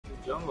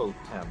jungle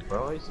camp,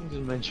 bro. I seen this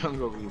man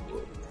jungle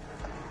people.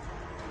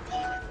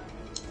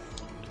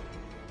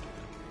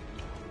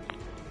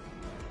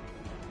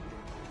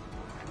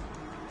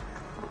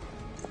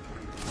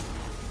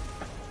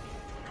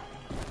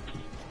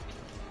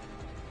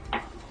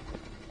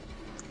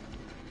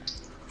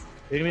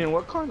 Hey man,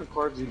 what kind of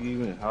cards do you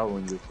even have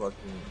when you're fucking?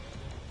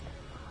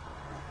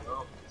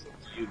 Well, it's up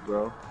to you,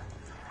 bro.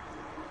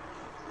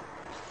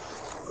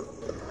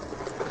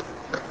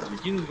 Your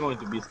team is going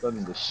to be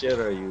stunning the shit out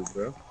of you,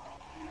 bro.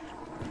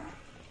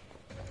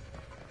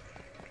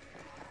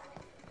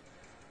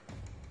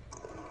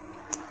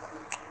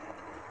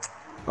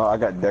 Oh, I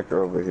got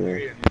Decker over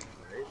here.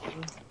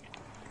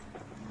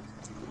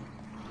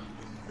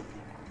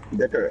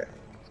 Decker.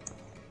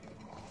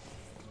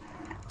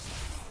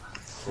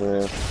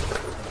 Yeah.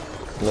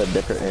 Let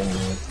Decker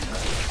in.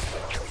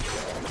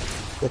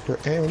 Decker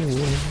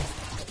in.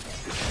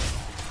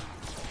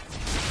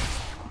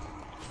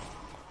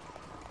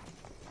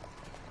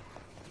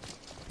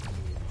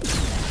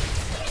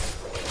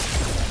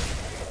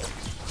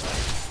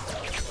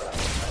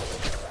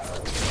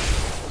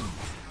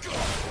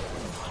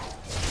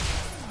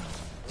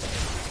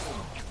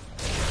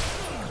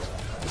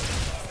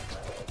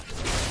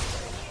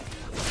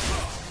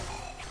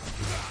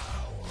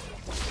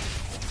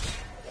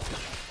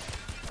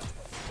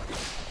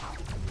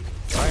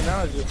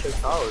 Now it's just take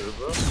towers,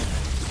 bro.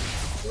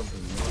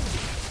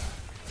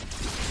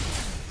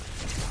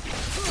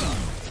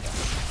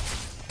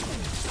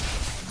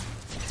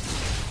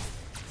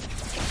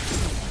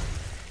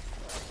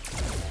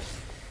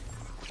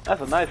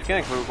 That's a nice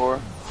skin crew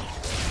core.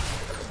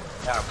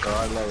 Yeah, bro,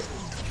 I love it.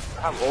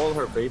 I have all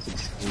her basic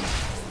skills.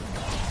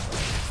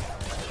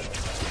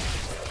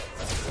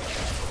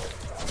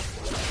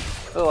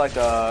 Look like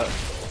a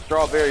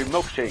strawberry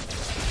milkshake.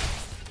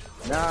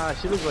 Nah,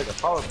 she looks like a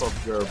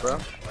Powerpuff Girl, bro.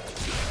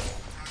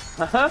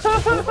 What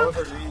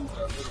her name?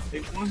 Little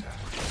pink one?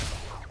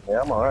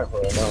 Yeah, I'm alright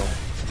for right now.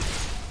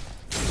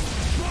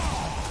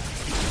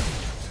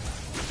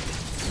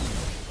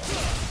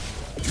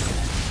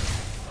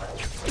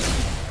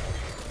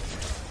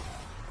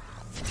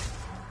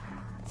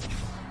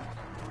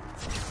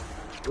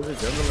 Who's a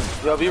gentleman?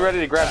 Yo, be ready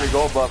to grab your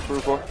gold buff,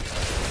 crew core.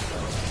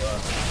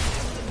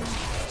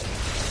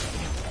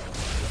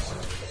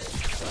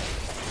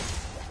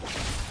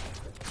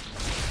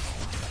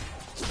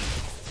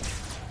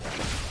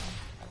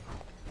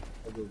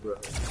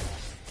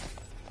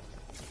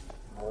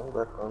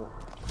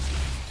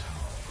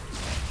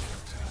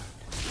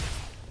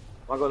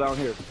 I'll go down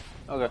here.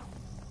 Okay.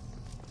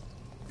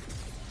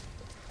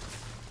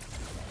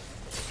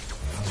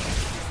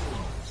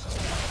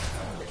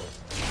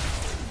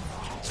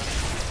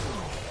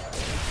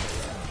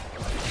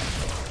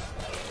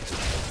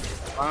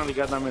 Finally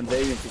got them in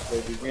Davian to play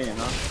the game,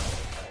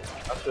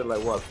 huh? After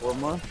like what, 4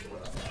 months?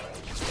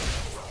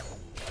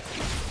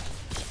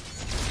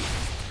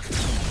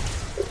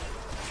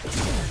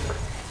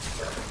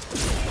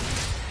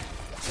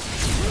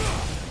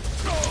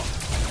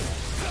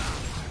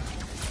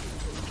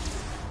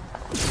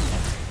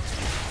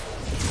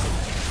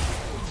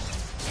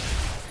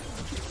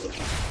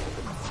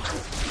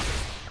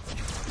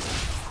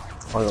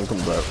 I'm gonna come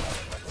back.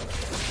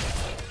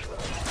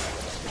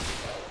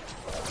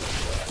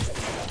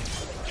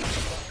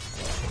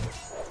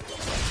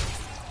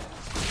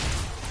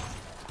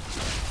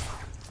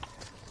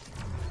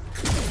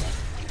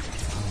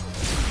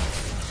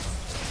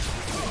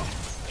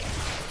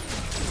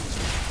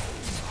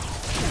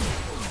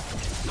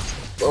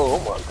 Oh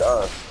my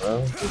gosh,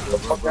 man. Get the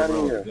fuck out of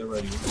here. Get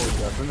ready. As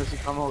soon as you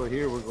come over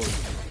here, we're going.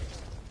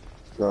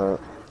 Alright.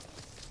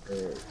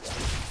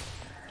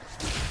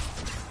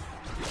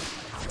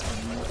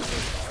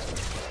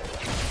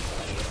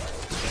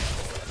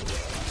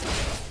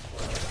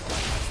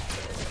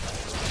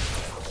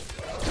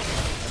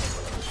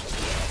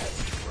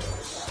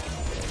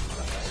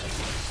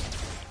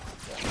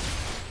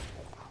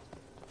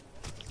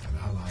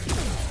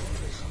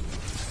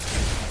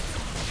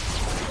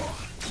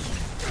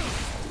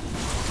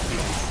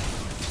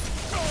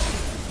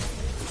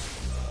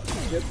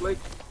 Blake.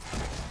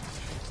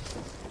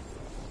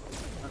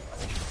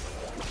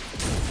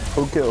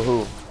 Who killed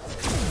who?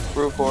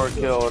 Crew core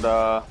killed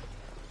Greystone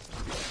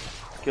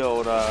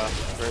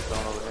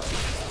over here.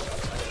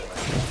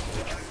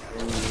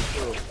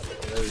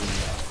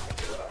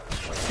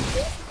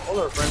 All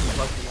our friends are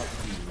fucking up.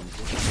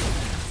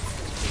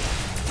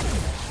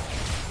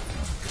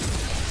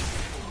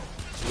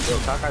 Yo,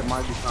 Kakai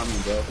might be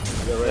coming, bro.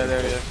 Yeah,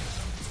 there he is.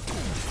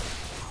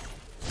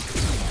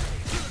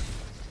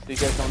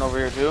 DK coming over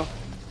here too.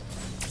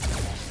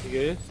 You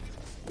guys?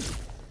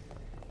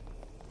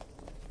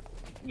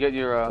 Get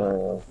your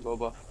gold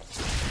buff.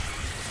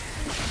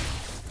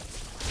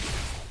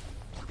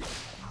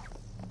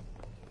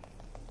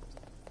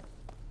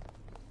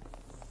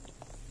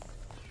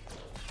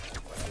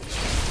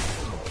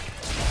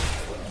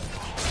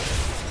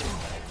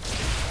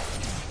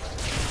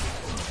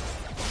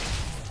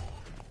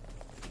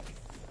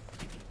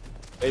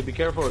 Hey, be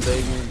careful,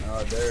 Damien.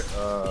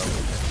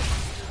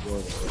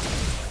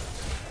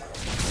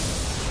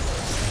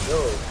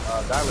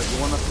 Diamond, you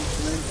wanna fix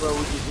the name, bro? We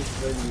can just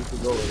ready. You can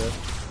go with it.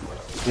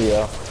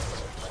 Yeah.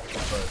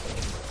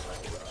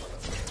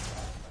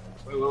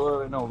 Wait,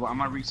 no, I'm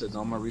gonna reset.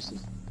 No, I'm gonna reset.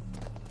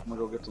 I'm gonna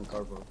go get some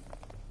cardboard.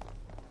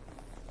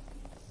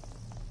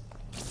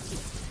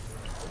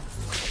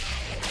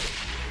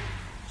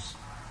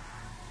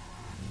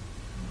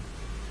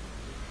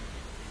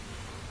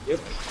 Yep.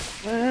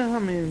 Well, I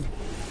mean.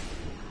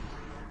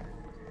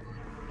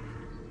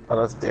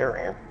 Oh, that's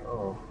Darian.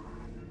 Oh.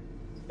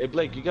 Hey,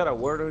 Blake, you got a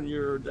word on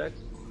your deck?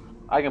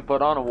 I can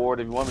put on a ward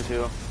if you want me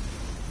to.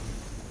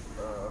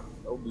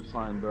 That'll be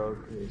fine, bro,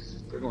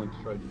 because they're going to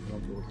try to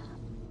jump us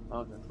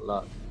Okay. a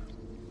lot.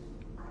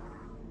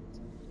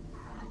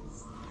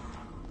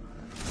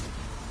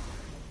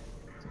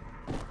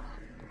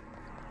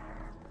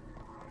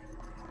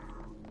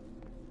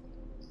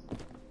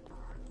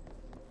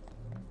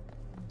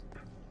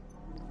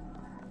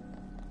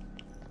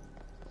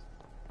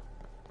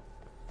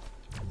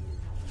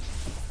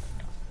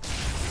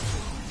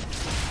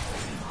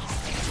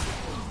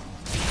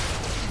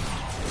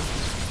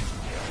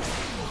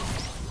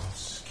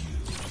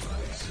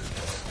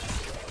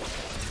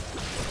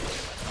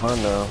 I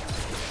know.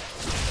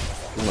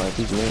 I'm like,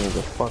 these names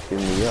are fucking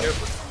me up.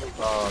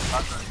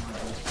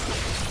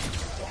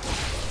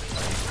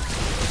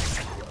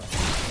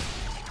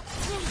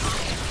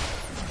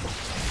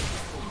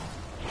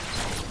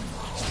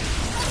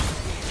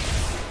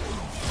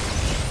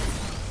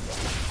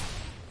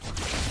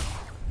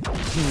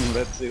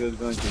 Let's see who's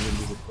going to win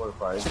the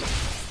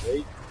quarterfinals.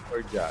 Blake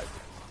or Judge?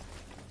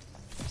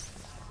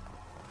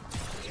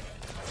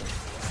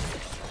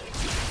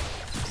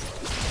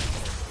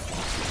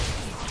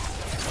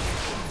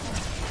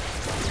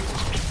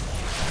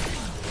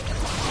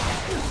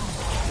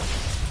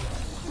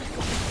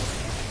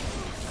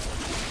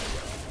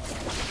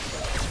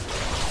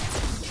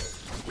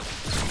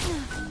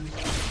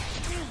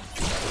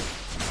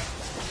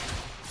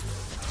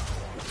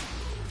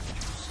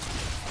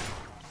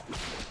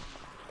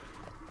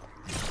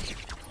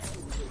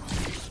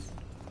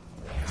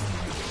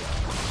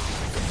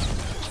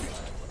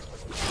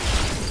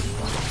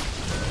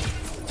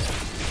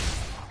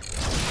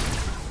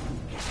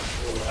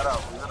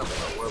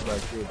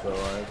 Bro, I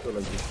feel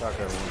like this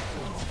shotgun one.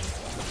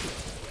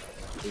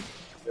 You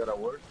got a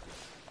word?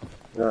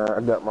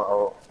 I got my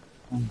ult.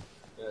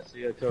 Yeah,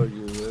 see, I told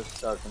you this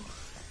shotgun.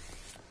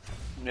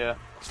 Yeah.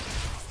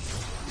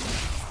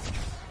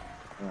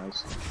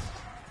 Nice.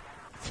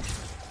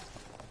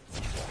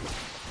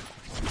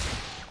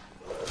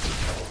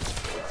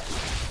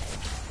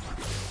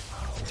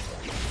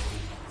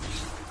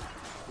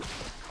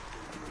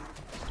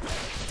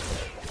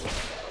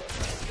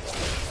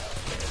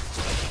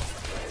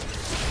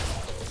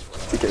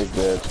 TK's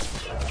dead.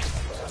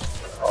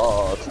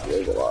 Oh,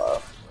 TK's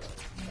alive.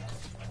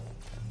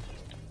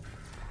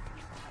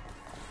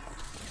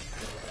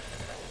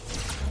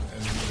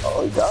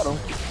 Oh, he got him.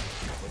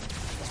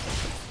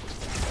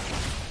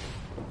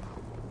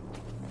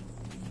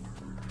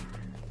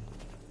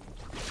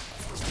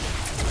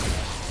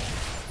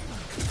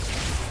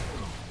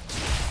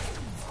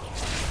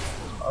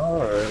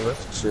 Alright,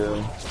 let's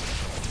chill.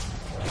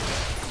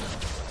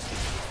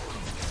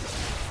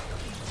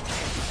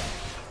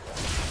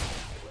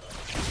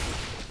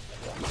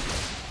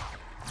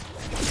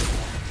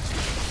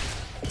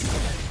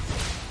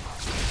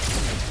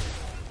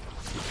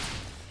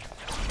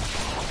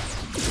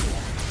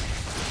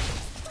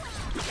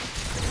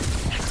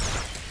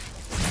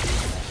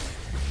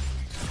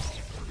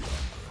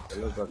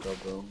 Let's back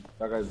up, bro.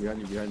 That guy's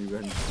behind you. Yeah.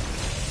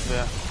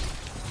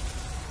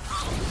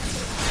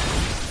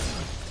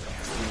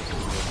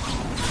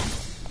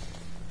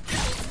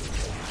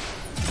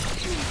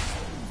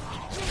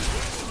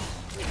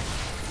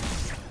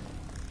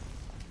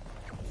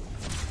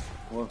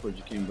 One for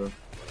Jakeem, bro.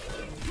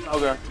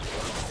 Okay.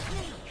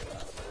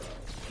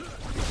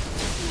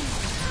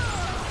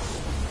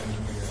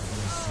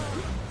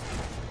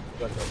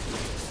 Back up.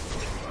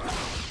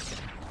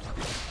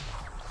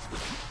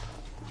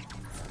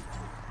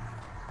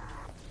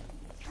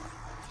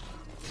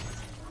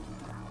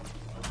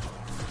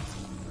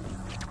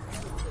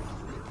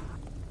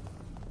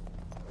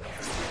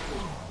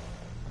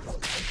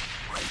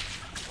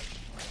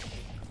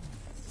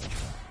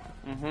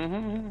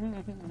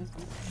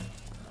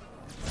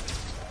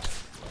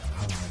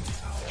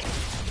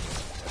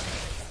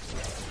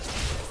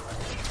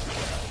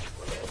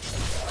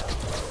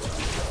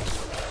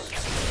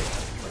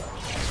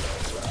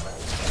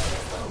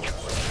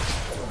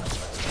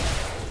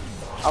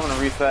 I'm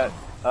gonna reset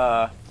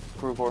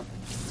crew core.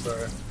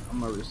 Sorry, I'm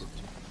gonna reset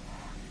you.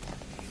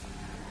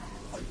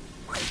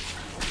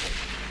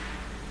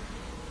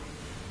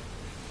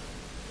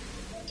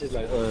 Just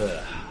like,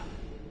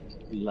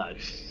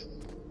 life.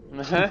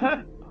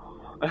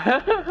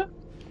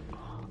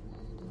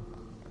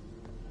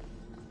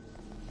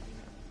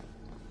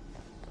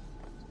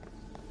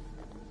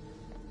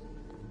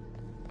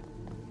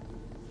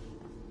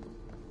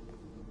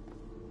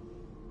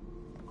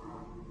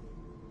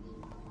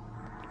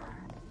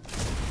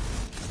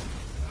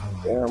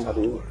 Damn, how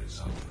do you?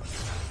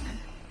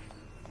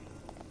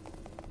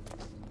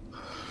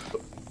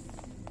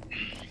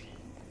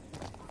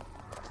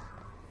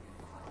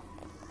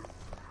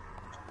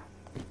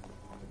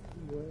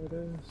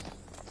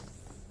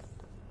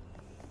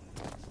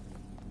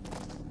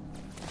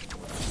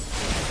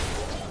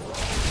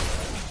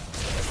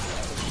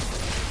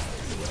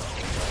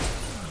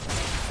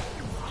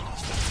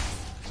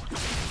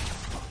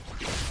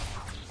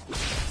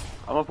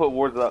 put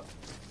wards up.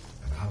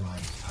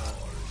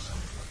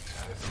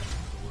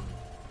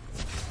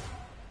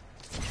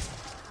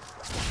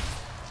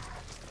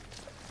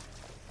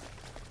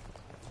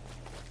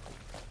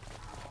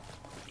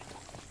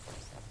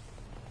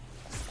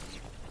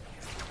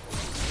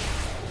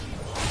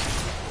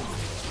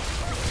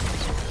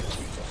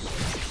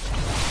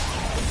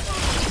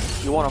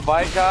 You want to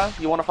fight, guy?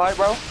 You want to fight,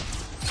 bro?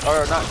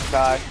 Or not,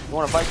 guy? You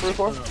want to fight, Fruit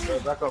Core? No,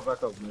 back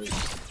up, maybe.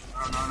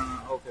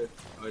 No. Okay.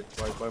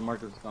 Why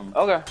Marcus is coming?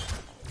 Okay.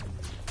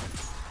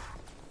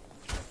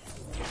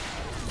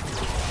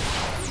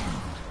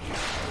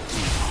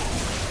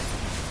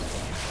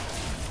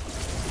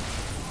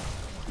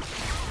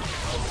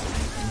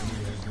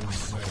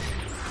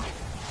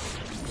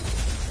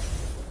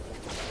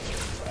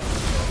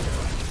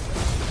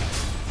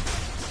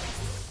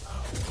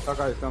 That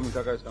guy's coming.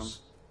 That guy's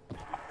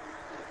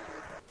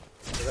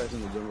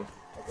in the jungle.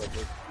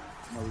 Okay.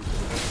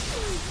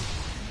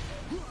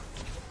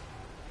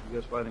 You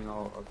guys fighting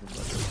all up in the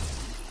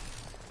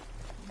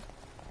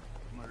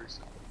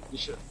You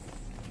should.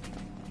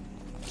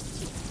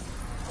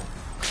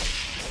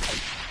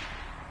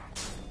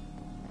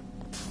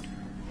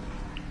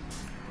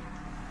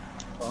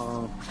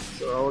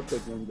 So I'll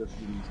take one just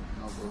for and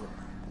I'll go.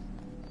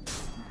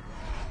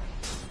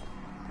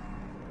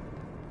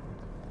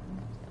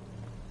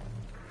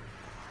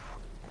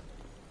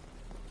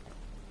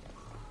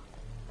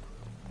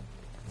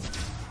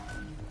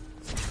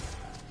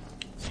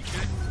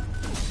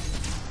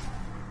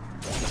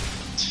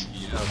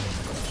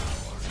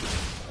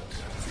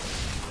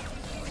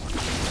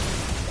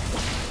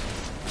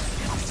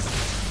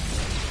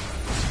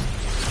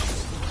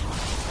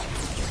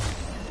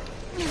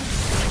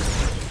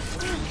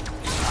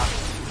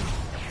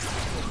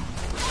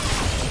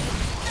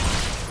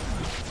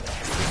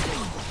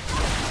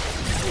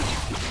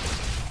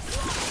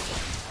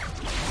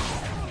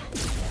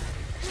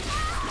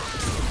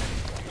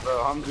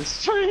 I'm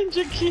destroying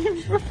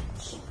Jakeem, bro.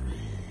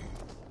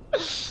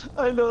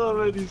 I know how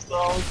many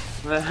songs.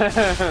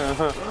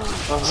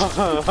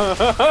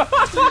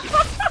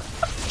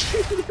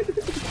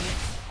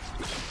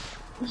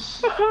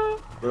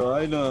 Bro,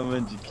 I know how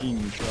many Jakeem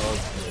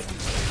songs.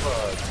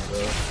 Fuck,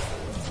 bro.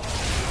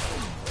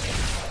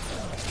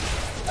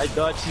 I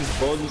dodged his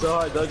ball. You saw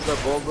how I dodged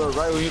that ball, bro?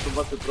 Right when he was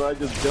about to throw, I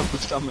just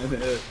jumped him in the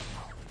head.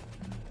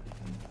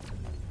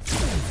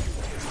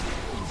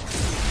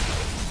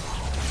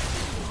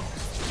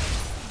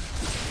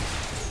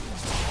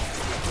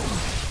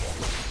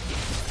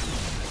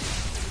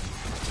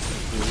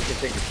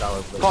 Take a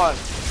shower, please. Come on.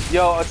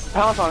 Yo,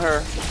 pounce on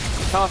her.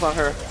 Pounce on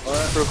her.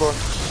 Alright. Fruit Core.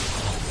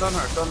 Stun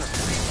her.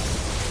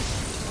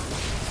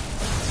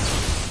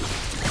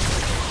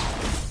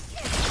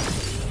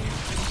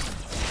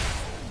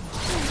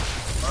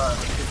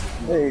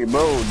 Hey,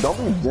 bro, don't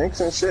be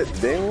jinxing shit,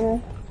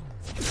 Damien.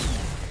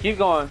 Keep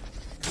going.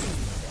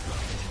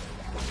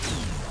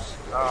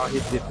 Ah,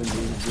 he's dipping,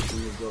 Let's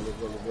go.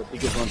 He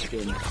gets on to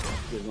kill me.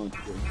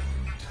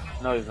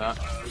 No, he's not.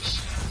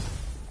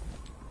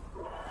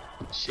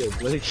 Shit,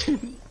 Blake.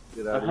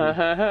 Get out of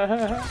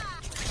here.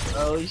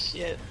 Oh,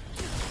 shit.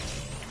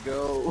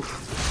 Go.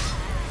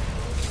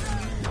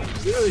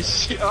 Dude,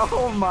 shit.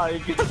 Oh my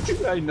god.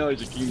 Dude, I know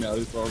Jakeem now.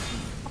 It's awesome.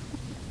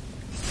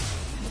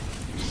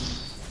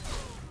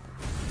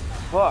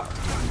 Fuck.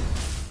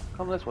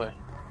 Come this way.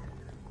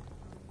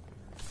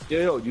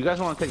 Yo, you guys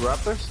want to take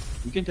Raptors?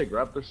 You can take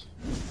Raptors.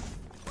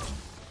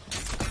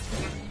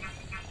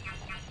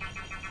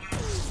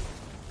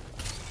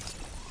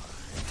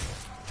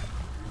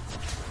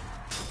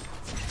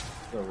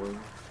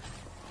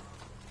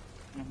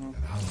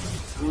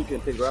 You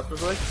can take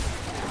Raptors, right?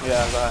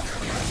 Yeah, bye.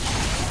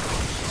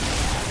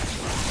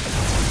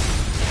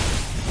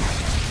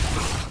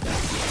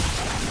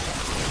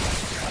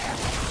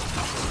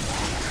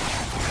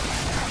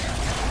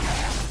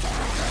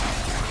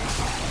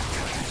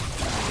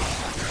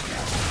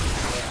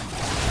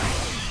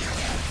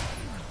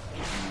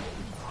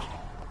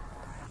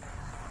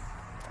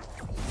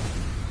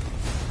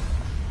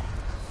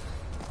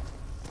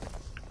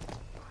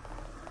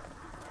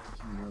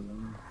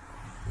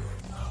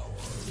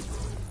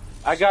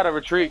 I gotta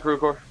retreat, Fruit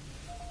Core.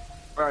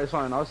 Alright, it's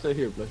fine. I'll stay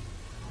here, Blake.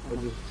 I'll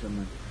just chill,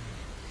 man.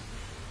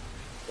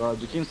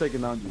 Jakeem's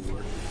taking down you.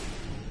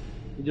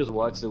 He just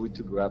watched that we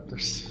took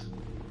Raptors.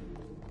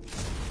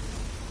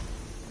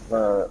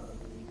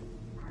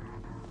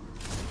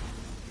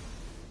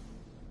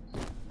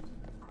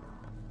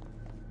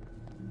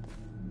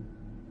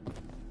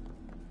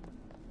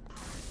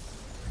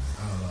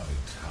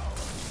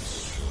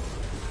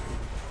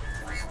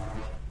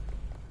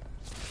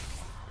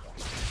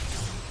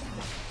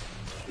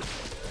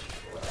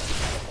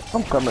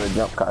 I'm coming to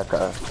jump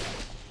Kaka.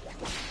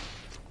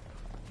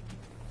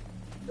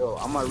 Yo,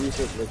 I'm gonna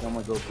research like I'm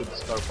gonna go put the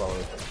star power.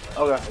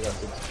 Okay. I got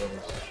 6 stars.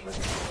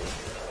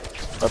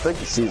 I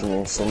think it's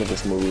seasoning, so let me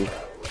just move.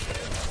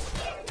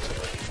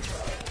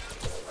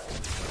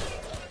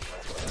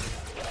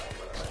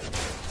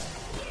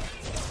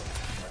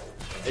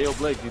 Hey yo,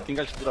 Blake, do you think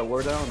I should put that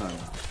word down or?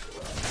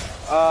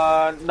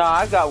 Nah,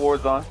 I got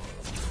wards on.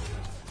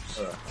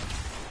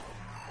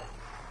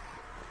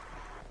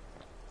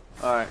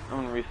 Alright, I'm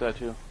gonna reset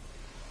you.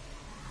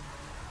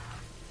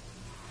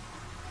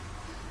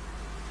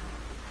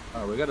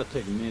 Alright, we gotta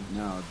take mid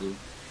now, dude.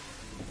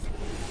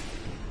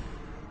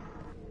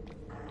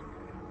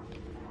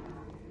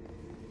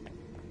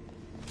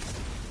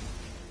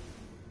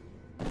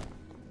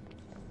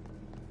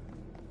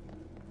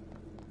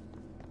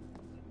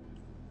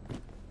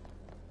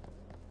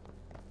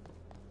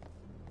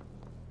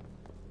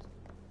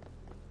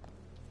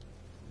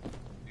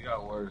 You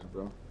got words,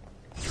 bro.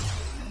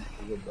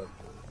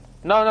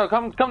 No,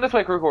 come this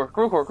way, crew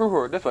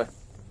core, this way.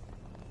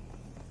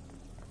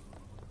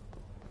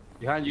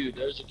 Behind you,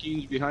 there's the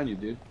kings behind you,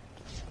 dude.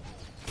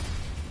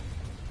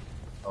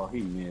 Oh,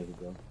 he missed,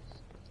 bro.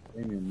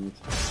 Damien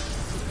missed.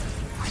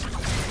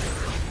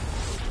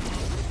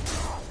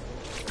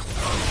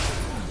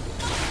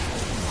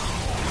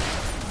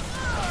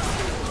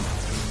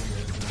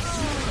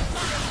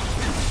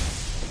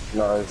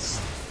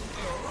 Nice.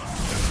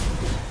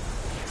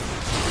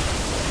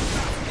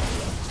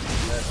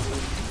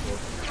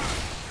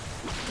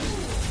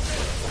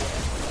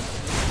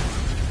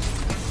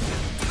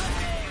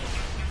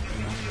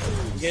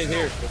 Get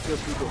here. Let's go,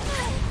 people.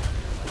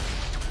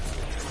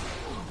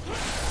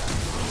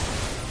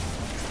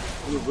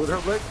 Can you boot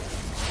her, Blake?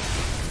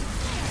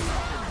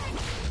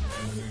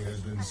 Enemy has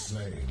been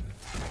slain.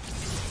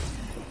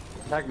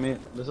 Attack mid.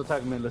 Let's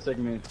attack mid. Let's take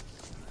mid.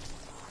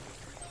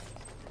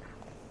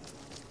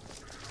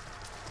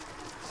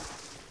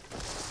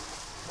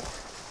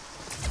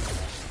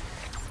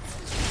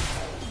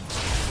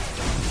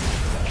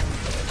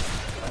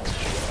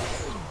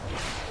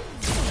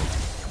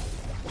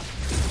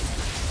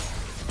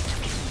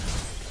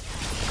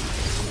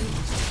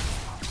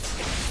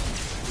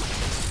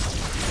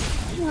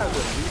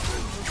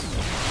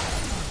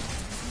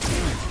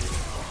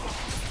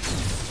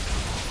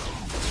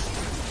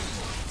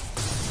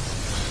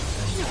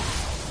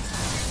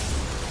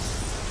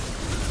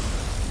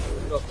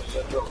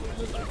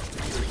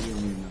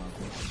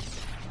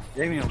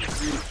 Damien,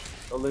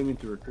 don't let me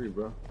to retreat,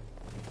 bro.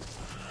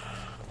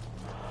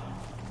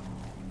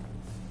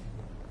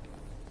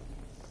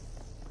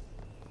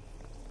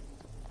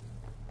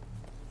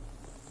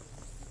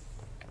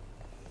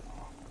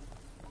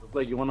 Looks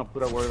like you want to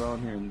put a word on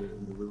here in the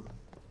river.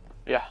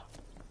 Yeah.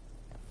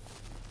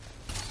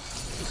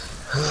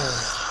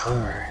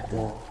 Alright,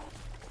 well.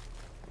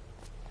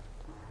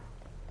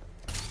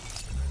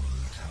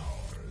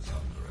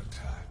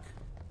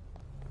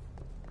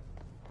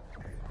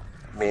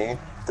 Me?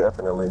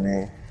 Definitely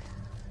me.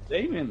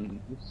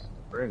 Damien, it's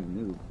brand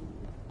new.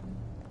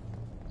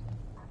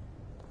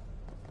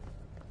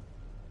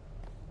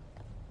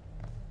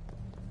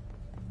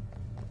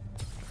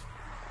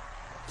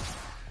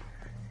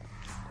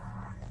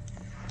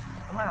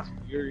 I'm gonna have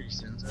Fury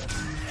since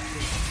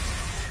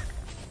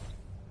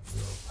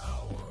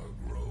Power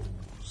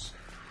grows.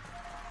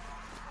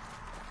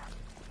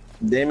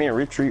 Damien,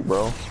 retreat,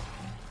 bro. An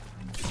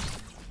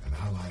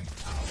allied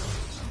tower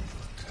is under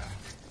attack.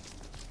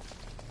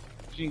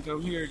 Jakeem,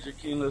 come here,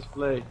 Jakeem, let's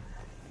play.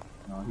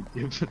 No, he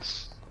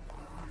didn't.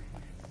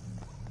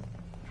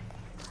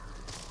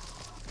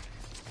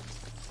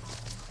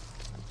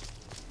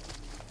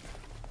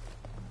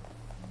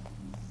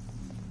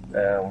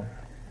 Damn.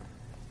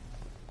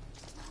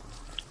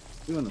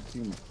 Doing a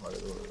team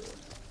fight over there.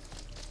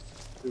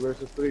 3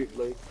 versus 3,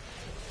 like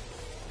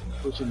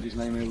pushing this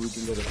name, maybe we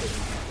can get a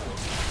second.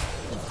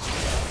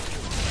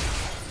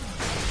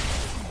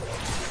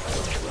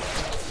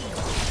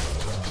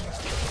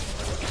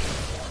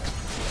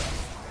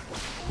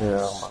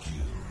 Yeah.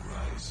 Skill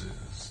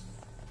rises.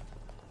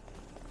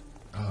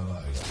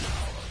 Allied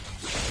tower.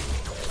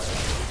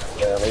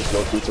 Yeah, they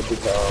go through to the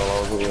tower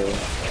all the way.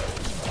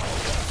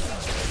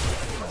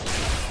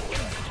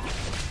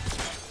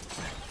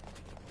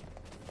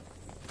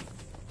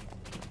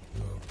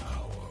 Your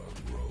power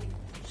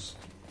grows.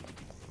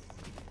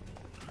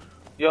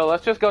 Yo,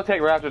 let's just go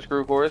take Raptor's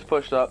crew core. It's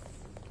pushed up.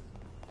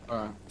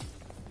 Alright.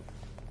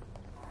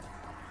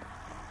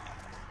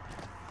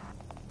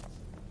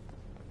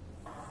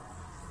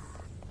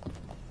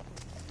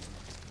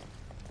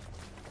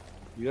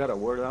 You got a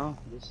word out?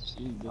 Let's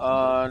see.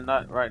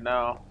 Not right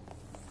now.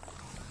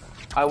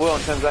 I will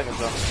in 10 seconds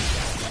though.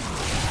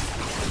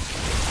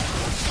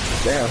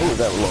 Damn, who was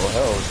that low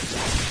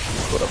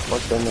health? What the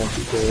fuck that man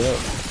PK up?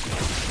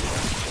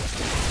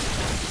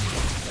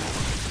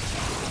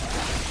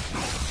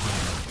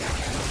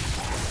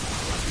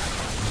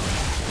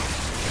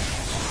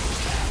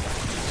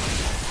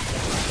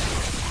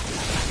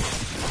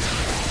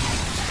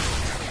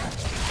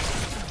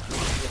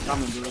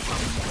 Coming, dude.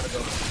 Gotta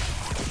go.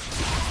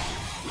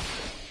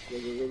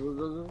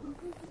 Go.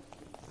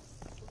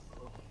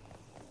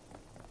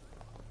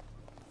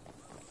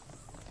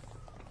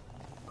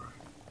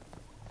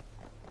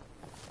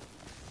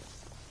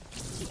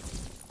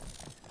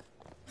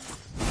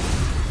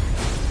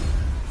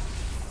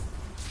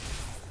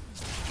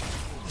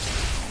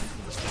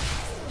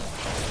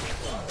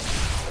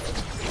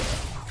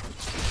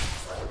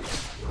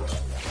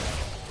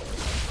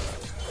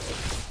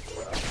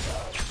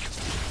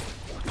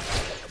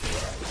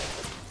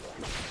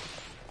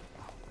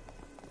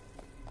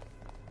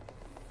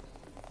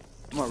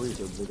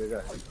 research, but they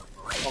got it.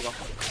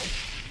 Okay.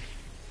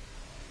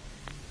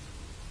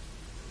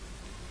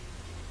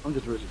 I'm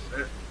just really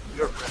sad.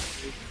 You're a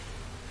friend,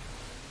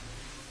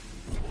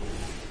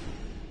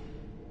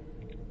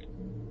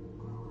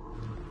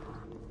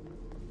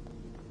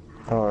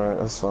 Alright,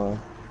 that's fine.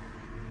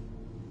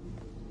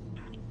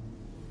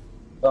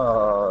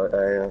 Oh,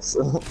 ass.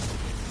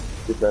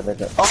 Get that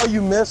nigga. Oh,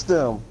 you missed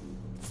him!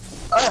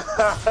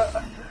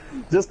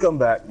 Just come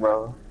back,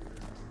 bro.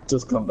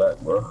 Just come back,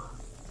 bro.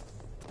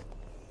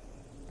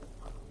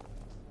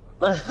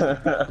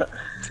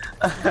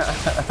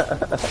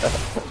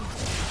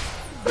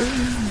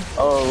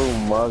 Oh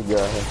my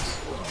gosh.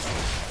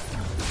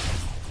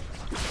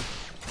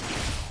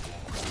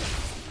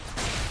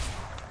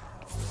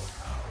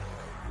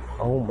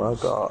 Oh my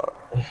god.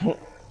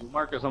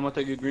 Marcus, I'm gonna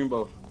take your green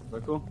bow. Is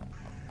that cool?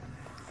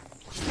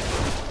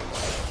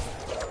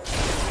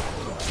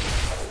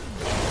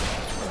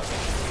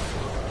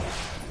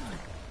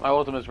 My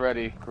ultimate's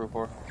ready, crew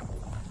 4.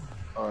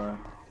 Alright.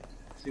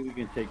 See if we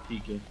can take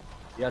TK.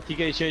 Yeah,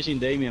 TK is chasing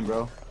Damien,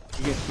 bro.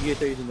 TK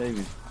chasing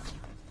Damien.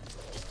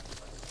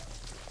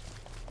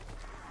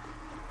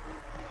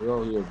 We're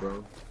all here,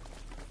 bro.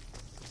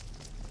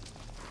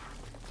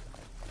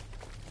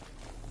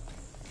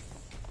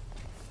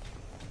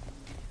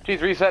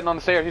 He's resetting on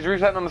the stairs. He's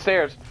resetting on the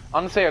stairs.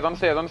 On the stairs, on the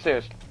stairs, on the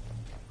stairs.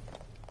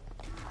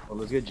 Well,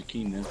 let's get your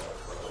key then.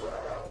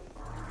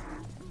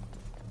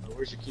 Oh,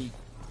 where's your key?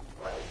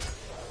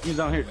 He's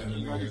down here.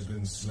 Enemy has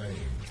been slain.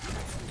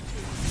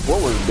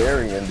 What was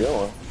Darian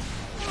doing?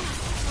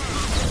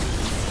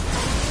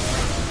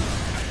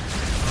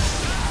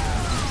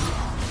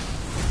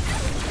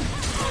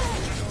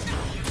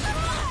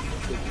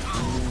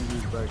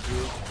 He's back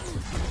here.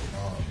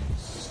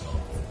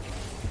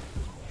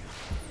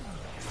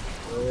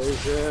 He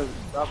said,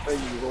 stop it,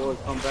 you Lord,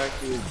 come back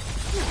here.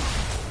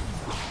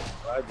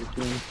 Ride the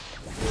king.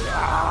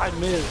 Ah, I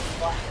missed.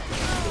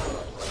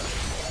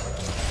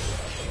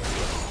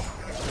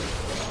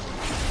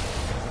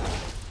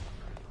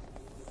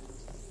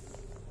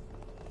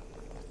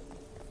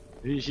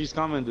 She's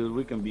coming, dude.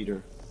 We can beat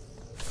her.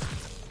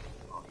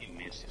 Oh, he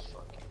missed his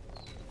fucking.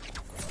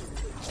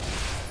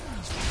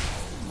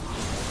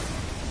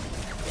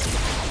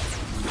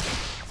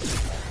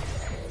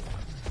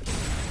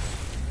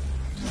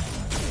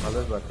 Oh,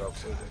 let's back up.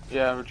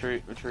 Yeah,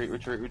 retreat, retreat,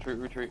 retreat, retreat,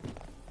 retreat.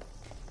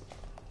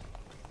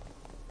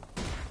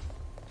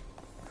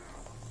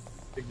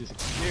 Take this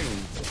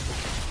experience.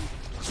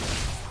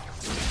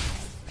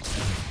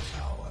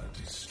 Tower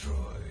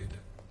destroyed.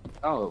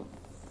 Oh,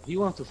 he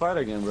wants to fight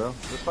again, bro.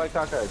 Let's fight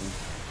Kaka again.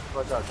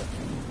 Let's fight Kaka.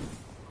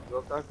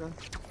 Go, Kaka.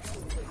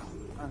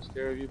 I'm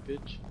scared of you,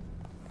 bitch.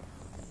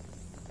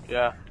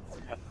 Yeah.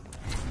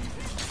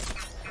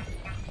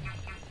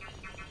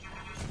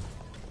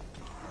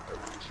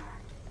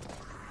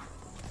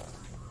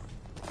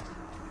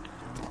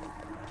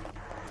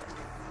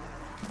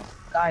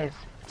 Guys,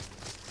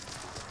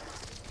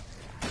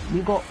 we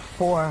got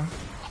 4.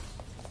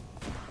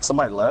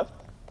 Somebody left?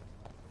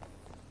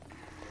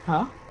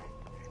 Huh?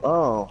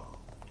 Oh.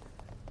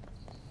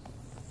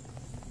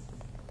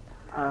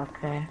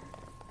 Okay.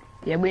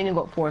 Yeah, we only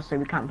got 4, so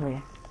we can't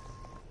play.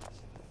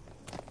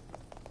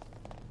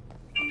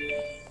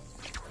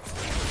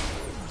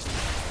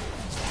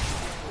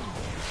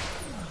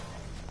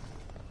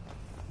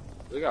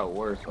 They got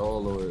worse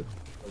all over.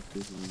 Like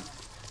this one.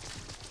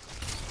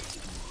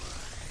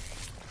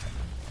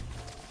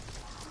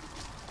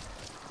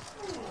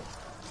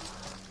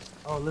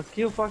 Oh, let's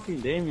kill fucking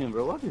Damien,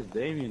 bro. What is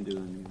Damien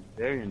doing?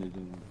 Darian is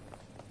doing.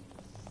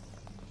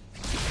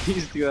 He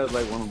still has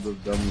like one of those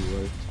dummy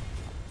words.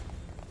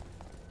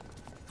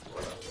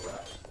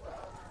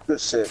 Good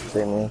shit,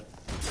 Damien.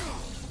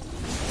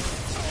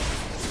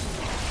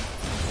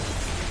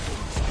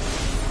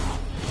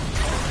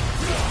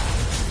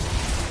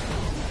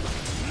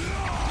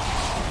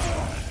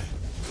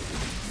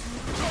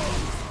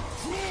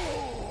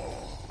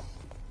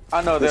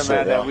 I know they're Good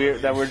mad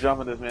shit, that we're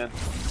jumping this man.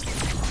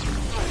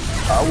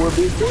 I would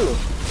be too.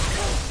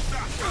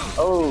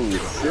 Oh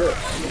shit.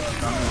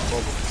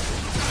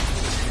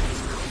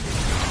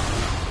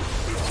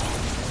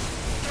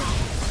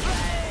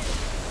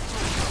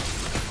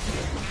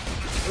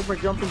 We're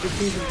jumping to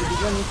pieces at the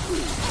beginning.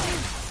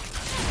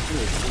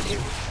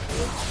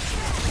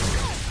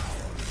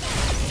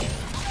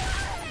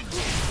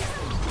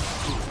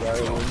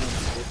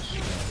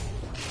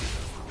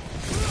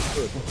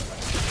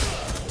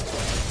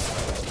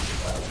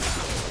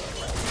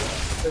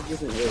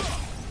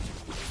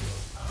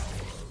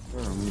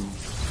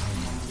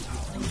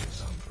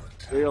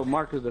 Hey, yo,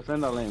 Marcus,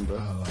 defend that lane, bro.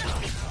 Tower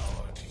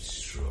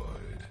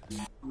destroyed.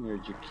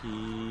 Here's your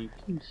key.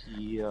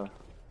 Here.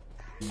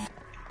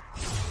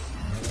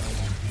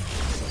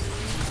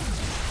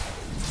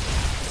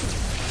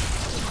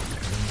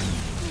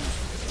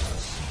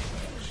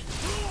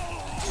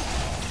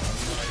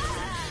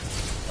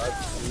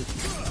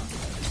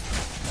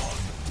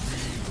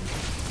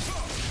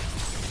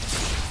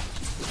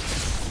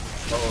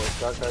 Oh,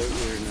 Kaka is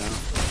here now.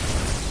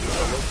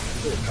 Oh,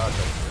 look at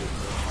Kaka.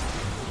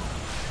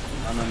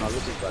 No,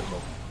 this is black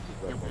hole. This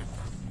is black hole.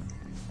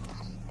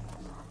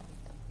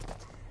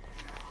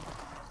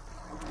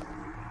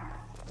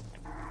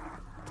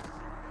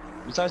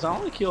 Besides, I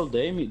only killed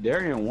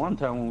Darian one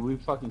time when we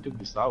fucking took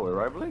this tower,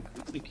 right, Blake?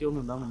 We could have killed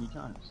him that many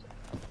times.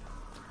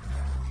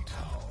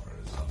 Tower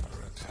is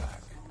under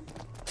attack.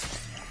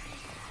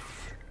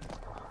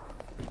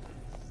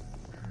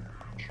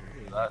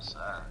 That's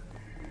sad.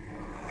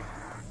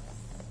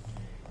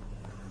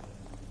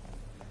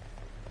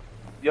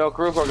 Yo,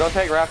 Krugor, go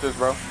take Raptors,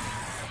 bro.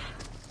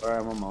 Alright,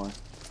 I'm on my way.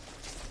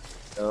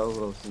 Yeah, that was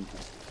what I was thinking.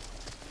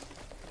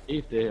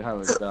 If they have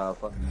a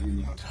fucking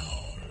unique. Tower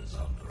is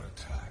under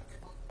attack.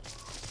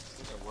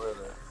 Where are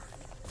they?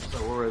 So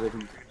where are they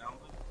going to take down?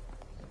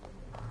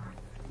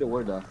 The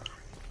word though. Tower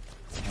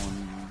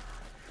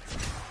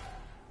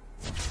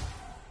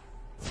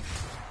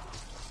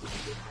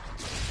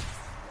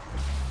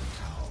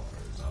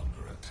is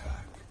under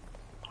attack.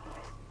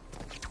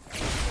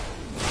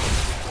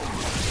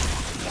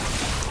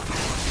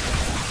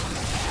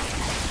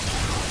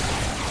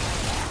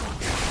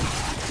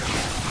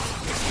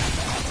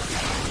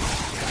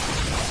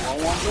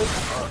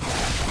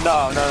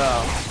 No.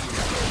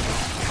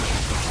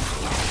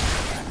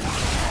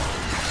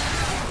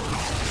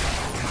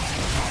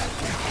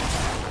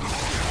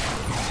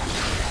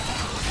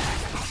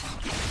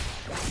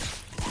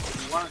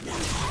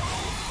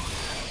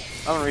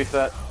 I'm gonna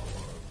reset.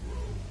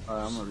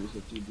 Alright, I'm gonna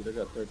reset too, dude. I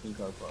got 13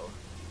 card power.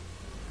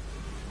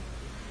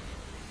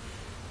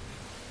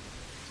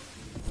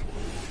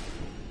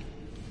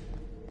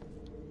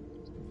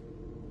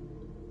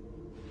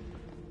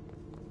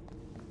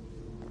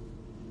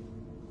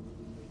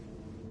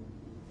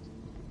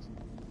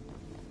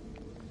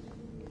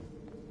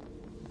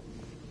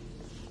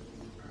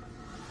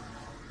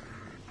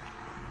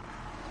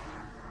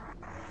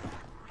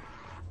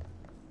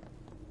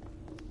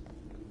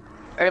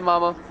 Hey,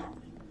 mama.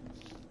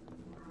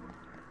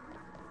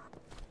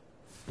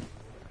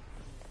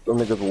 Them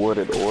niggas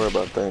wooded orb,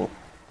 I think.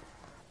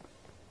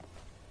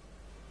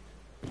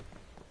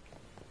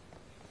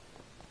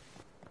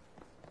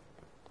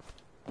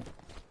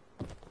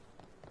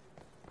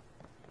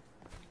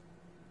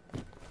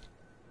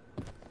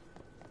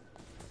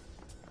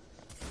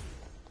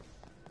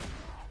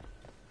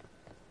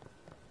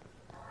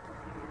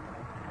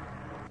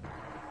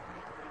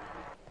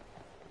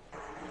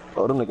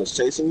 Oh, them niggas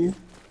chasing you?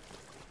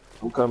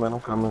 I'm coming.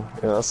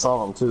 Yeah, I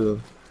saw them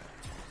too.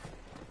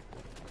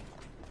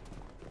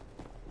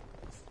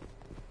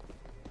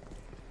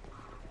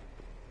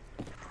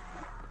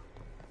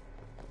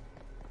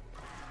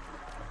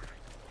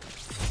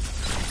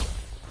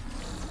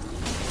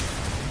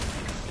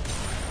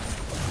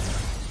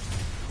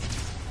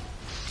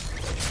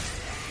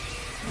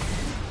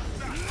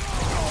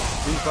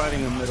 He's fighting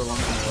in the middle.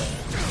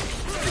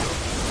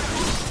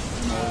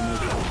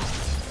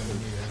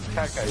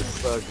 That guy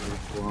sucks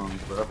with long,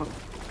 bro.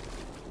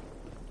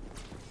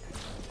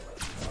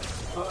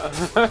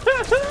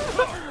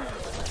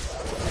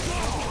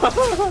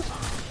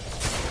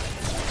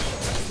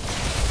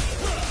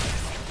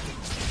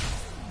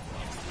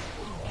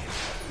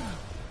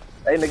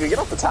 Hey, nigga, get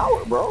off the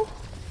tower, bro.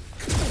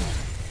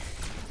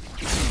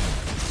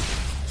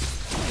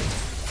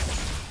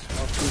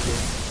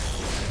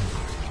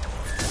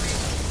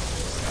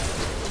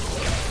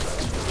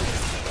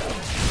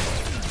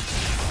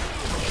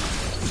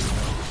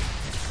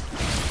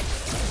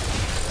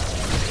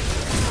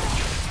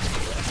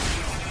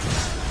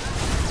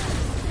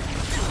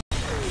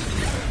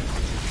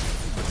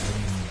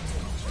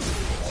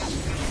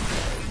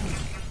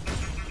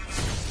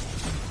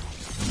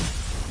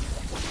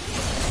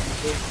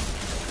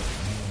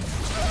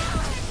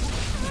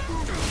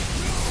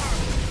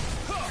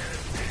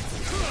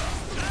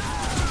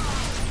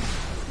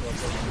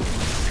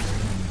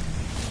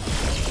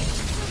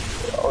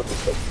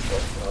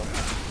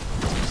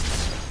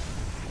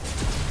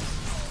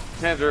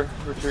 Panzer,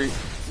 retreat.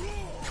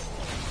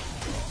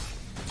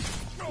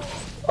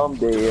 I'm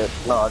dead.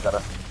 No, I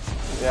gotta.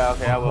 Yeah,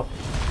 okay, I will.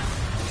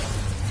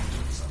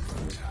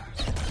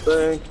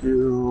 Thank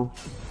you.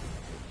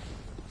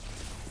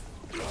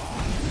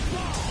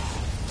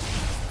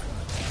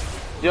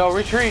 Yo,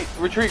 retreat,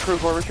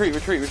 Krugor,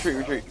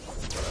 retreat.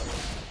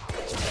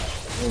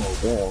 Oh,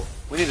 damn.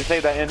 We need to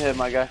save that in-hit,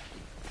 my guy.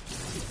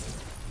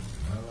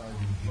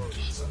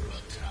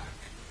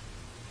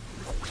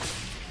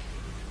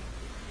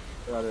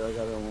 I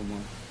got it on one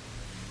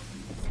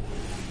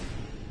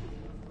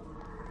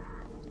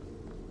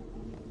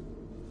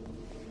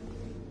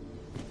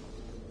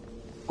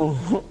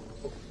more.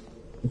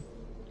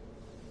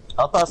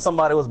 I thought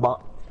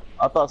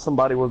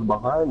somebody was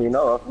behind me.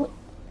 No.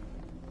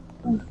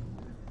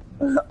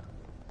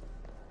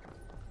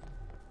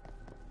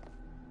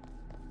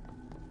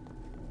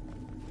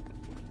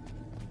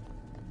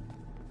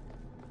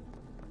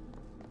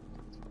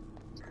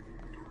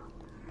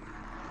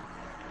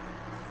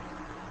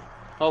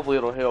 Hopefully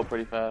it'll heal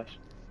pretty fast.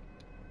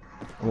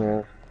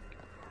 Yeah.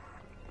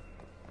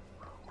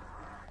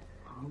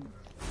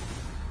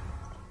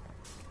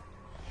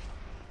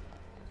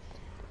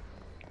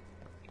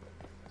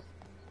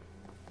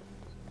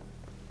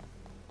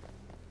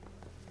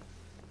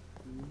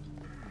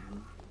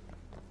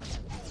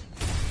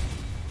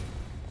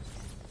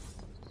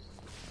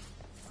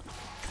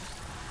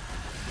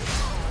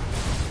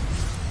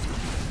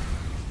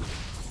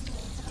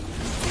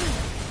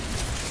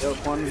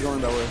 Quan is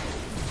going that way.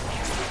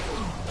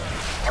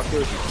 I'll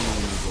kill you.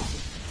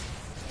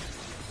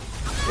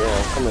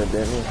 Yeah, come here,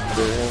 Danny.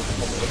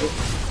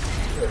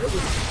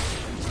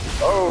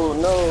 Oh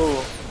no!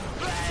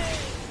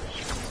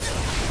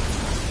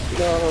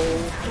 No.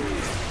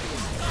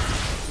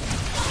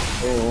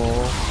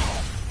 Oh.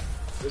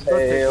 Let's go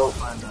take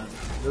over.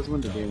 Let's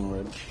win the game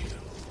already.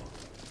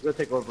 Let's go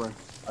take over.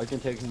 I can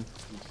take him.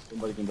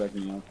 Somebody can back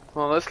me up.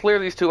 Well, let's clear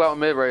these two out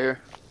mid right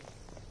here.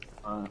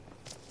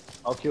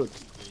 I'll kill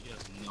TK.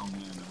 Yes, no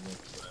man.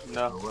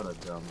 No. What a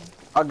dumb man.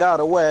 I got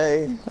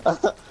away.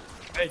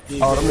 Hey,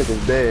 Oh, them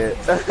niggas dead.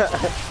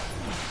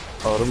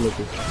 Oh, them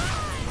niggas.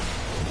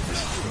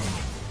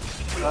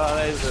 Oh,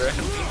 that's right.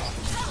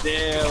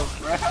 Damn,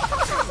 bro.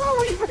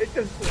 We make a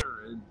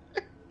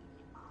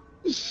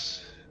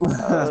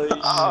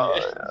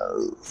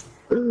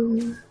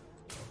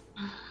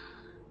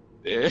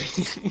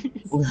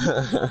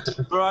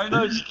Bro, I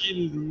know Chiquin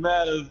is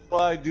mad as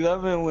fuck, dude.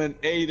 That man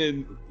went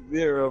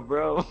 8-0,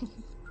 bro.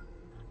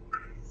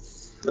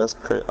 That's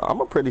crazy.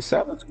 I'm a pretty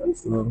savage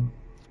person.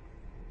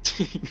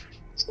 We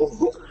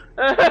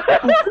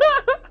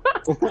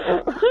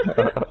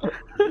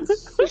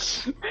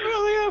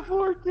only have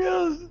 4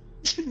 kills.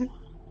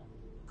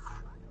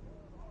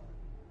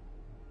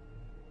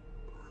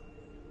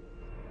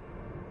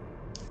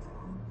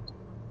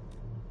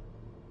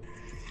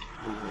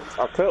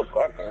 I'll tell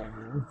fuck.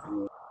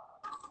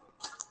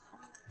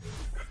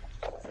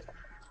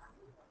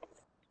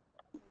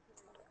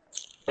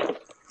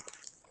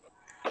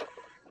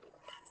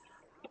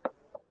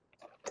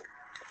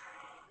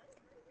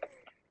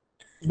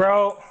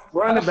 Bro,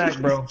 run it back,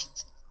 bro.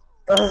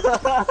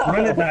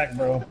 Run it back,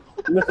 bro.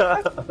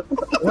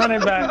 Run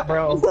it back,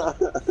 bro.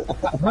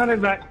 Run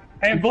it back.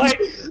 And Blake,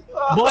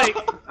 Blake,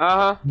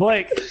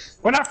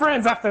 we're not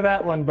friends after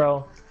that one,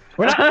 bro.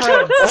 We're not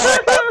friends.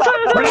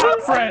 We're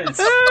not friends.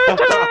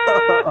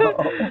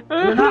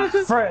 We're not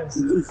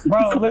friends.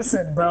 Bro,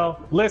 listen, bro.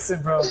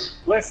 Listen, bro.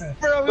 Listen.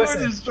 Bro, we were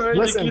just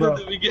trying to get bro. at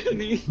the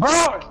beginning.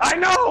 Bro, I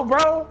know,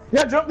 bro.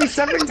 You jumped me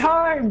 7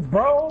 times,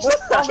 bro. I was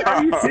like,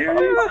 are you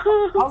serious?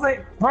 I was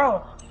like,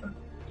 bro.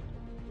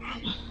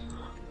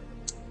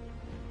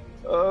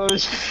 Oh,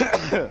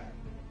 shit.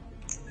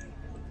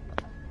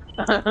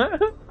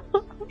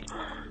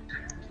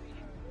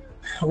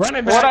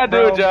 Running back, What'd I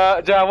do,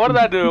 bro. John? What did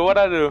I do?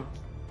 What'd I do?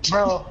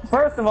 Bro,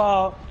 first of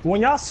all,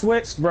 when y'all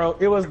switched, bro,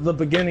 it was the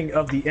beginning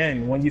of the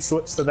end when you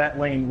switched to that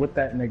lane with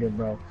that nigga,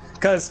 bro.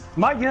 Cause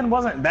my gun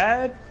wasn't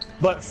bad,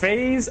 but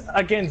FaZe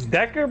against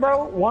Decker,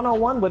 bro,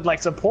 1-on-1 with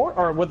like support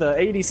or with the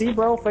ADC,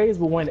 bro, FaZe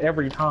will win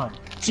every time.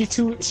 She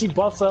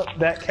buffs up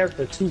that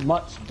character too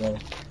much, bro.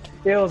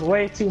 It was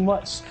way too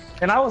much.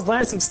 And I was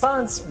landing some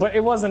stuns, but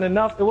it wasn't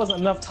enough. It wasn't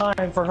enough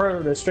time for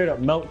her to straight up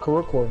melt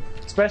Kurokor,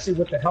 especially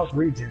with the health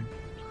regen.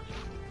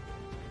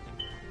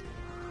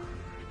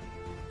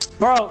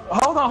 Bro,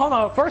 hold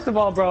on. First of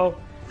all, bro,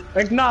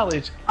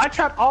 acknowledge. I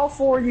trapped all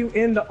 4 of you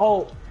in the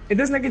ult. And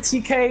this nigga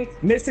TK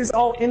missed his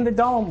ult in the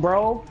dome,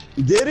 bro.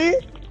 Did he?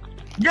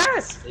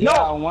 Yes! Yeah,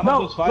 no, one no,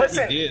 of those fights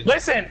listen, he did.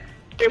 listen.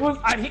 It was,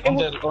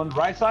 On the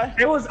right side?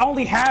 it was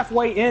only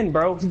halfway in,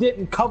 bro. He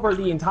didn't cover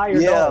the entire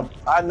Yeah, dome.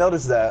 I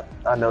noticed that.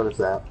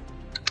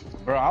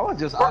 Bro, I was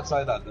just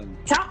outside that thing.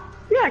 Count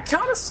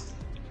us.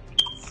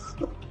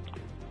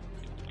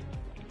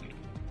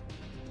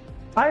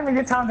 I didn't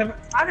even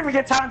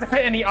get time to put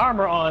any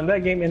armor on.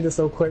 That game ended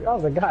so quick. I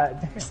was like,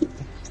 God damn.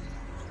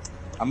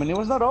 I mean, it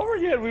was not over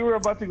yet. We were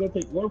about to go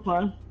take war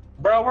prime.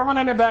 Bro, we're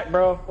running it back,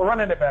 bro. We're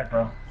running it back,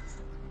 bro.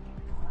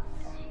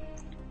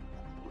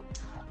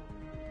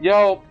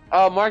 Yo,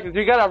 Marcus,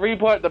 you gotta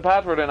re-put the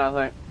password in, I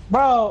think.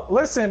 Bro,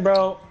 listen,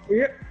 bro.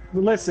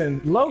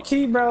 Listen, low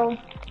key, bro.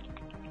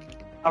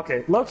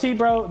 Okay, low key,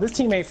 bro. This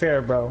team ain't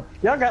fair, bro.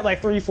 Y'all got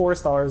like 3-4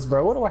 stars,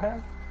 bro. What do I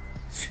have?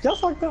 Y'all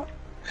fucked up.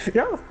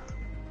 Y'all.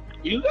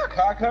 You got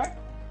cockeyed?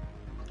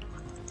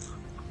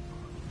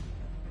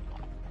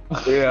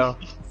 Yeah.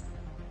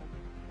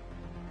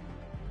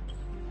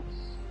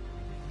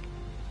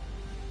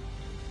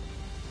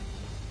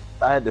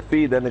 I had to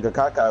feed that nigga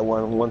Kakai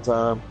one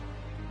time.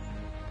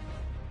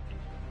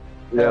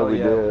 Yeah, Hell we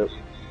yeah. did.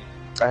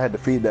 I had to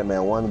feed that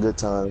man one good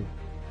time.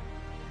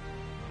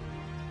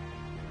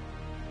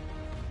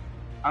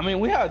 I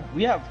mean, we have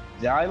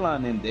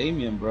Dylan and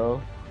Damien,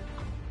 bro.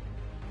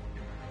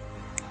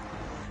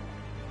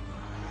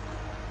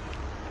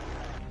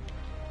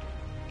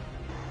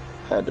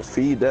 Had to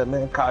feed that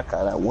man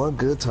Kakai that one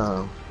good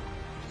time.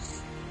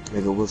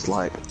 Nigga was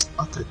like,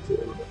 I'll take care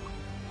of it.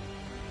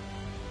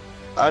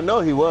 I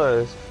know he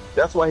was.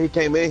 That's why he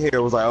came in here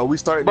and was like, oh, we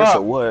started this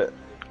or what?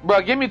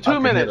 Bro, give me 2 can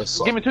hit minutes.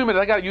 a Give me 2 minutes.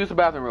 I gotta use the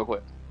bathroom real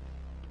quick.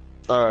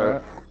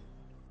 Alright.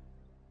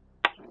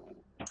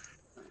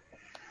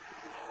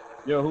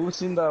 Yo, who's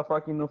seen the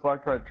fucking new Far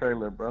Cry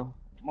trailer, bro?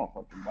 I'm gonna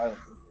fucking buy it.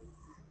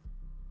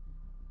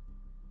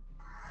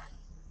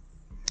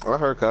 I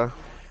heard Kai.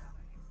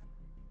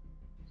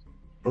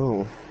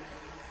 Ooh.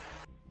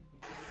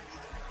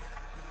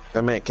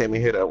 That man came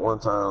in here that one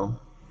time.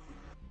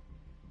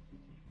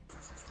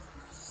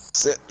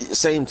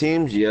 Same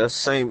teams, yes.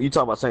 Same. You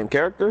talking about same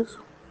characters?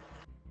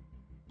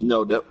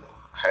 No, that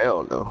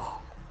hell no.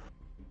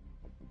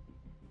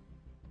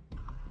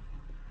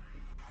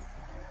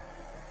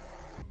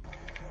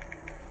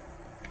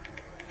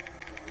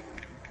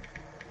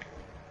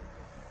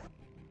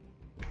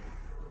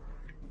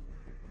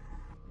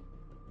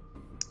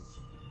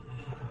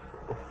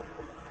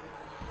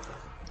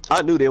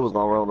 I knew they was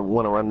gonna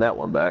want to run that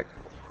one back.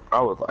 I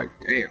was like,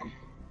 damn.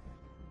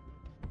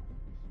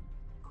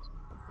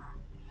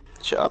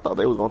 Shit, I thought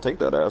they was gonna take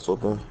that ass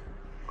whooping.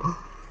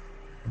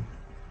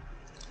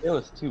 It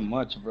was too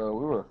much, bro.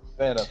 We were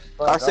fed up.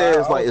 I Fuck. said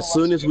it's I like was as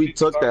soon watching as the we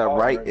people took start that falling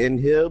right already.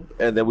 inhib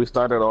and then we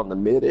started on the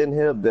mid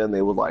inhib, then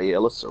they was like, yeah,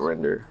 let's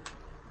surrender.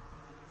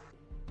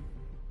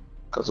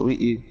 Cause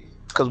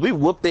we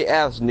whooped their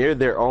ass near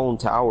their own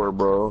tower,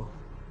 bro.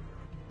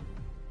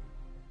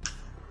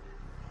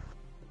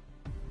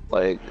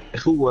 Like,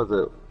 who was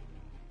it?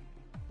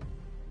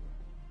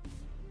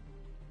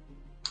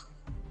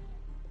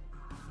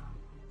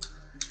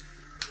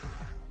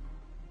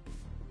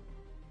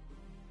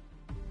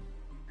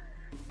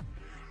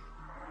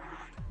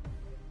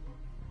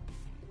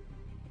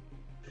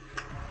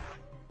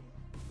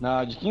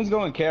 Nah, Jakeem's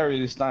going carry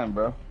this time,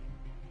 bro.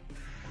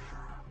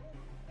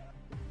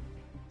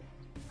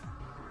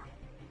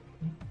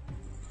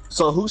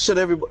 So who should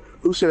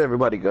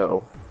everybody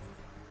go?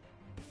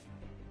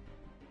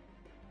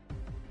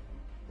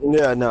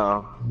 Yeah,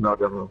 no,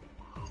 definitely.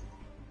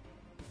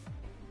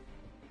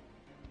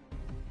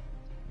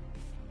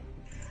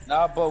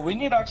 Nah, but we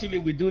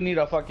do need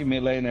a fucking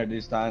mid laner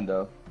this time,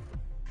 though.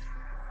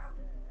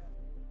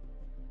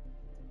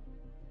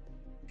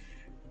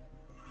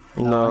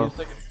 No. He's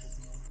taking.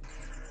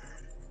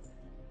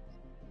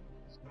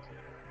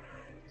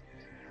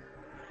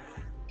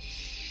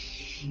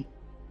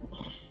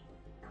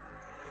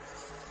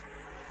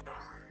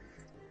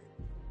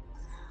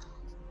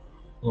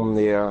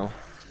 Yeah.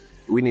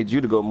 We need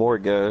you to go more,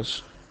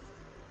 guys.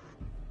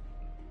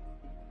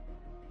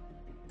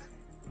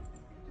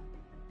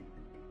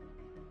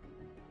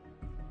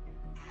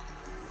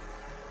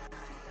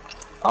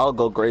 I'll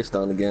go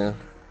Greystone again.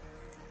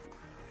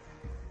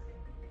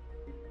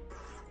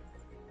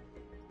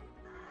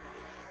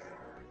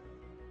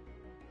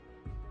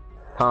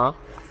 Huh?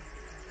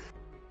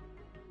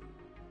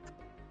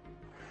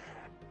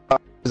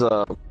 It's,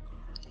 I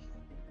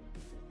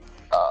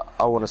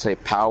want to say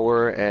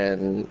power,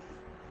 and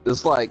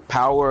it's like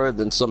power,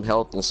 then some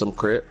health and some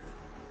crit.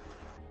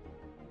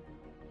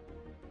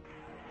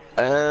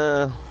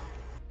 So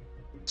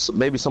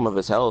maybe some of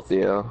his health,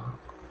 yeah.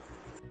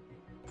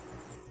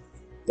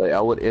 Like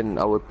I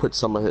would put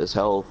some of his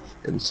health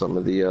in some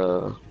of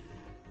the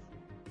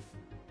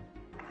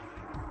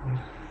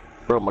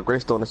Bro, my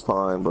Greystone is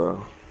fine,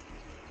 bro.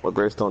 My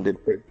Greystone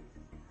did pretty.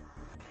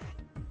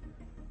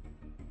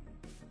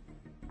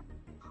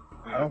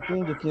 I don't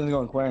think Jakeem's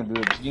going Quang,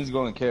 dude. Jakeem's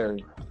going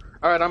carry.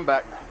 Alright, I'm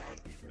back.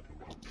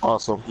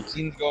 Awesome.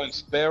 Jakeem's going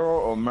Sparrow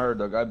or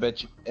Murdoch. I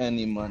bet you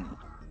any money.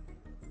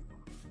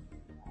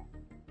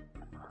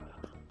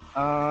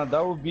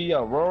 That would be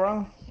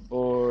Aurora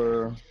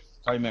or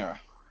Chimera.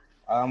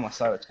 I'm a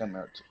Savage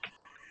Chimera too.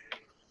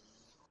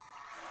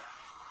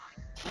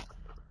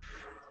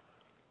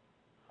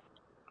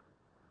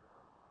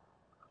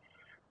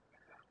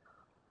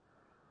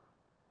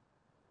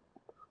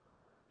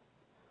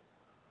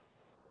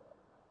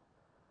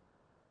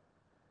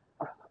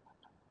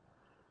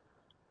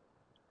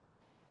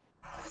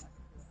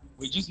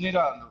 We just need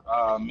a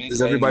mid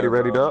Is everybody laner,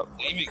 ready bro. up?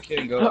 Damien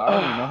can go. I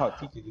don't even know how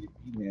TK beat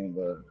him,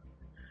 but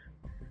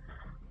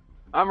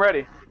I'm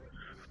ready.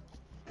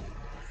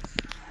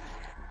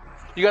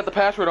 You got the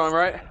password on,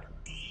 right?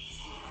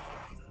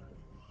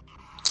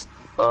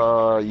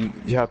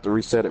 You have to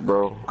reset it,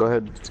 bro. Go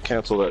ahead and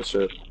cancel that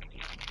shit.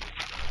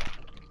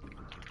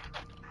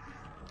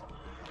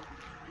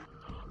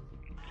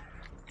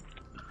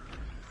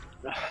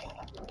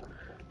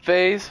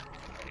 Phase.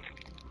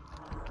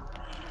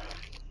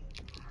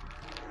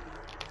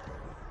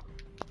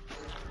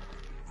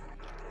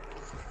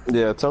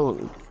 Yeah, tell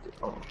him.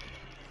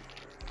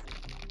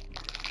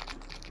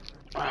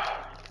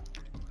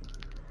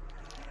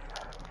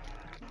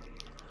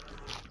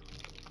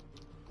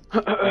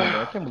 man,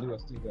 bro, I can't believe I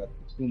still got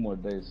 2 more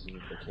days of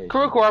vacation.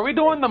 Kuroko, are we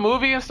doing the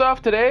movie and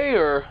stuff today,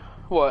 or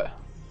what?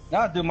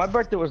 Nah, dude, my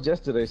birthday was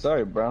yesterday.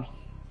 Sorry, bro.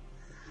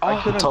 Oh,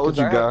 I couldn't. Told 'Cause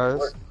you I had to guys.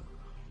 work.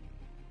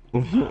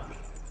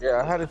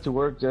 Yeah, I had it to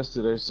work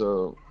yesterday,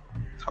 so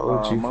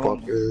Told you my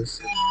mom, fuckers.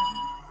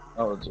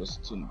 I was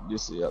just too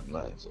busy at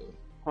night. So,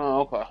 oh,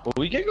 okay. but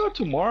we can go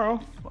tomorrow.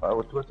 I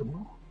would go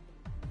tomorrow.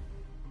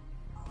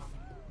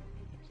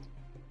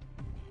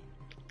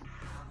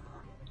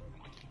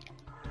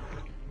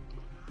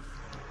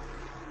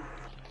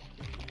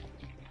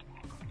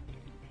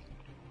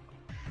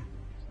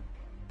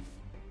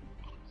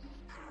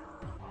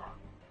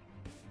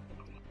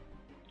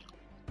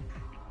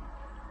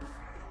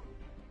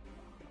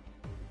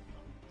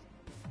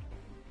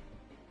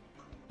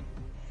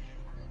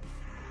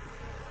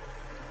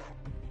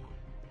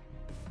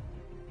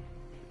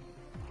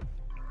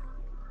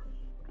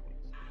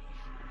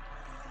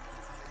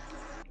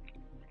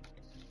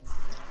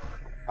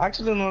 I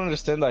actually don't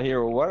understand that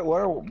here. What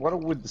are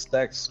with the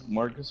stacks,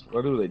 Marcus?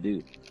 What do they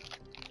do?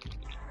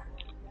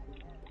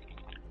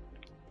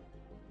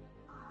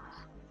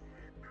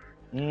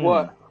 Mm.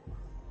 What?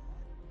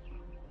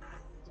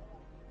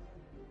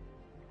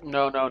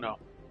 No, no, no.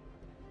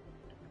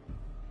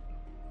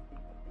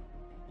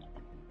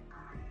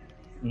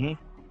 Hmm.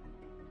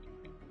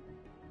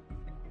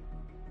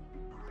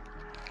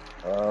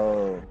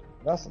 Oh,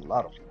 that's a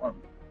lot of fun.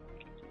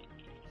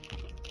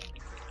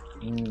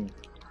 Mm.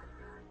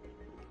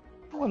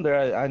 I wonder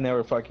I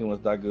never fucking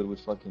was that good with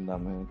fucking that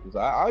man because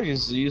I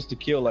just used to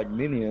kill like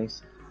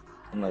minions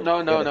and like No,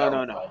 get no, it no, out.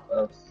 no,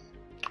 no.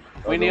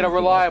 We That's the need a only thing I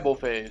reliable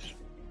phase.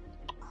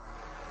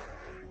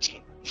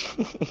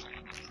 did.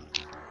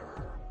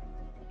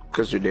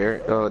 Cause you're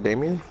there,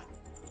 Damien.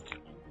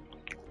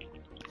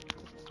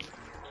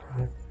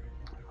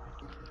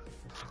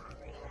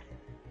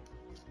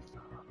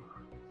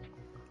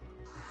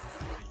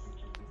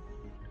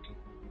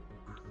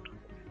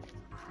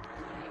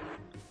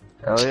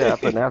 Oh yeah,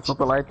 if I had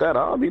something like that,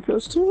 I'll be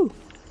pissed too.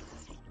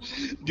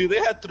 Dude, they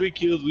had 3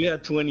 kills. We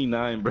had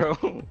 29,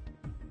 bro.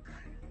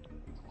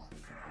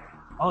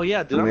 Oh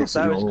yeah, It dude, I'm a makes it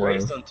savage no way.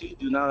 Greystone too.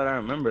 Dude, now that I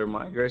remember,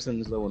 my Greystone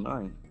is level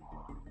 9.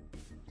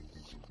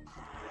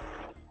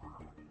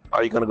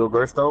 Are you gonna go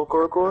Greystone,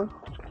 Core?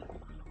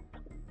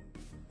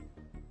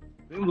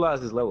 Dream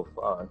Blast is level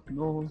 5.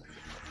 No.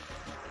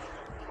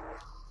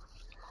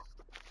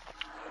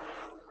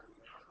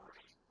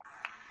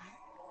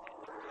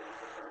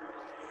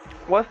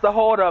 What's the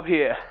hold up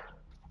here?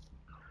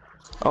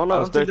 Oh I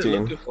no, it's don't think they're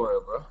 13. looking for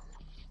it, bro.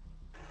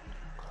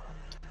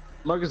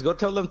 Marcus, go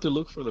tell them to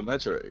look for the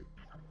Metroid.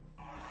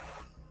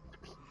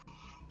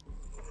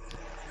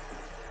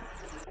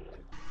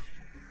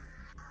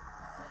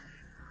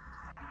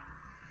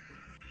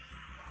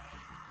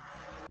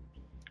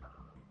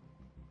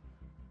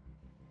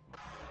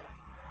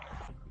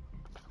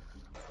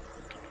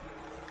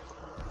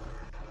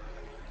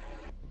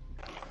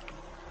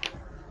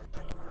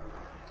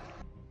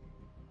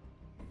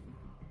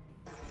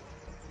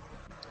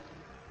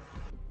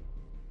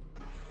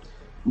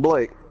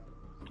 Blake,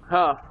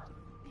 Huh?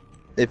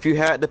 if you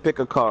had to pick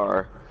a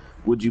car,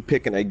 would you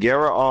pick an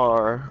Agera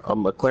R, a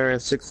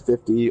McLaren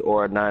 650,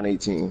 or a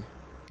 918?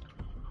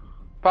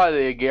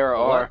 Probably the Agera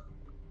What? R.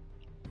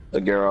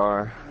 Agera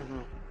R.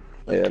 Mhm.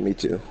 Yeah, me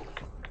too.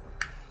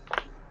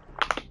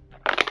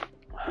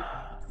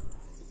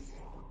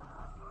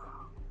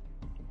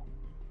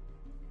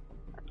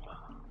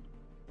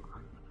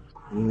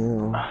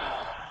 Yeah.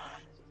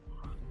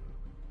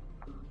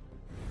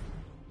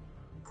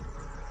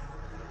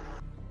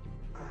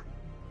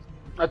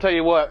 I tell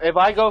you what, if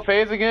I go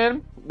phase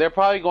again, they're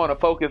probably going to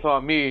focus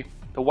on me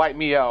to wipe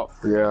me out.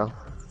 Yeah.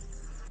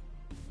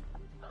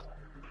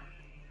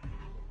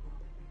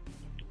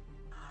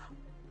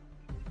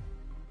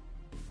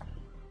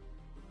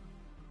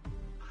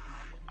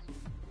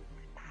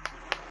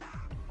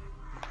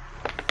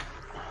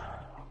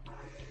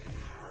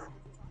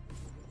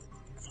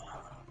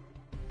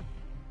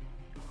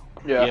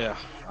 Yeah. Yeah,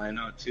 I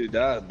know too.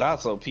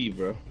 That's OP,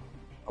 bro.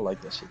 I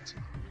like that shit too.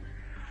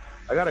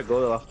 I gotta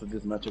go after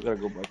this match. I gotta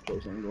go back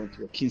close. I'm going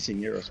to a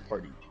quinceañeras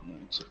party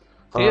tonight. So.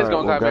 He All is right,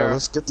 going well, guys, Chimera.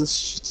 let's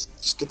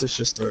get this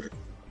shit started.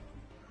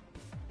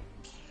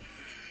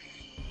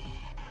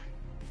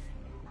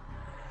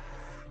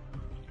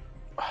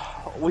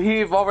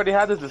 We've already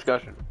had this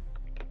discussion.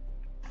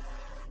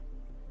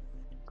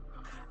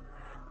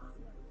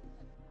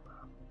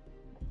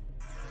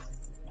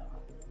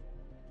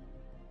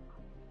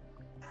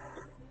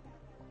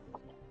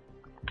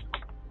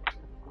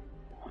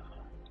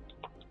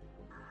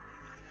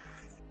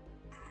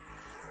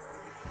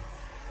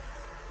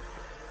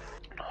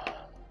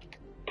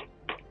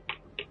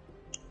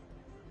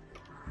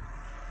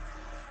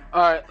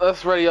 Alright,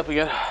 let's ready up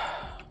again.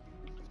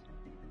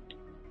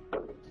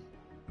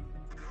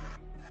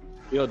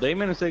 Yo,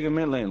 Damon is taking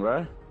mid lane,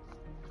 right?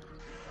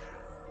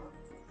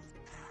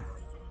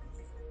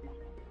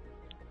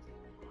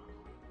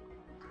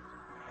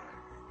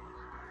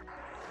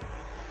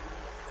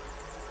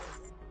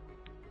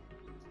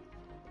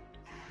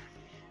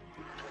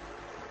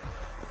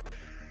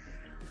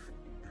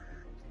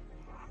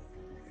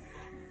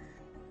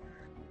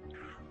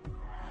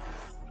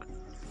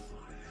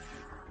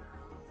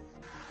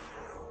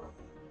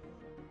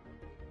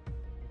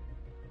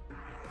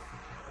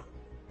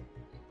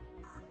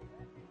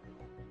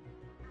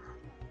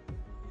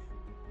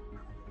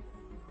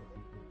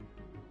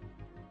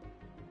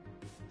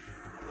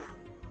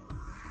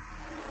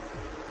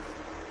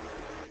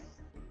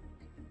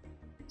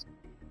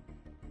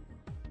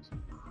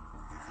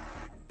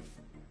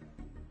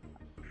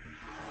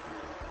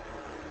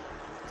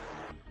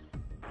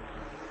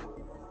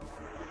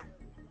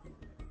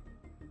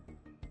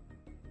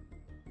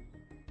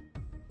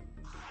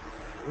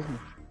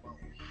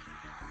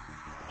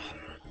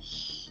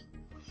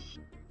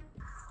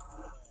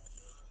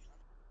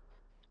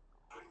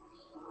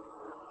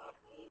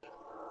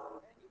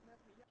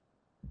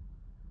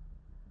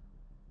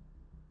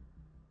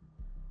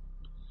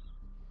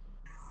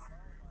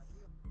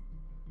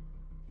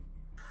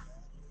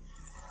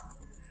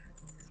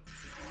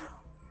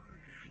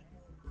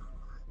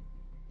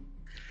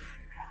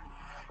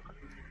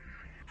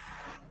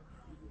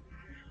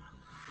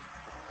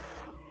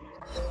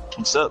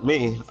 Except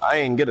me. I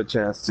ain't get a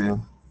chance to.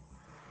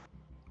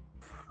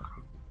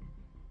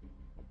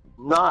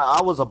 Nah,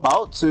 I was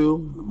about to,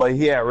 but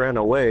he had ran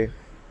away.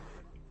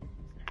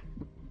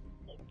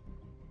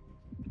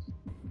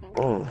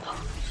 Mm.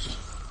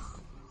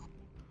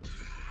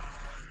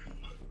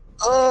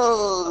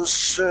 Oh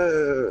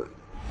shit.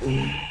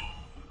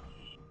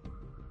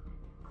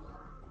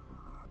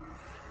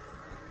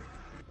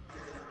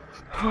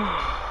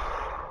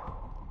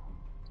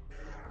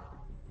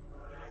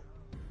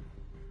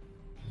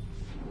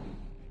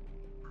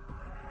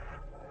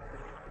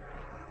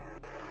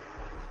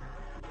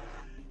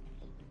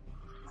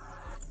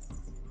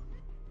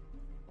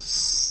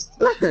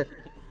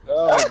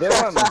 Oh, they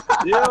want to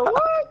steal?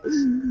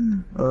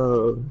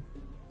 What?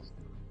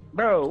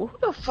 Bro, who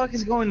the fuck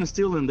is going to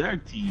steal in their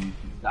team?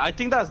 I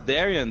think that's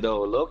Darian,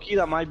 though. Low-key,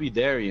 that might be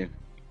Darian.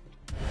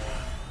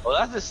 Oh,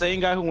 that's the same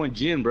guy who went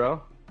Jin,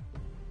 bro.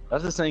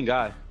 That's the same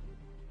guy.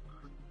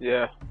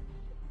 Yeah.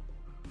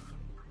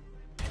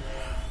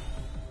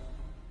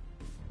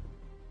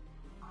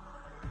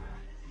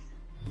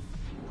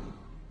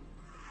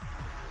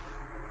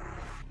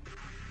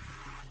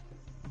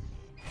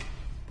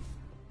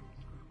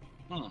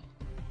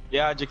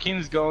 Yeah,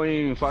 Jakeem's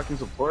going fucking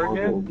support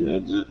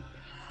again.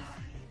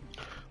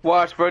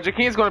 Watch, bro.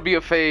 Jakeem's gonna be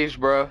a phase,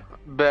 bro.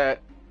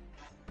 Bet.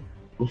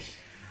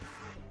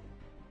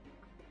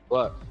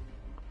 What?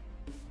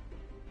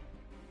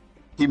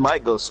 He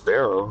might go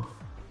Sparrow.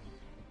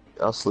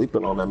 I was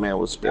sleeping on that man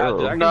with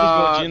Sparrow. Yeah,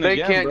 Nah, they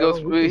again, can't bro.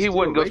 go. He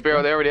wouldn't go Sparrow.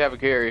 Them. They already have a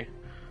carry.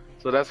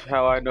 So that's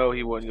how I know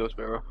he wouldn't go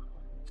Sparrow.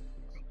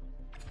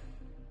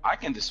 I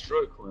can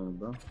destroy Quinn,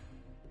 bro.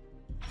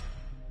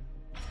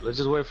 Let's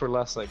just wait for the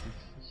last second.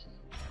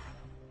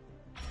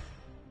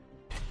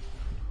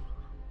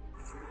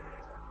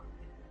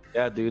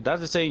 Yeah, dude,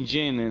 that's the same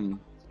Jin, and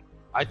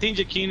I think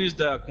Jakeem is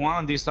the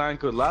Quan this time,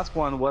 because last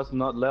one was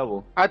not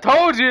level. I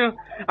told you!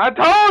 I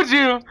told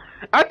you!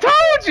 I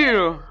told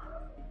you!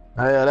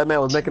 Yeah, that man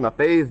was making a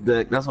phase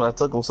deck. That's why it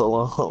took him so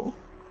long.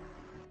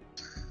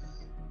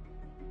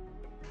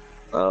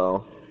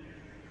 Oh.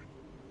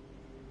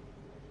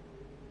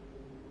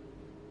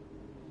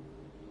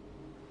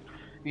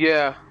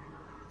 Yeah.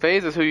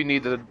 FaZe is who you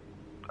need to...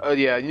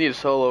 yeah, you need to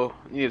solo.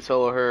 You need to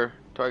solo her.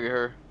 Target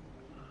her.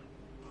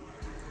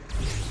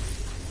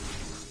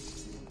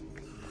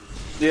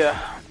 Yeah.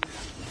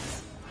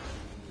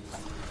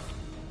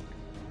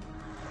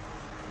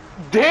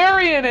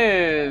 Darian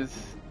is!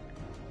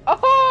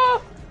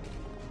 Oh!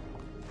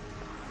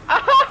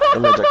 I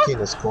mean,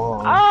 Jakeem is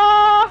Quan.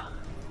 Ah!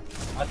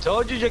 I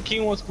told you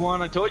Jakeem was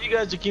Quan. I told you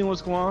guys Jakeem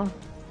was Quan.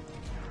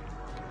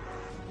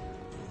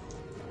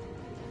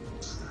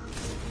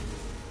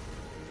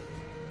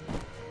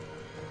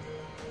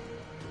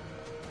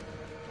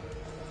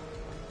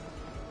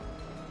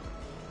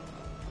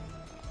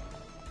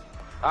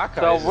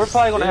 So we're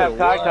probably gonna have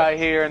Kai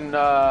here and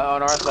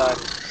on our side.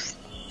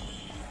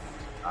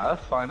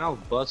 That's fine. I'll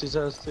bust his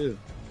ass too.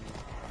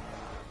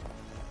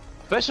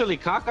 Especially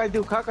Kakai,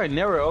 dude. Kakai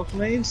never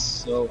outlanes,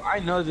 so I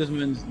know this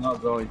man's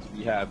not going to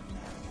be happy.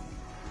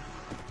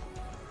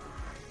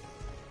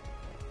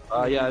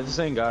 Yeah, it's the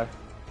same guy.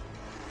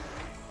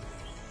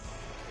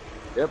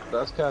 Yep,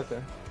 that's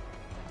Kakai.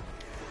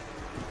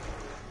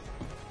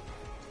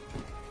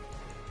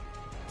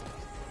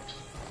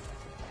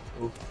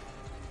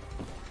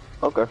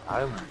 Okay.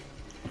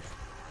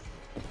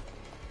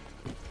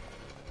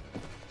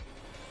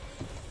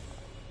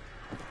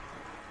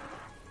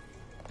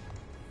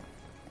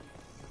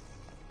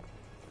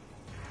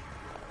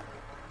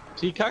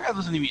 See, Kakai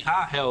doesn't even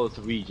have health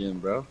regen,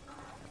 bro.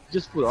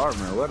 Just put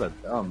armor. What a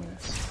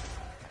dumbass.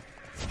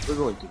 We're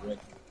going to win.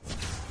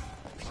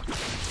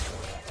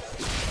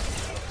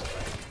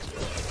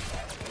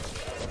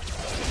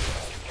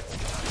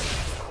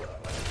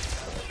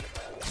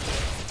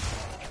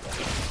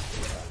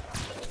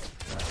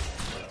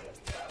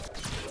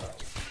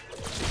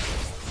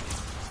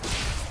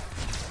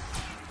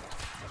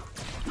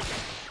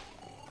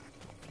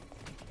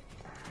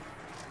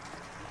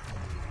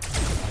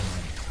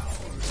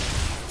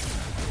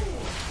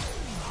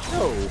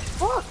 Yo,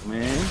 fuck,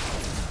 man.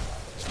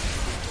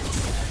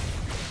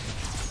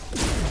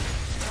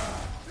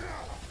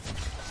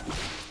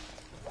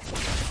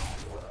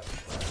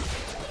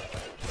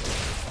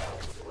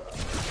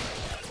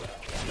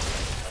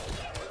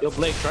 Yo,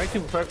 Blake, try to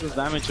practice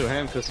damage to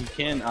him because he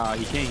can't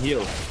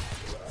heal.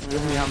 He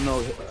doesn't have no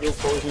heal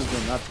potions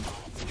or nothing.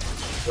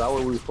 So that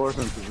way we force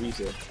him to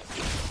reset.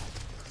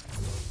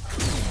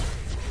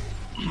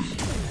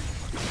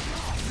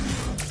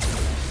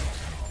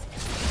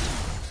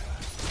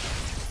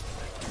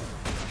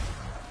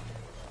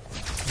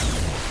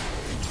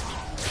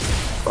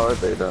 Are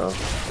they down?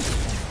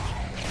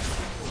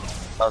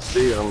 I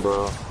see him,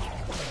 bro.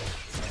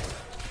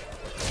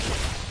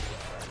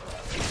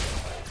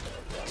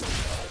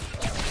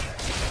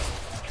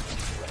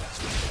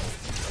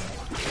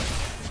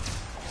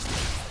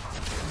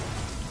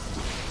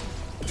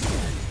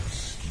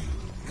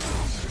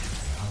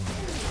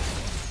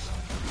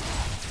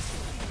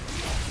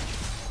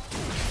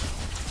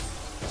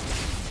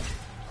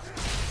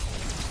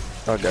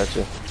 I got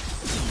you.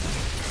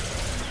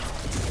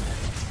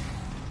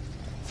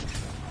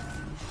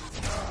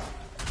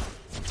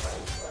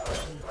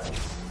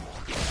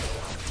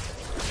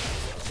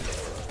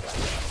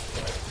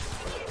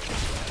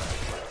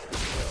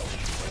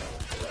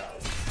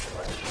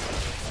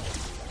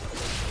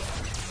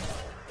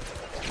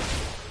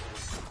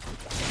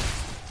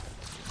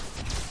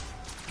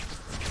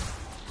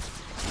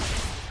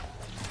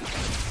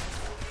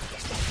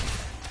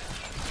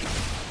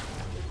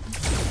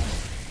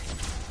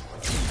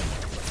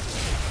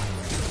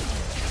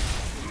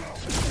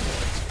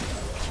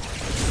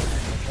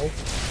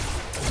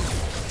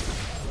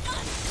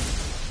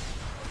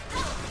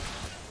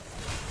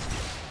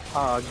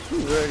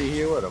 He's already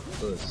here. What a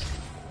puss.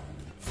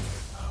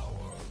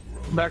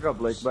 Back up,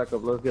 Blake. Back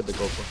up. Let's get the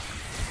GoPro.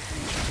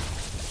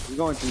 We're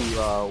going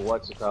to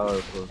watch the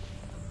tower for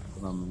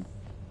a minute.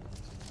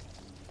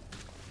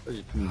 Where's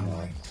your team?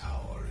 My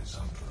tower is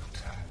under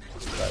attack.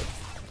 Right.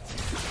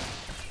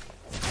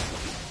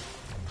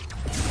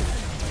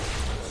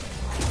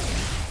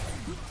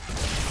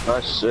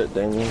 Oh shit,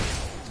 Damien.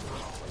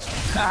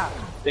 Ha!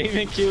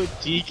 Damien killed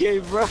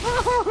TK, bro.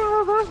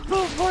 That's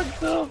so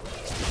fucked up.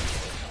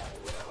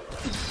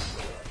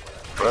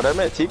 Bro, that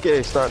man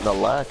TK starting to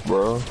lack,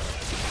 bro. I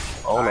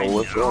don't know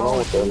what's going on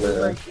with that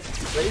man. Like, he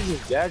plays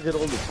his gadget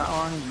all the time.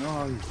 I don't even know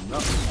how he's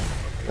nuts.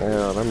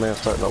 Yeah, that man's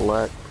starting to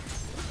lack.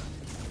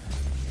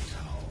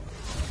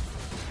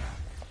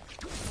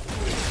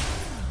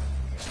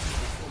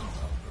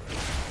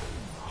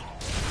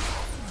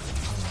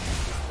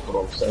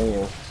 What I'm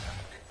saying.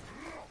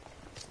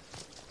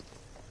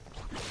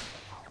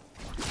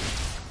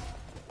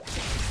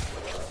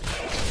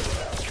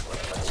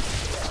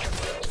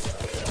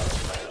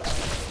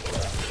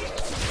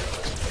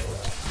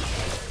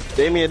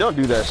 Damien, don't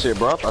do that shit,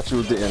 bro. I thought you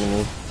was the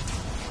enemy.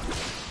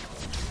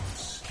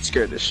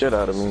 Scared the shit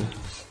out of me.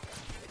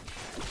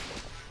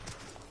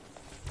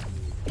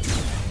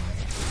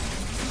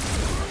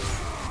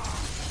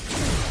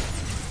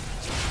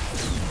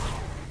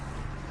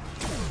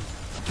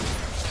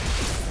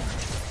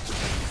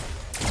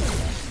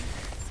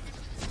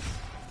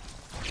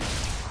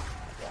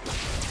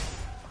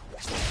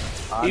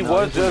 He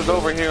was just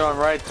over here on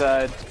right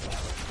side,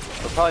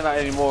 but probably not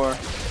anymore.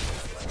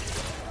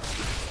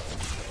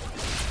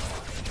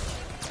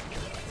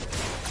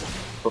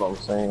 That's what I'm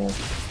saying.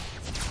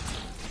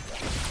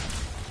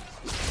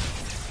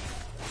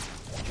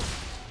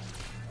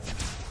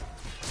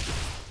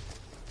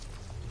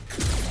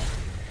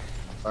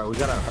 Alright, we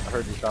gotta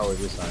hurt this tower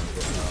this time.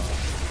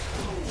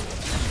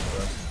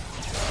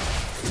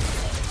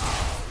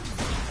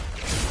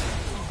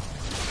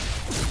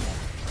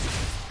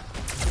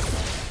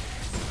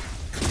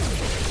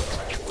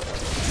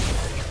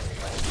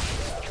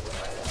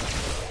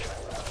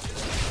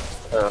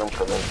 I'm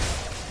coming.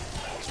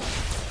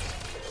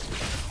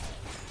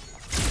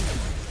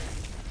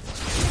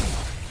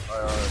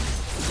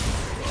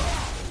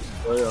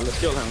 Oh, yeah, let's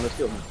kill him, let's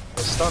kill him.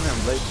 Let's stun him,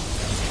 Blake.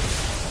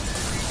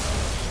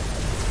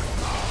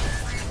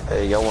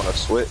 Hey, y'all wanna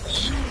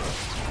switch?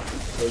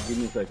 Hey, give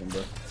me a second,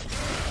 bro.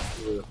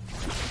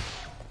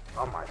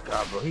 Oh my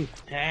god, bro, he's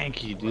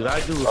tanky, dude.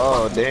 I do.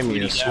 Oh,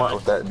 Damien is smart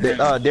with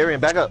that.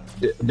 Darian, back up.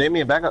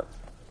 Damien, back up.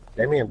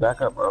 Damien,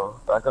 back up, bro.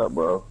 Back up,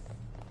 bro.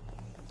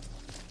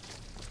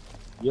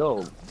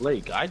 Yo,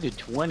 Blake, I did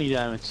 20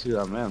 damage to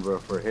that man, bro,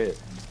 for a hit.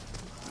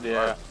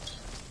 Yeah.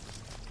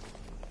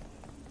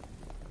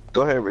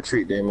 Go ahead,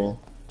 retreat, Damien.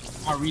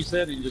 I'll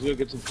reset and just go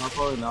get some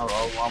combo, and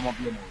I'm up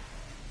your move.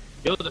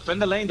 Yo,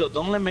 defend the lane though.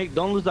 Don't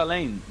lose that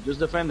lane. Just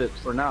defend it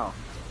for now.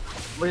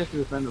 We have to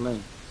defend the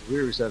lane.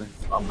 We're resetting.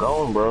 I'm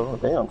going, bro.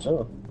 Damn,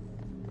 chill.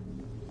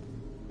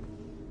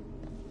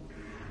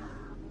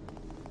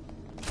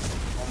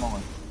 One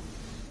moment.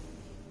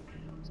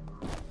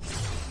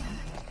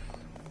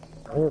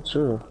 Yeah,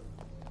 true.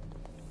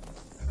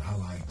 An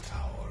allied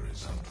tower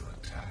is under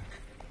attack.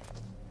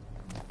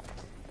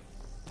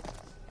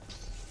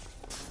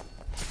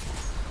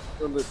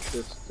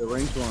 The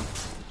range one.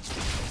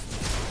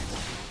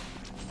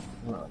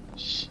 Oh,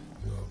 shit.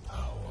 Your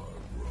power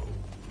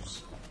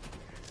rose.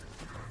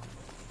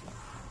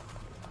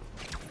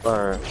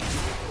 Alright.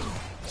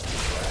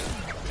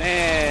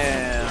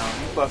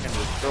 Damn, you fucking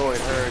destroyed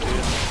her,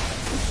 dude.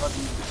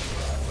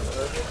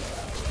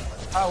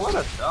 Ah, what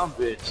a dumb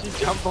bitch. She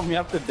jumped on me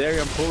after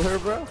Darian pulled her,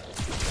 bro.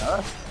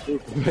 Huh?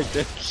 Stupid right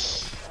there.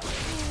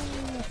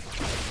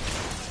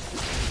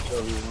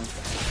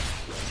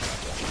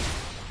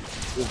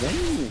 Does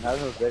anyone even have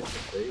her back to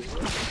face,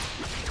 bro?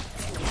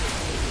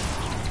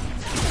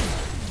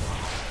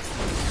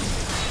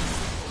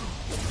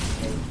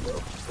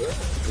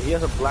 He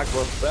has a black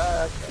buff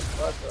back.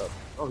 Fuck up.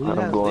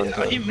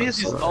 Oh, he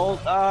missed his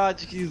ult. Ah,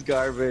 he's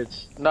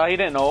garbage. No, he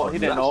didn't know. He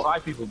didn't know.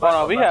 5 people. Oh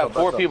no, we have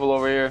 4 people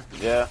over here.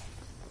 Yeah.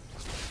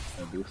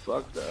 Dude,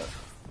 fuck that.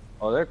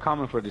 Oh, they're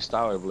coming for this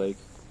tower, Blake.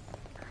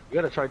 You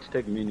gotta try to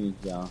take minions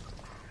down.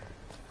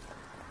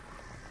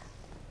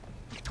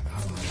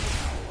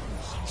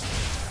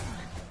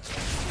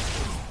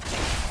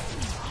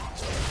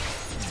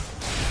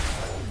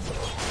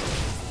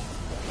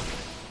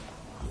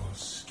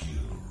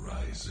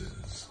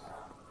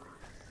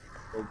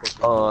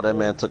 Oh, that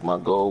man took my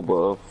gold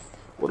buff.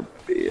 What a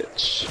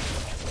bitch.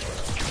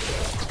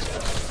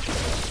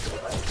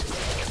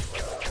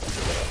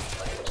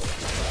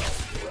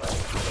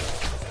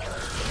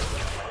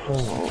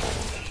 Oh.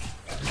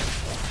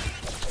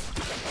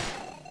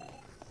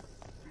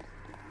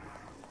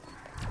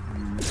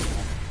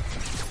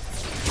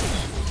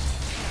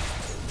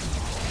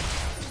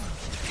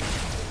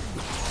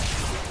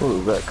 Who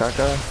is that,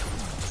 Kaka?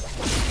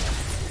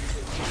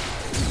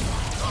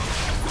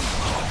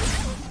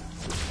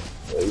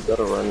 Yeah, you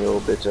better run, your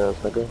old bitch ass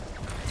nigga.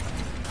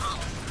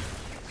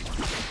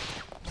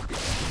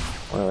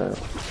 Alright.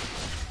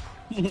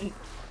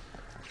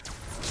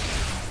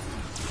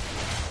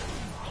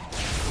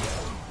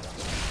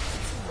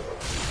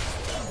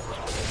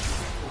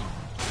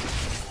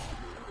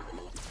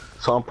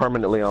 So I'm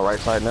permanently on right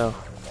side now.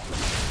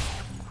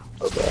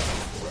 Okay.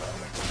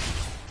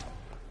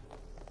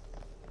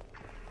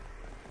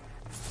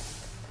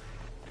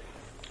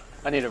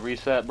 I need a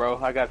reset, bro.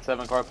 I got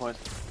 7 card points.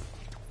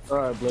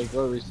 Alright, Blake,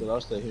 go reset.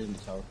 I'll stay here in the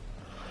tower.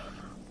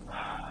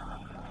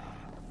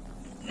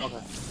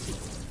 Okay.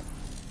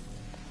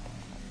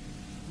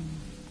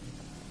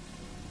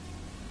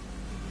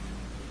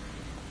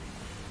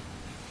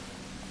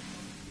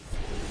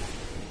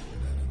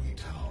 Enemy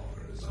tower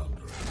is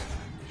under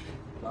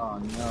attack. Oh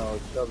no,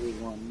 chubby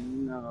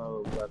one,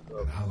 no, back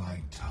up.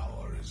 Allied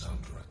tower is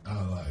under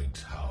Allied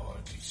tower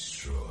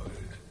destroyed.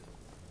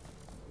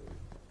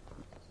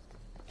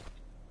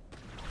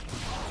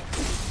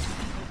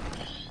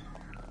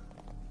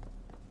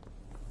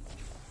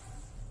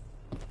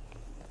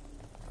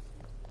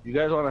 You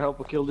guys want to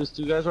help kill these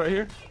 2 guys right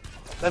here?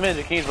 That man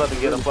Jakeem's about to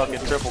get a fucking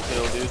triple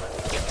kill, dude.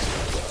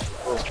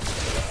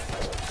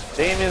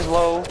 Damien's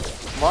low.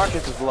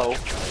 Marcus is low.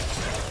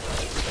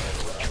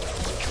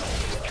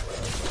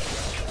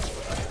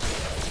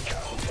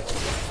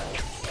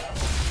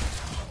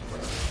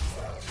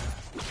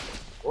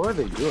 What are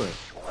they doing?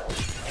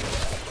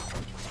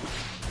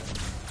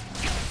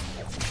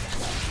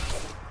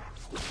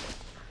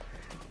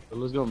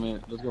 Let's go,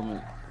 man. Let's go,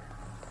 man.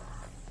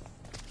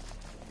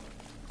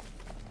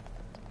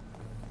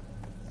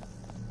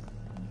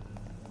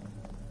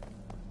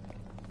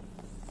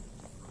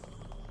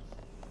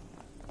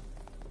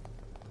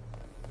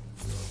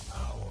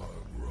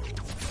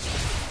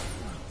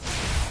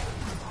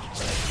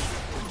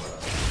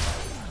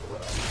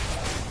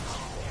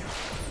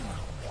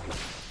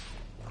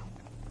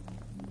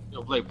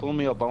 Yo, Blake, pull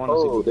me up. I want to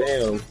Oh, see.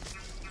 damn.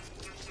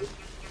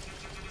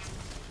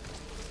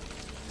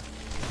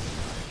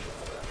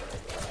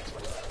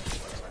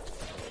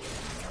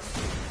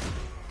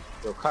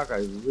 Yo, Kaka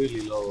is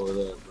really low over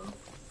there, bro.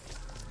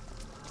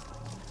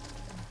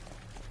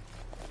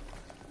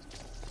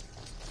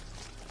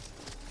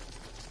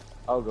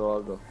 I'll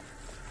go.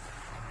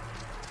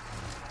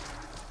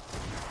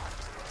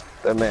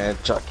 That man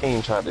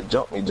Joaquin tried to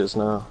jump me just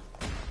now.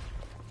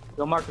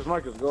 Yo, Marcus,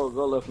 go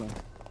left lane.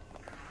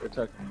 They're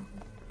attacking me.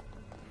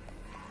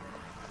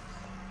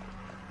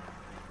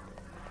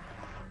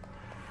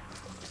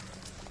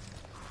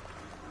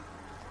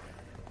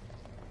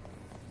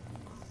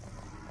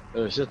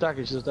 She's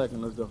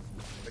attacking, let's go.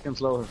 I can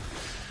slow her.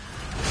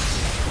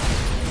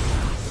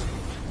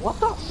 What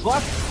the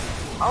fuck?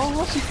 How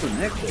was he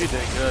connected? You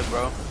did good,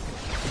 bro.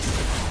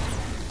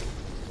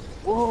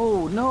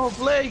 Whoa, no,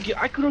 Blake,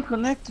 I couldn't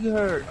connect to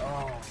her.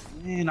 Oh,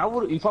 man,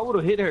 if I would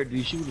have hit her,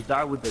 dude, she would have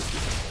died with the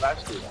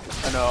flash stick.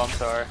 I know, I'm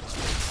sorry.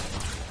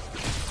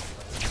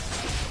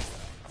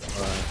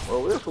 Alright,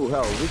 well, we're full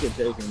health. We can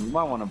take him. You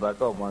might want to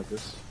back up,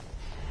 Marcus.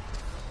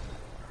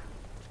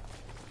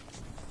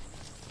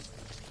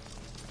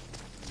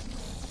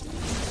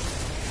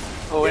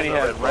 Oh, and he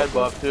had red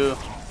buff, too.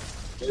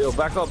 Yo,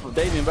 back up,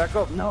 Damien, back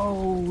up. No,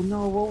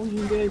 what was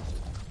you, Dave?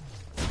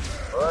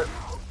 Alright,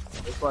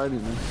 let's fight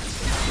him, man.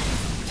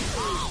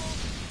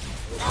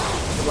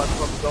 Go back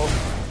up, go.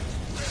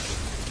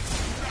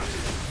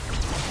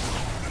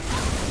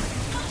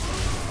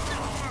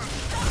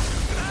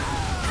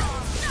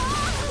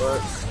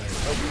 Alright.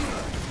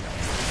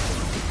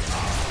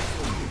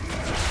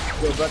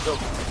 Go back up.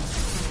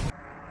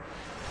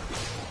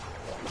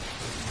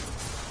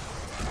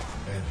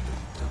 Enemy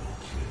double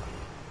kill.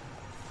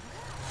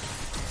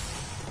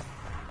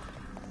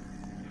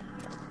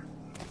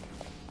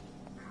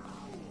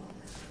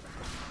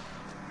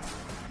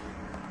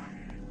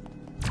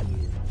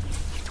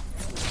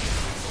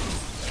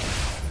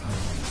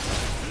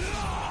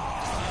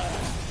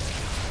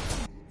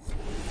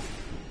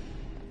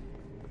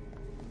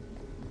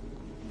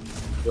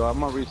 Yo, I'm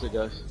gonna reach it,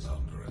 guys. Is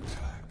under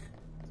attack.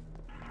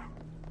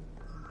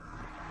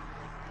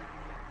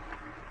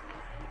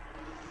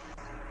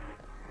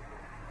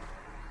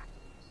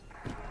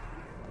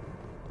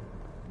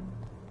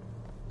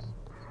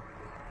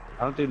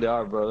 I don't think they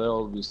are, bro. They'll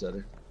all be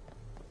steady.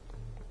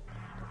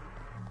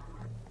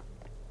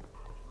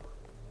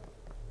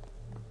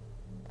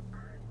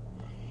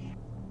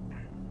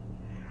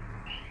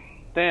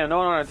 Damn, no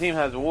one on our team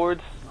has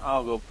wards.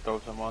 I'll go throw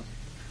some on.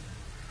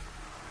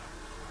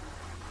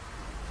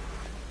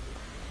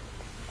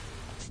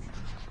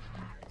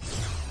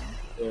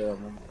 Yeah,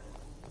 man.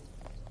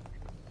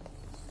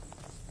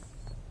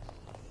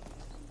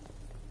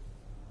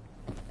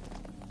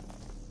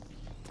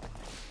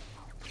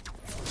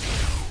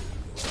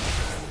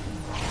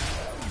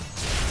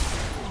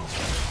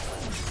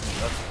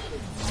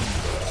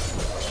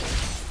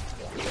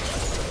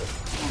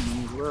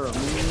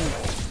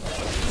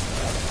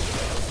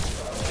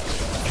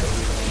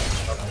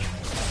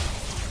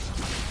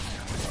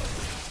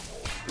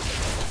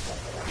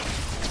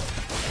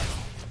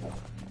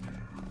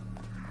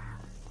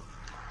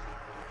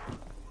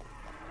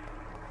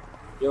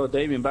 Yo,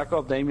 Damien, back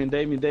up, Damien,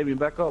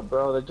 back up,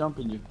 bro. They're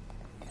jumping you.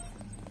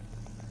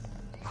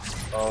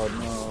 Oh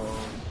no.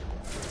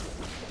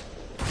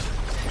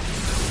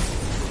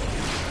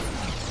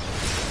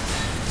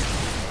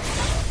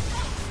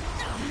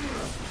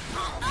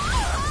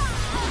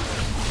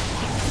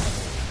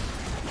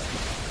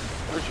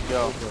 Where'd you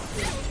go?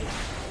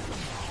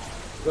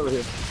 Go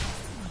here.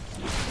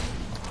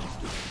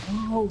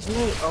 Oh,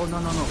 blade. Oh, no.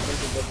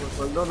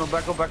 No,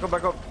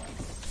 back up.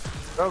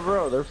 Oh,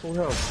 bro, they're full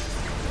health.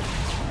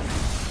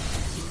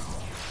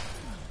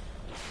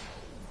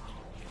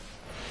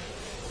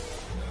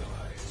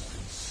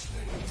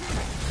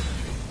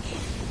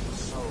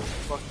 Oh,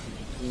 fuck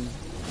you.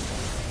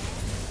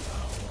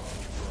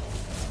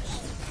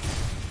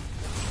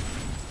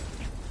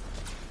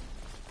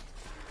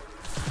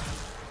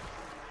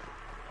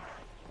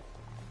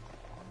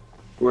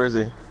 Where is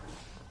he?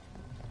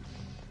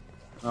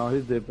 No,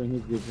 he's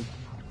dipping.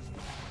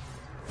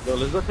 Yo,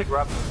 let's go take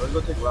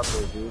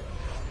Raptors, dude.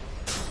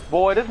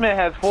 Boy, this man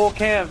has full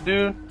camps,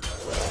 dude.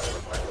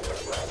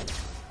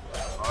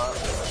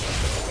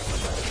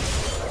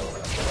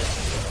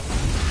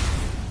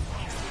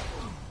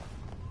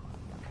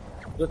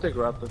 Go take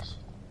Raptors.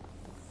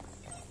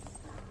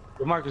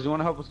 Yo, Marcus, you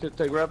wanna help us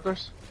take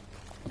Raptors?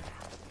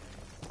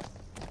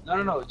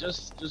 No,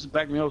 just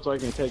back me up so I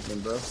can take them,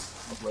 bro.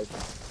 Like,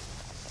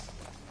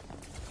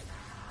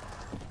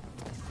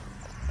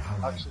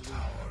 actually, yeah.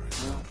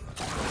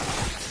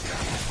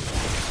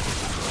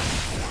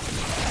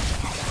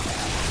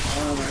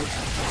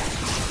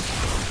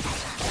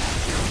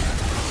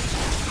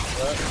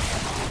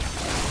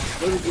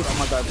 Really good on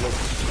my dive look.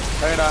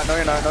 No,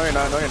 you're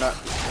not.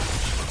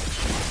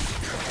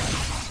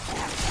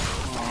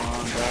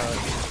 Oh,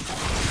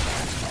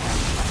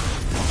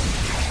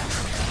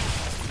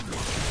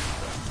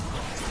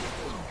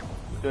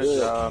 God. Good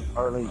job.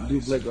 Alright, do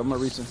Blake, I'm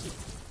gonna recent.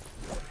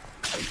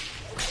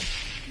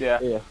 Yeah.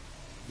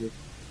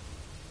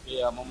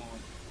 Yeah, I'm on my way.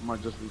 I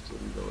might just reach it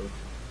and go away.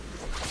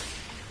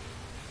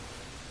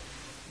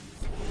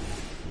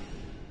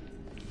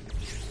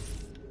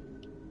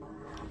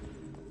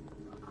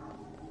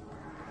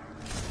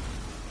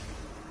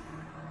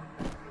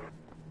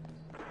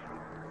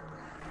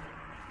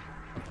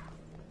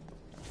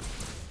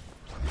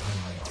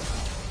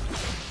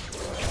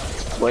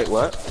 Wait,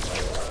 what?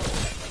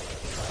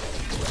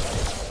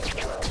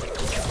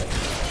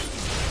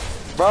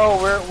 Bro,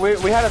 we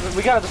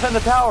gotta defend the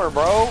tower,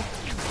 bro.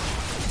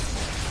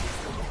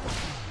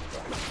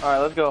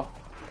 Alright, let's go.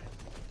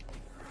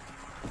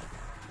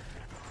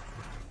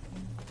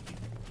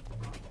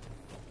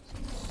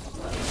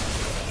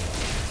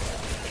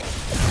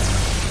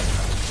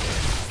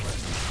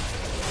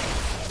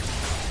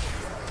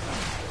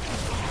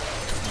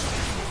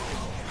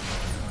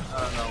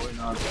 No, we're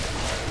not.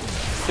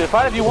 Shit,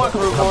 fight if you want,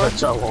 Crew Core.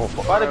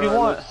 Fight if you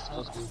want.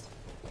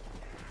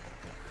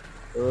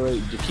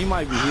 Wait, Jakeem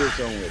might be here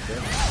somewhere, bro.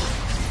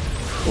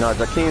 No,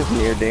 Jakeem's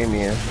near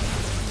Damien.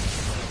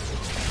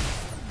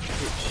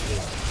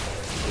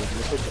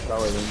 Let's take the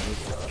tower then.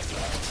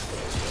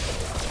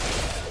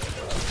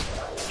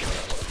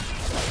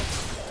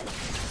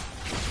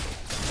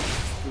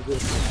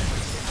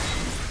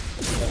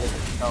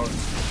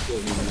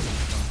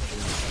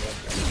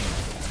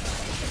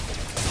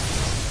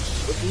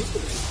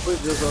 Put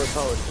this on the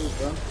tower too,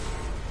 bro.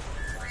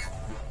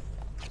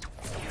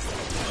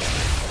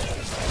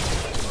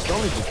 It's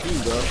only Jakeem,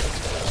 bro.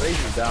 Raise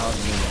is down,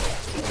 and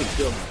you can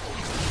kill me.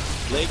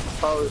 Blake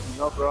power is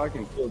enough, bro. I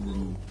can kill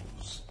them.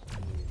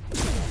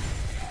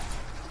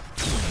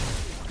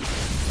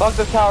 Fuck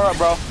this tower up,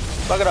 bro.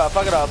 Fuck it up.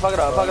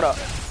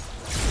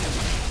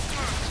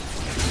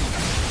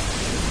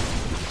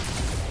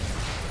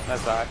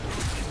 That's alright.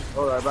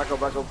 Alright, back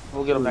up.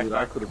 We'll get him next I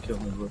time. could have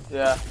killed him, bro.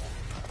 Yeah.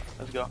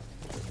 Let's go.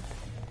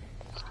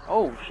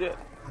 Oh, shit.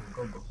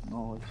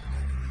 No,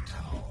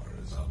 Tower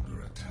is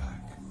under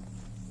attack.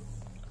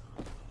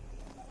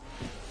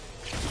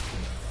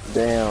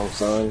 Damn,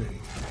 son.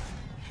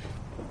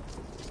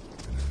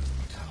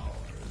 Tower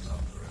is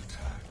under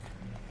attack.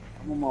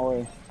 I'm on my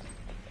way.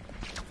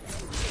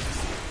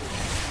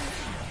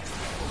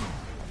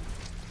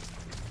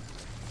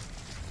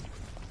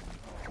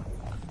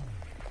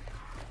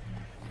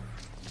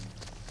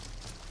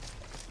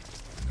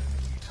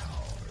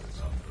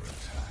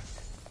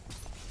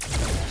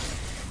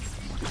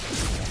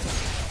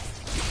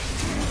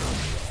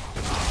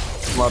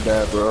 My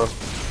bad, bro.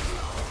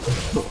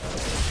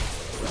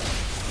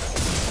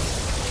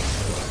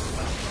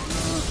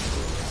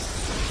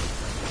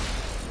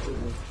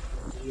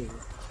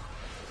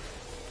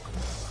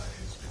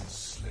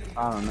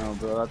 I don't know,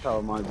 bro. That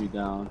tower might be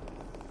down.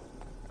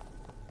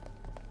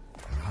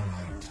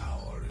 Allied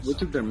tower is We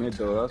took their mid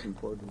though. That's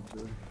important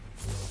too.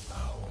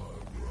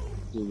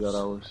 Still got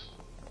ours.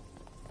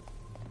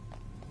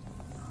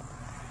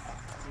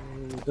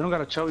 They don't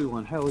got a chubby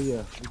one. Hell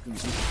yeah. We can.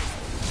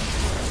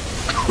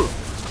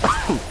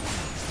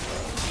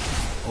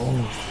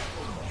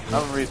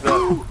 I'm gonna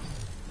reset.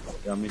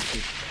 Yeah, me too.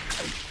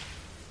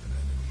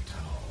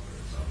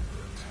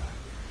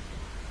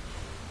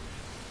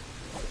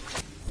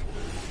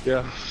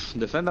 Yeah,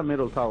 defend that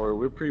middle tower.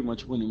 We're pretty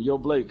much winning. Yo,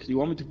 Blake, you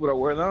want me to put a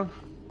word down?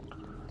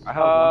 I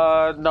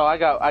have one. No, I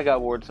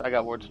got wards. I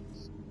got wards.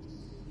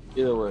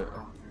 Either way.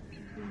 Oh,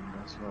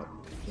 that's right.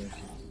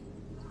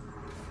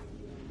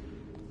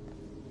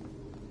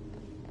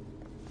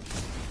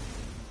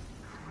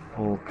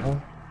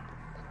 Okay.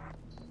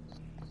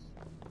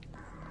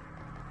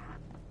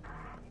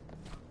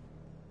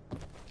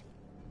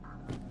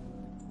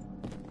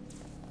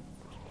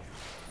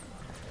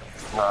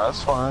 Nah,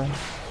 that's fine.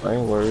 I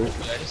ain't worried.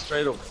 Yeah, he's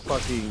straight up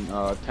fucking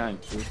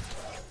tank, dude.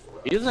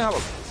 He doesn't have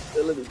a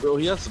ability, bro.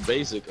 He has the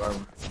basic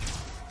armor.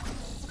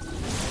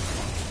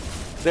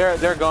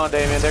 They're gone,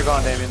 Damien. They're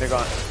gone, Damien. They're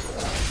gone.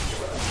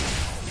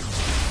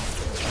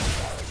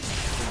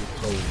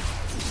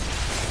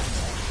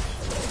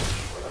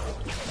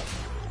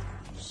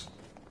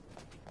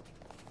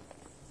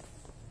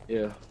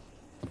 Yeah.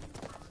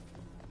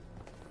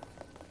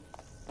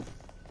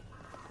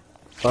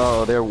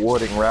 Oh, they're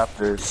warding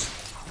raptors.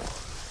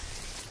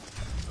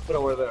 Put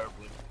it where there,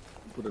 Blake.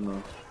 Put it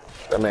on.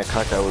 That man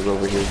Kaka was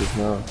over here just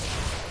now.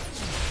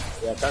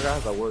 Yeah, Kaka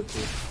has a word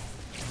too.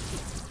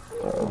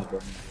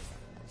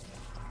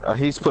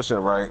 He's pushing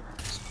right.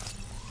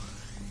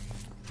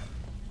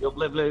 Yo,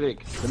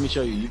 Blake, let me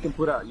show you. You can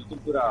put a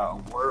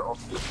word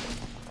of this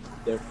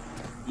there.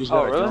 You just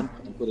gotta really? jump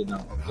and put it down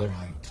up there.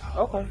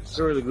 Okay. It's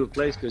a really good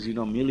place because you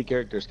know melee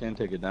characters can't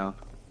take it down.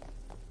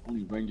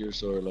 Only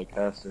rangers or like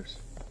casters.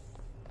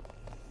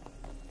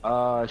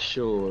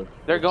 Sure.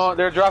 They're going.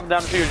 They're dropping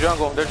down to your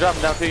jungle. They're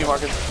dropping down to you,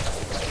 Marcus.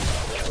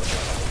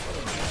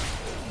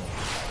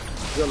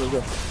 Go, let's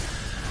go.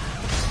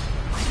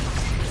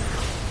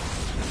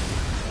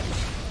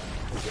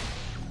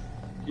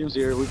 Kim's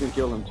here. We can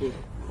kill him too.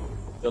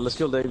 Yo, let's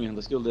kill Damien.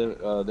 Let's kill Derry.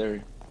 Oh,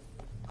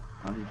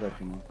 he's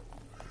backing up.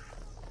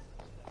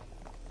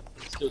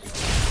 Let's kill him.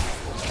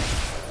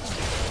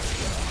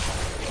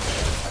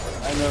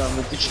 I know I'm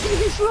gonna kill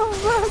you so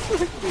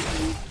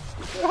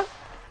bad.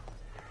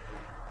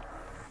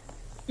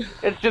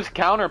 It's just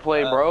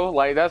counterplay, bro.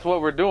 Like that's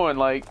what we're doing.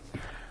 Like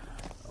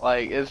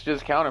it's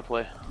just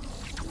counterplay.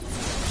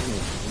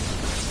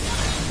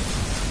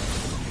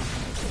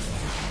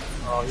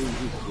 Oh, he's an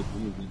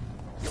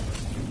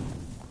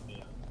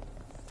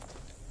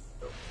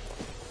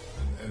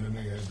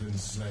enemy has been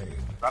slain.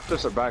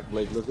 Raptors are back,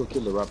 Blake. Let's go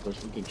kill the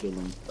Raptors. We can kill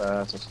them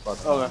fast as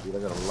fuck. Okay. Dude, I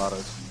got a lot of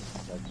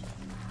attacks.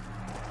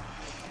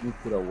 Let me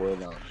put a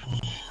word out.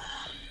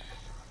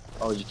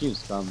 Oh, you keep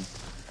coming.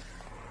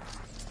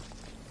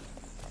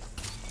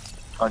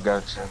 I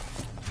got you. I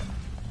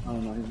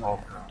don't know. He's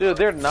not. Dude,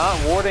 they're not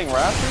warding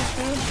raptors,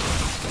 dude.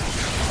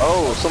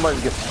 Oh,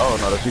 somebody get. Oh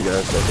no, that's you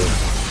guys.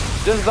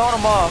 That's Just zone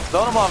them off.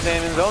 Zone them off,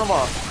 Damien. Zone them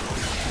off.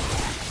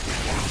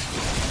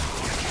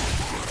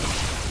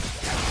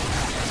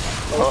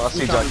 Oh, I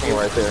see Joaquin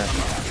right there.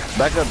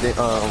 Back up the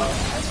Oh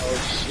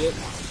shit.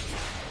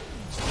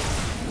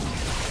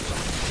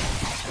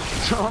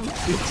 John,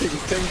 you take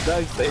 10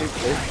 dice, Dave.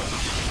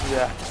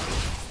 Yeah.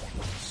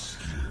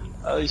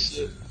 Oh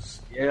shit.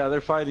 Yeah,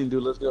 they're fighting,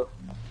 dude. Let's go.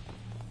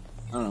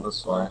 I don't know.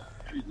 That's fine.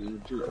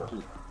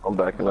 Shoot. I'm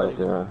backing up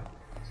there.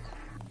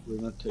 We're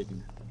not taking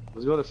it.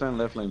 Let's go to fan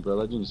left lane, bro.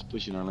 That dude is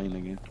pushing our lane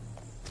again.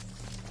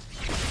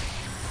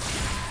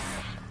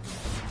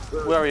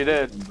 We already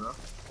did. Bro.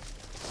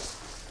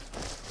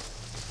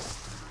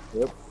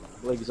 Yep.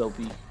 Blake is OP.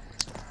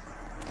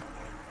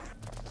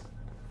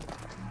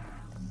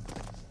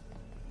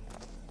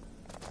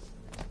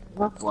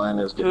 Flying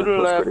is To getting the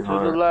pushed left, pretty to the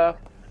hard. left.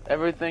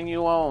 Everything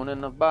you own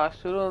in the box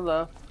to the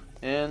left.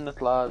 In the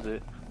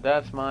closet.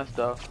 That's my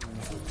stuff.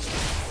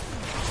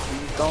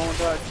 Please don't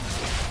touch.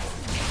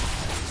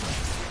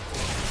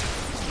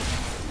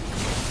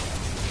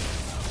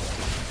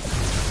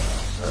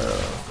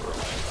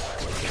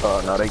 Oh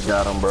no, they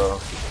got him, bro.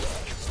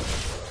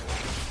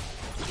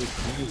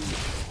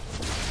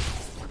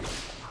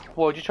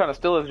 What, you trying to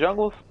steal his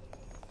jungles?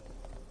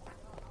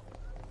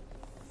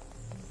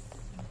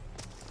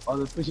 Oh,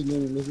 they're pushing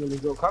in. Let's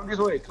go. Come this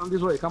way.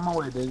 Come my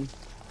way, baby.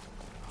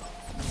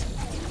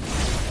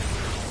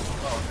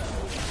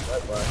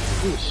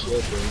 Oh,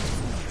 shit, dude.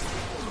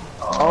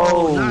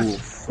 Oh,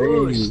 nice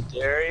push,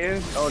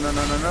 Darius. Oh,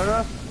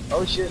 no.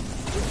 Oh, shit.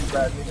 This is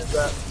bad.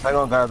 hang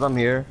on, guys. I'm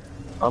here.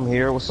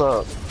 What's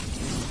up?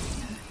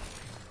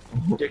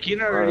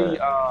 Yakina already,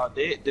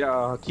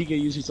 TK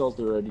used his ult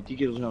already.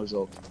 TK doesn't have his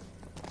ult.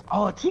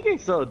 Oh,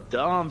 TK's so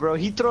dumb, bro.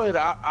 He threw it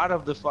out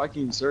of the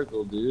fucking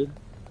circle, dude.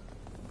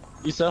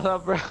 You saw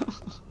that, bro?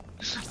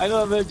 I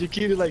know, man.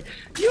 Yakina like,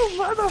 you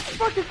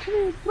motherfucker, come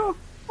here, bro.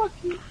 Fuck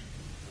you.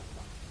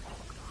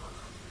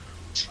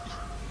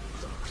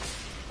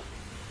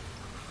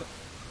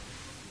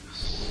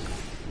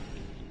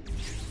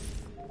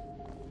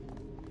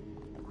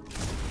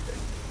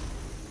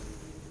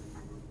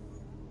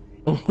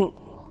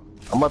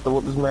 I'm about to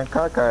whoop this man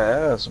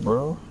Kakai ass,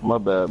 bro. My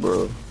bad,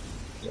 bro.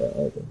 Yeah,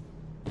 okay.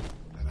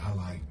 An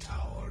allied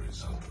tower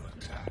is under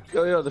attack.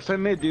 Yo,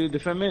 defend mid, dude.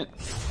 Defend mid.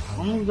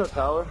 I'm moving the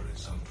tower.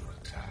 Is under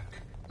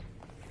attack.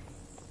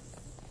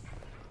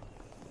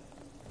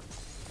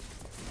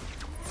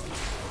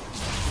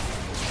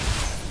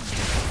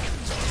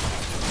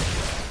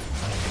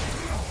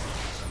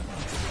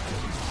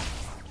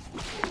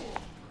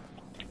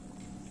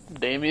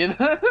 Damien.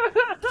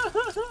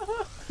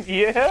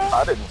 Yeah.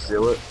 I didn't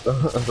feel it.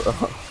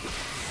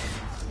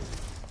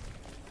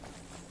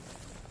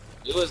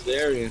 It was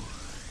Darian.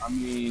 I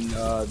mean,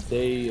 what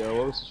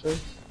was his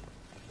face?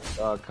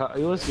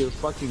 It was your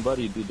fucking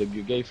buddy, dude,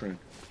 your gay friend.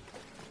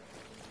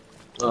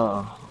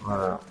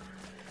 Alright.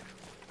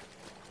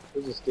 It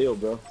was a steal,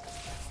 bro.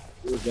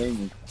 It was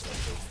gaming.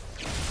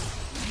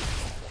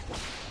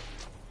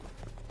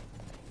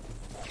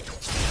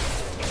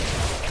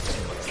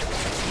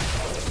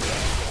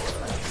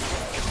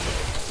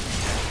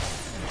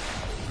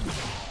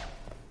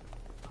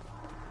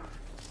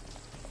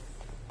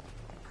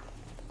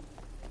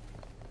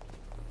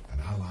 An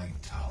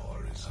allied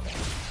tower is under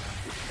attack.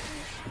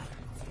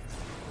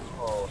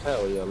 Oh,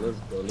 hell yeah, let's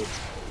go, let's go.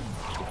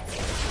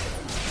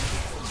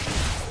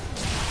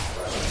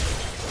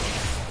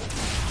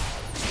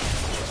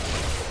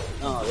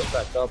 No, they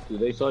backed up, dude.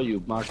 They saw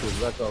you, Marcus.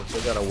 Back up. They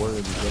got a word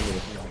in the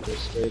jungle. They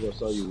straight up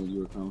saw you when you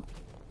were coming.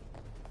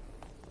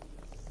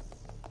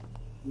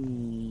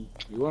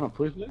 You want to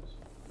push this?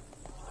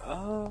 I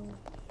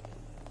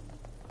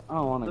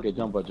don't want to get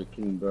jumped by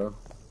Jakeem, bro.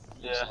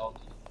 Yeah.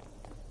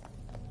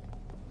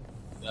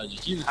 Yeah,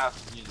 Jakeem has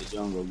to be in the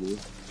jungle, dude.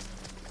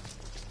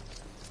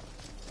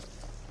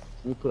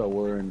 Let me put a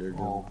word in there,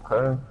 dude.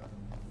 Okay.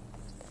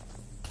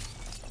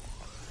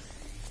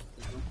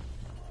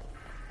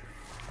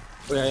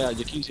 Oh, yeah,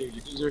 Jakeem's here,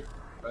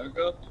 Back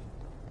up.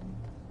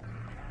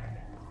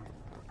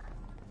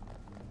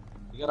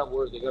 They got a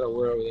word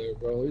over there,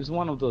 bro. It's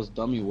one of those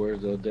dummy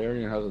words, though.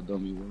 Darian has a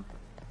dummy word.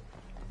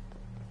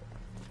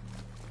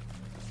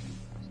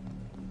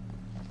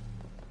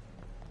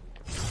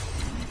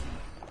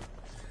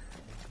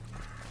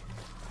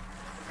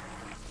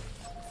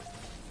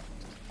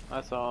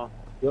 That's all.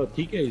 Yo,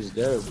 TK is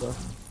there, bro.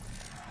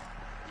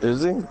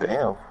 Is he?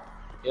 Damn.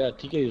 Yeah,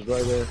 TK is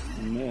right there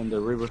in the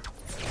river.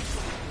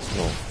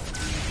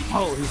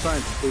 Oh, he's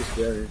trying to push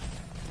Darian.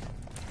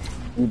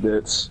 You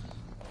bitch.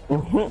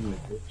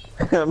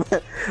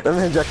 That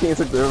man Jakeem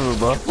took the river,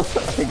 bro.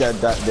 He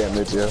got dot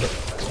damage, yo.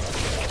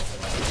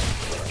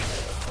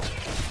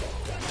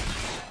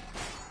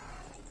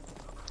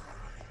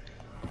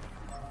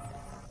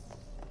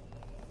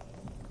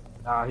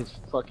 Nah, he's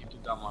fucking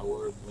took down my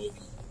word, Blake.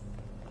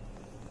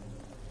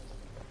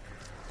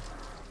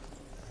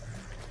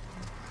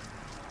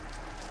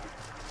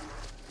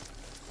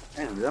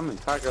 Damn, did I mean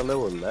Taka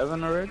level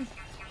 11 already?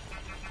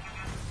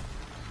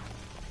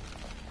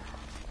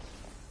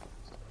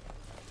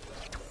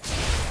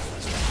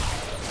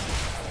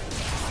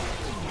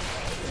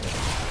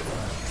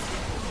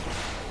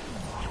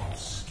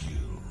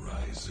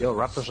 Yo,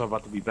 Raptors are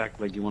about to be back.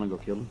 Like, you wanna go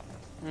kill him?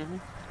 Mm-hmm.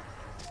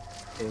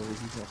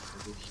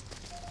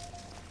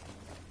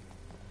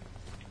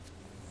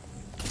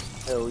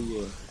 Hell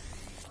yeah.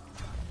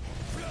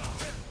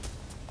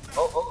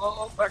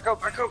 Oh, back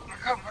up,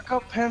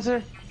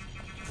 Panzer.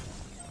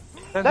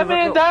 That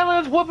man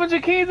Dylan's whooping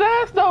Jakeem's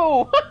ass,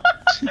 though.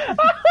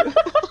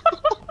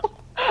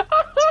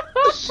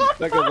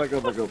 Back up.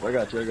 I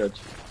got you.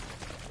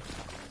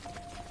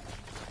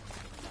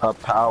 Her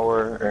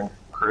power and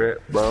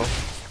crit, bro.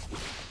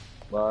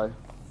 Bye.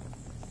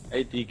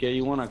 Hey, DK,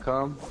 you wanna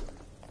come?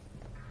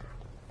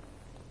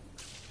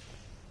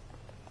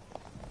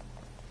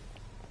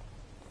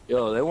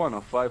 Yo, they wanna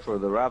fight for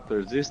the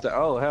Raptors.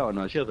 Oh, hell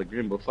no, she has a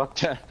green, but fuck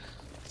that.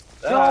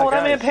 Yo,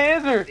 that man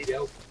Panzer.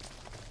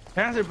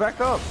 Panzer,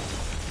 back up.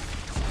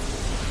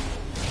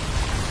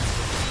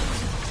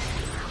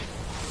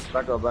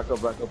 Back up,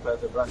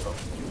 Panzer, back up.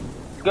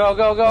 Go.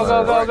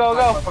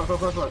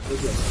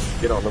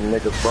 Get on them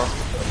niggas, bro.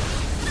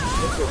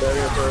 Let's get that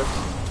here first.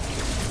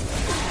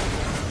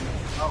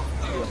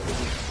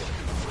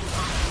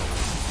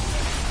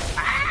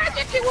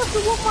 DK wants to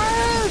whoop my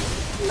ass!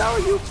 No,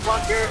 you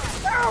fucker!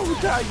 No, we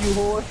got you,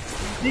 whore!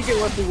 DK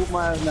wants to whoop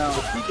my ass now.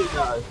 DK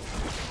dies.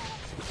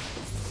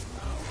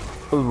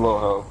 Who's low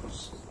health?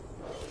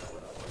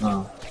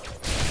 No.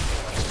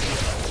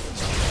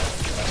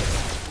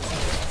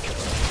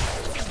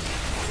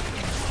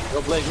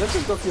 Yo, Blake, let's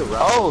just go kill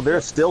Ralph. Oh,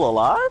 they're still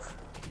alive?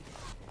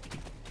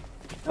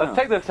 Let's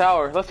take this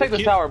tower. Let's take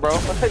this tower, bro.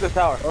 Let's take this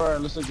tower.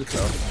 Alright, let's take this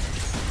tower.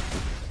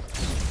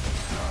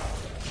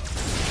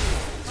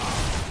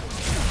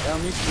 Yeah,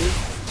 me too.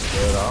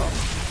 Get off.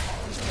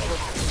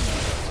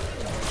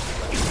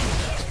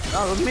 No,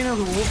 those minions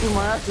were whooping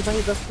my ass if I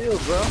hit that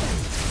field, bro.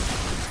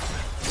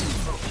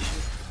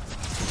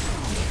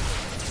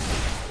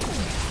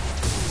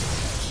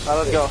 Alright,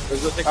 let's go.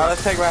 Alright,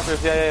 let's take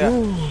Raptors. Yeah.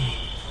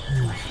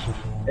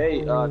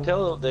 Hey,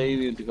 tell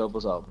Damien to help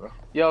us out, bro.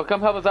 Yo,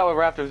 come help us out with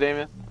Raptors,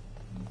 Damien.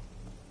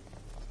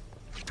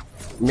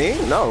 Me?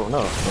 No,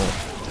 no, no.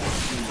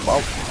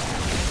 Well,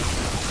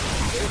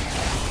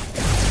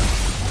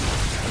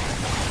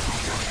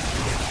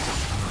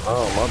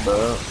 oh, my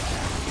bad.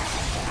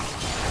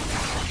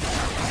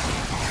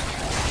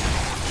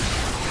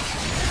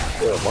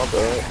 Yeah, my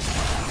bad.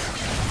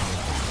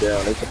 Yeah,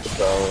 they took the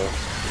tower.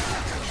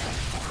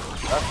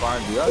 That's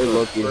fine, dude. That's They a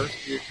lucky.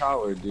 first year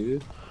tower,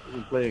 dude. We've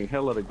been playing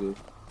hell of a good.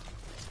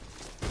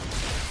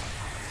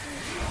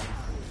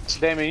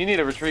 Damien, you need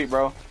to retreat,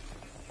 bro.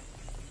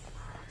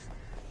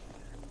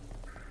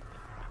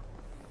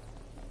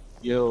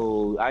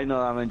 Yo, I know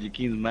I'm in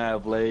Jakeem's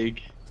mad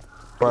leg.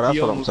 Bro, that's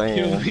He what I'm almost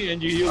killed saying. me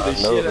and you healed I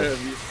the know shit out that.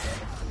 of me.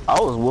 I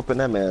was whooping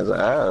that man's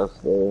ass,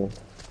 though.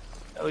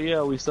 Oh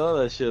yeah, we saw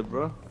that shit,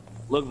 bro.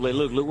 Look, Blake,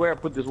 look where I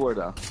put this word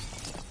down.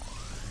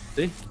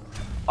 See?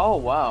 Oh,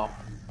 wow.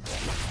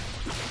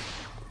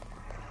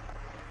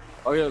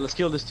 Oh yeah, let's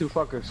kill these two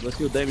fuckers. Let's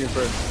kill Damien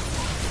first.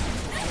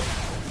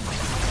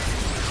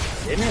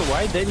 Damien,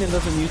 why Damien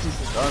doesn't use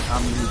his gun?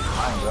 I mean, he's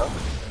fine, bro.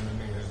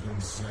 Enemy has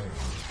been slain.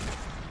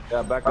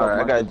 Yeah, back up. Alright,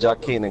 I got Marcus.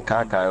 Joaquin and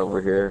Kakai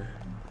over here.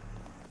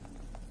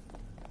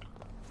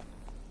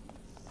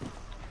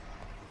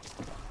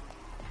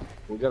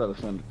 We gotta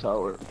defend the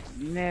tower.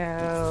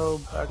 No,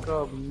 back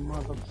up,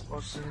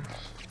 motherfucker.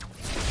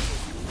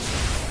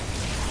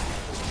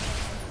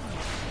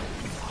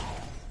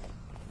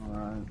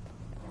 Alright.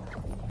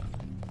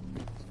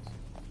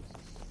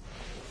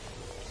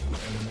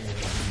 Enemy has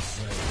been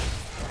slain.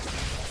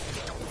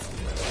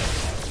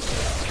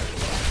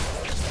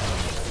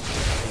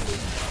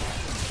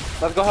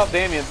 Let's go help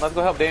Damien. Let's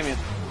go help Damien.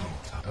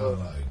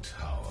 Allied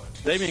tower.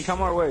 Damien,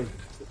 come our way.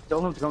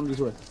 Tell him to come this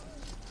way.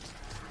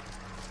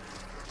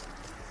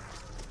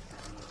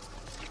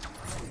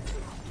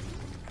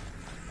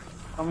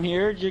 Come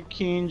here,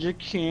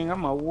 Jakeem.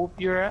 I'm gonna whoop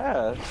your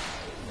ass.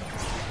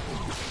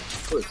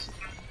 Push.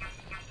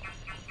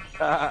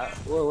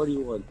 What do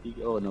you want?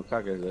 Oh no,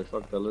 Kaka's there.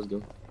 Fuck that, let's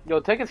go. Yo,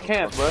 take his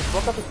cans, bro.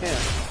 Fuck up his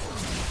cans.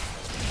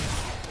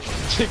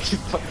 Take his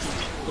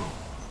fucking.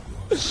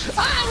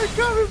 We're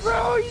coming,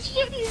 bro! You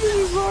shouldn't even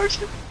use Lord.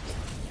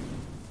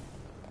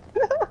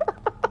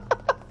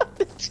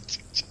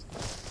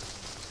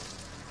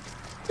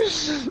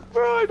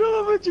 Bro, I know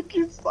how much you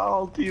keep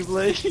salty,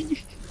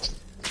 Blake.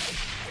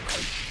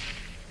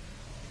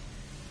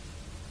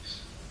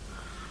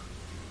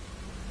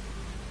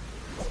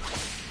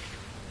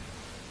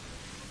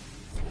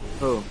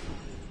 Oh.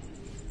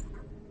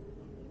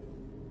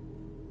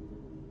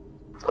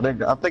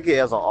 I think he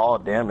has an all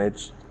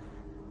damage.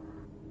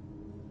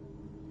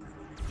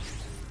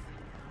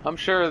 I'm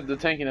sure the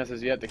tankiness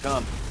is yet to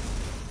come.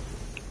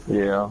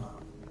 Yeah.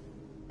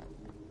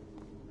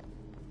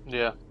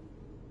 Yeah.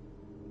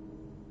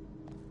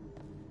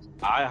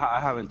 I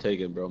haven't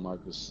taken, bro,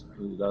 Marcus.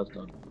 That's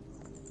done.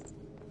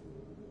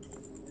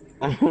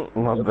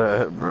 My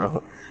bad,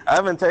 bro. I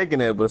haven't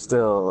taken it, but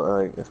still,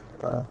 like,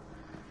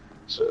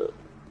 shit.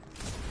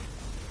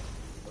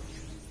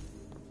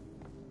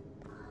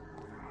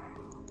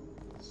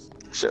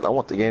 Shit, I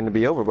want the game to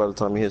be over by the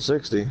time you hit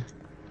 60.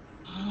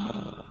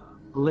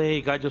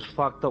 Blake, I just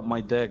fucked up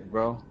my deck,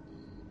 bro.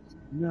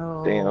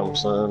 No. Damn,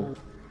 son.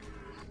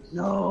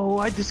 No,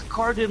 I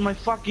discarded my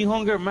fucking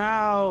Hunger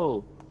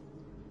Mao.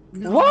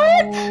 No.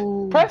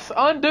 What? Press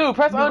undo.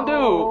 Press undo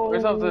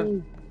or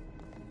something.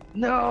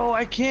 No,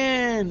 I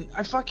can't.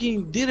 I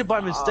fucking did it by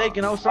mistake,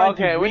 and I was trying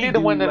to. Okay, we need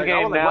to win this like,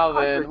 game like, now.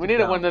 what Then we need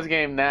to win this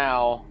game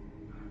now.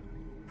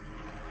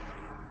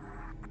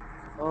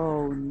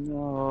 Oh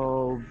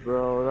no,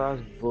 bro,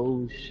 that's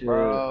bullshit.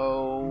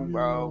 Bro.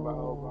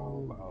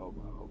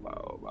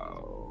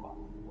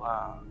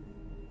 Wow.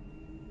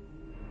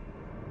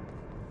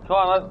 Come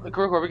on, let's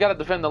Kruger, we gotta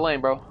defend the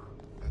lane, bro.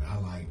 An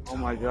allied Oh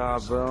my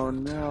god, bro,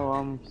 no,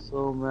 I'm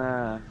so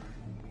mad.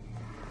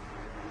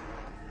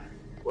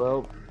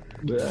 Well,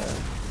 yeah,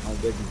 my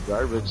deck is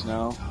garbage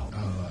now.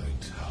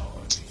 allied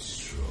tower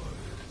destroyed.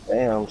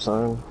 Damn,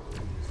 son.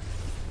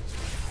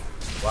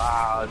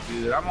 Wow,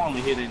 dude, I'm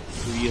only hitting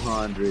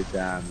 300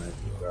 damage,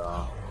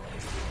 bro.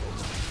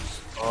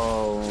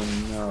 Oh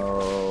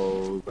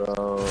no,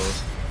 bro.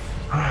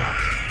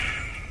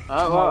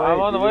 I'm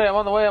on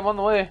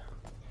the way.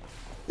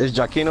 Is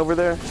Joaquin over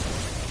there?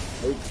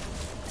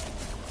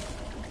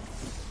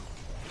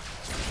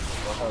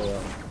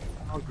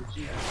 How did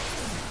you?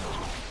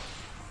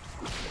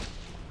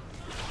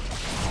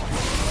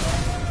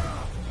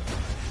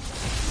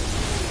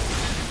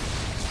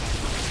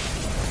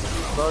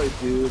 Sorry,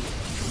 dude.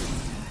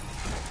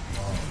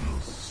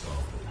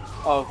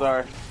 Oh,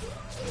 sorry.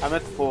 I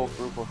meant to pull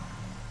Kruger.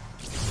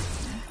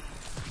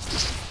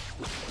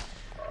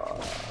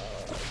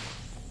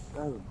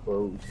 That's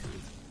bullshit.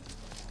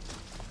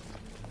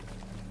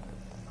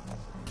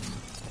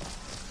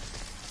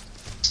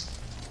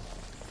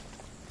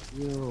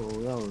 Yo,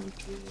 that was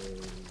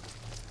good.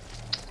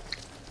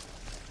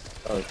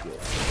 That was good.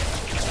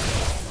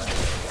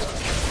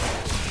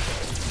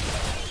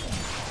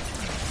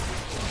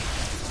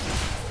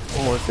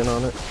 I'm working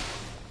on it.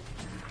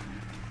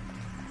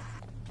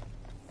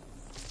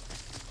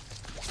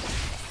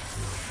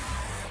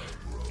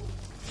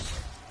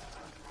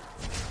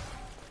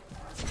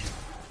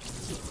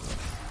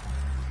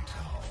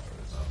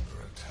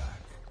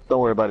 Don't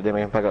worry about it,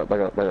 man. Back up,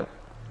 back up, back up.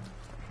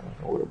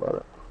 Don't worry about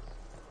it.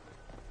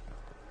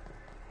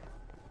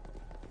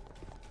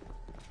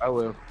 I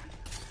will.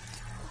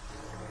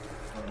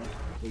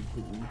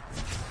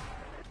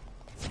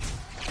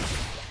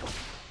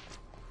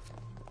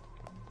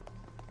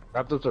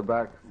 Raptors are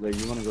back. Like,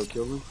 you wanna go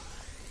kill them?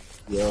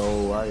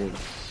 Yo, I am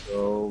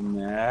so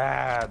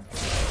mad.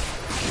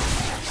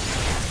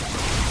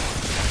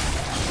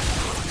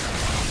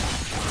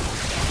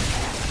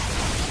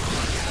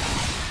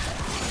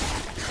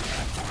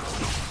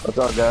 What's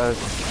up, guys?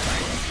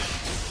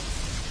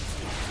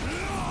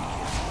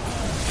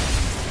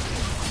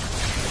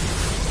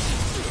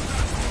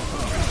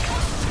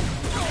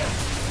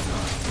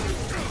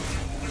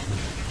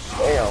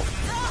 Damn.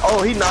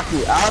 Oh, he knocked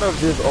me out of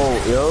this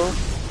ult, yo.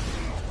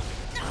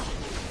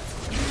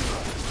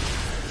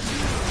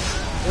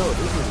 Yo,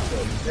 this is so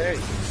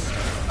crazy.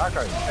 I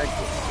can't take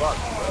this fuck,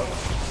 bro.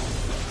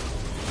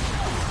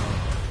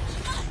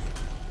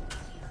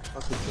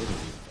 Fucking idiot,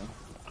 bro.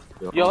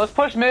 Yo, let's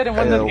push mid and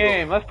win this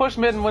game. Let's push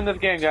mid and win this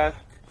game, guys.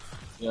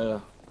 Yeah.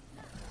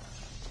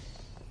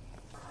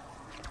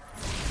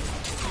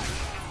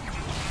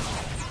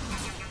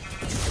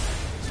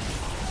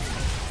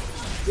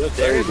 Yo,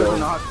 Darius doesn't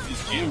know how to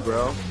use game,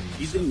 bro.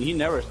 He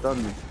never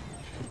stunned me.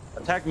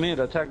 Attack mid,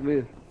 attack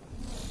mid.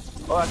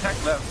 Oh, attack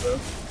left, bro.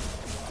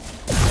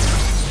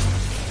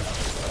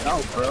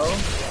 No, bro.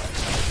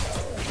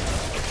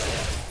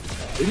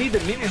 We need the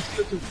minions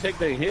to take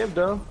the hit,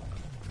 though.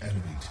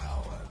 Enemy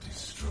tower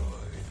destroyed.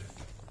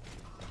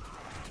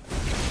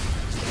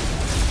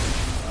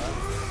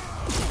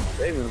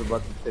 Damon's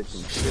about to take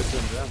some shit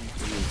in them.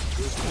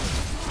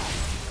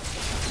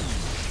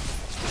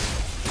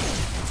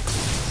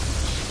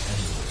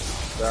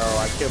 Bro,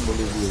 I can't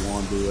believe we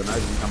won, dude, and I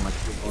didn't have my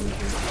shit on it.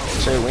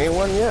 Shit, we ain't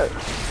won yet.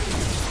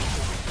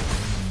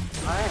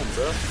 I am,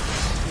 bro.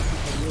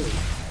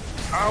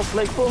 Oh,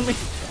 Blake, pull me.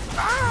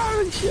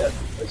 Ah, shit.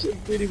 I should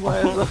beat my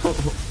ass up.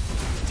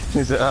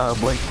 He said,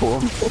 Blake, pull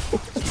him.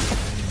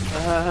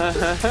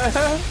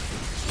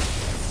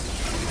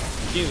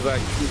 He's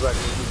back.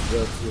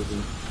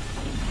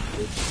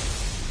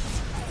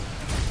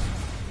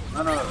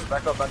 No,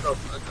 back up.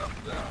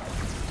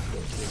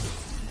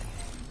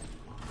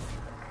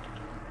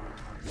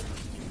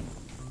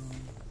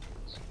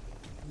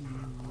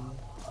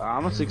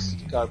 I'm a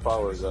 60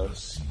 power,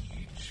 guys.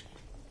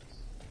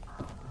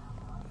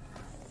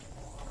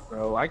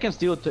 Bro, I can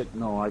still take.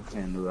 No, I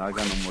can't do it. I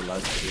got no more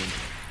life to do.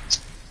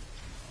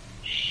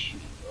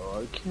 Shit,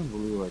 bro, I can't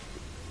believe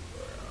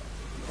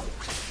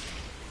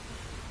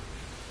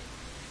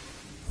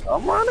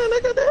I'm running,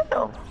 nigga,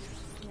 down.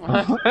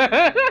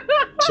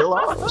 Chill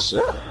out,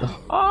 shit.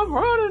 I'm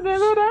running,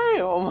 nigga,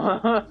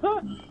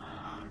 damn.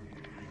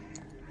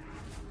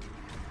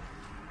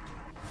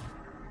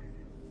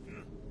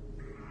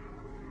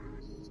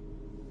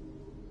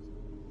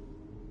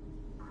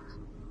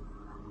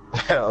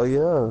 Hell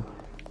yeah.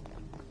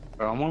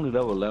 Bro, I'm only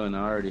level 11. I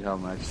already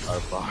have max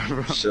firepower,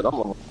 bro. Shit, I'm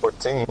level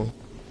 14.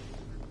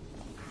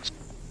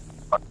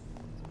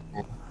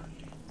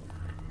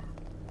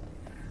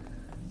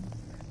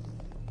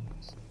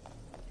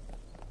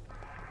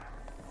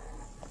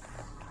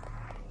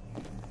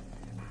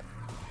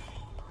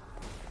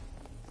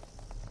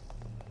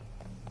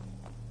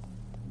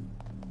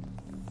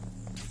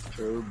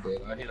 True,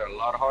 but I hit a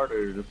lot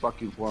harder than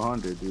fucking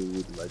 400, dude,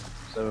 with like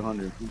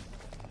 700 feet.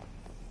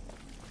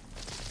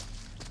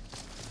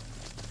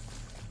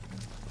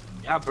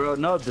 Yeah, bro,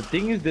 no, the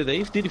thing is that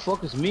they didn't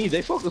focus me,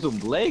 they focus on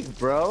Blake,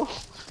 bro.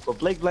 But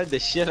Blake like the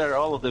shit out of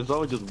all of them, so I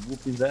was just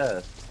whoop his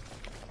ass.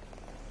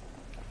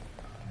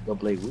 But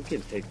Blake, we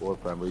can take War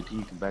Prime, but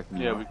you can back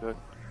me Yeah, up. we could.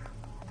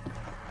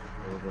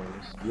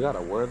 You got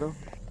a word though?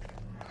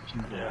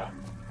 Yeah.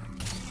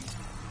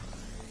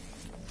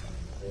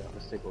 Yeah,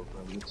 let's take War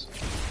Prime.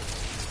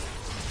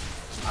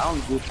 I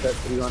don't do that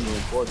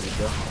 340,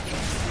 bro.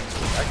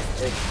 I can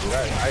take it, dude. I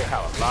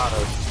have a lot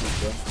of shit,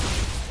 bro.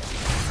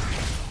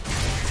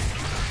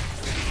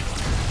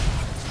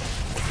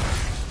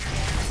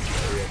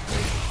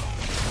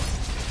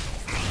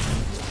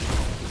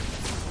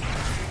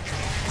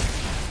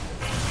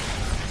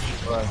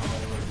 Right.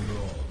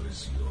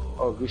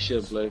 Oh, good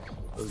shit, Blake.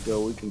 Let's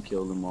go. We can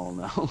kill them all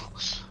now.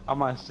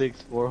 I'm at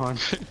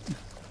 400.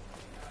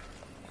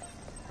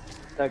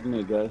 Tag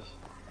me, guys.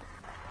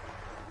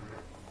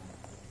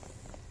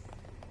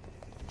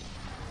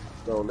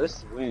 So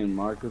let's win,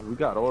 Marcus. We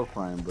got Ore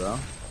Prime, bro.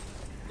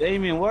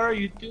 Damien, what are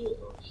you doing?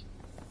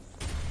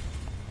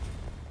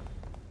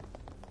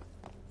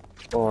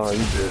 Oh, you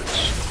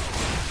bitch.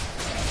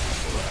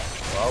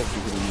 I'll be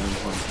hitting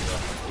everyone.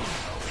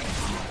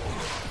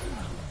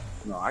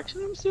 No,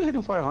 actually, I'm still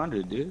hitting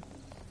 500, dude.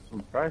 I'm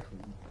proud for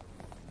me.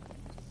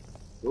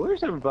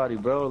 Where's everybody,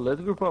 bro?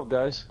 Let's group up,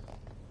 guys.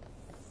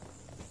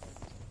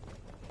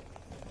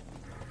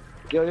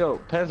 Yo,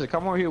 Panzer,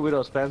 come over here with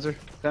us, Panzer.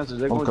 Panzer,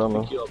 they're going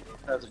to pick you up, bro.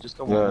 Panzer, just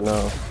come over. Yeah,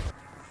 no.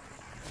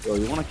 Yo,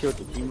 you want to kill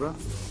the team, bro?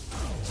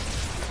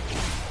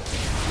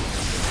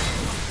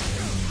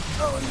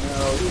 Oh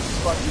no, he's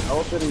fucking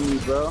opening me,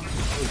 bro. Oh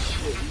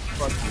shit, he's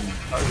fucking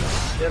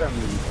hurting shit on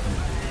me.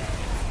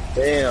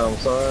 Damn,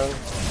 son.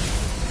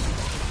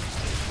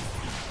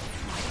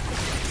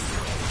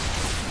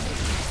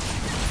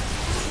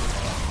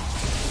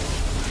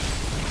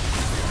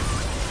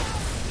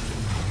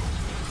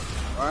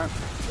 Alright,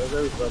 there's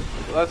everybody.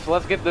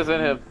 Let's get this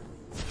in him.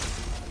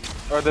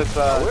 Or this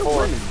We're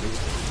forward. winning, dude.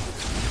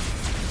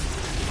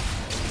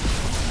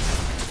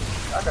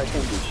 That guy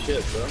can't do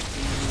shit, bro.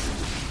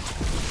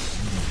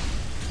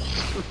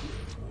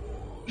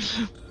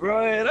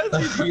 Bro,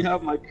 that's if you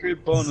have my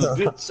crit bonus.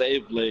 Good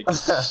save, Blake.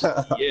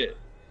 Yeah.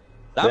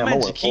 That Damn, I man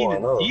went Chiquita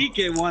 4-0.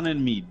 DK wanted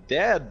me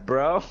dead,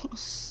 bro.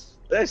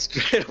 That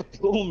straight up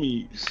blew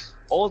me.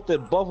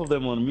 Ulted both of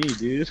them on me,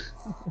 dude.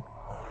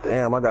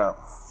 Damn, I got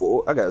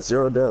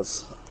 0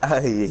 deaths.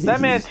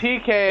 That man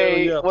TK Hell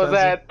yeah, was Spencer.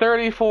 at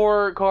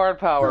 34 card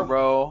power,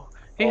 bro.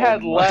 He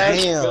had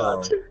less.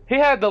 Damn. He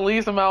had the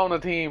least amount on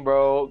the team,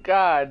 bro.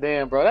 God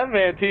damn, bro. That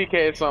man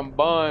TK is some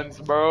buns,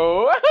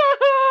 bro.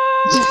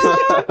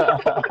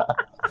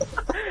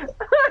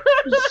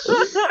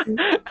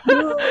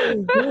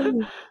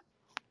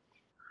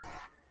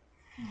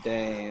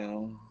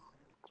 Damn.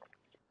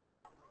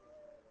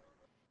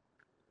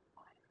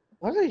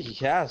 What did he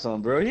have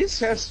on, bro? He's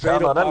had I straight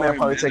don't know, up that man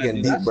power probably humanity.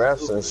 taking deep That's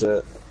breaths stupid. and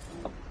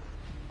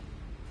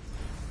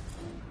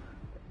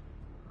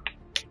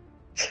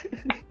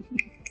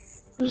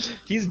shit.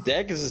 His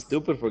deck is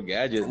stupid for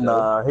gadgets. though.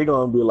 Nah, he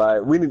gonna be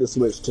like, we need to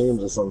switch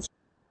teams or something.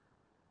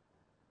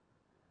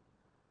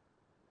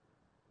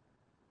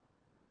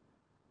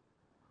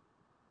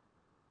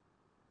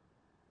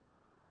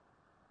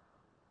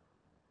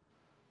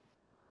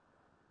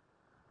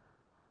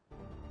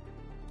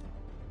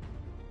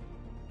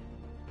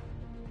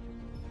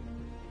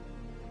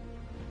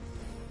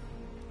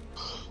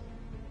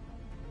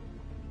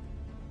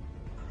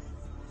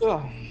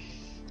 Oh.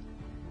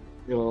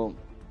 Yo.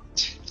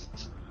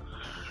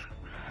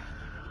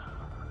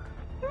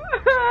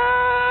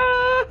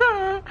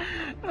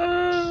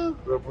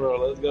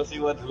 Bro, let's go see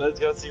what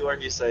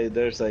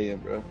they're saying,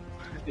 bro.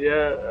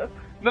 Yeah.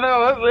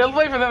 No, let's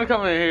wait for them to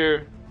come in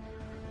here.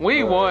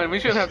 We won. We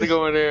shouldn't have to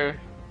go in there.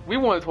 We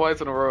won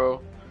twice in a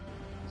row.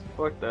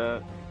 Fuck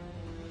that.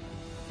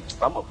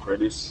 I'm a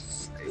pretty.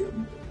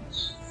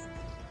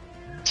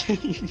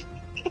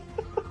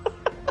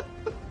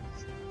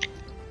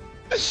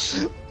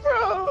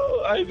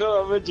 Bro, I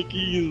know I'm at your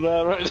keys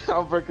man right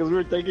now, bro, because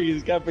we're taking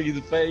his cap in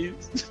his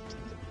face.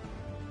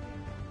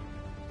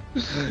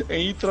 And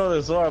he throw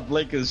the sword,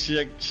 Blake and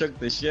shook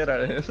the shit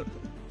out of him.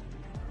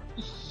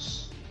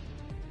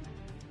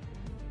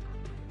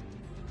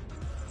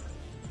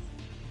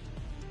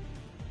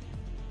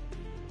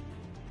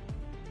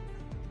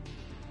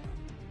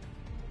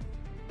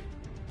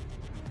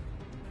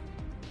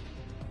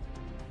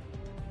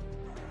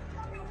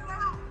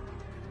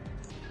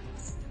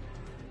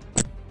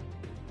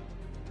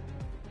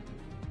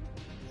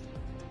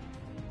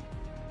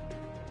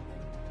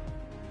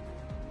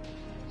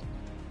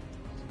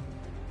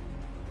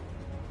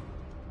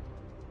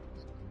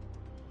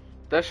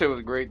 That shit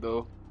was great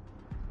though.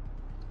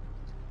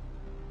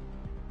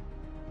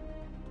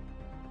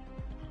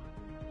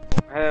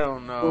 Hell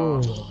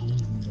no.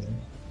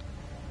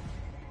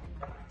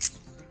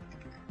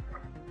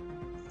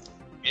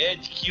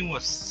 Edge Q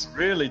was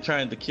really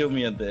trying to kill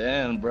me at the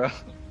end, bro.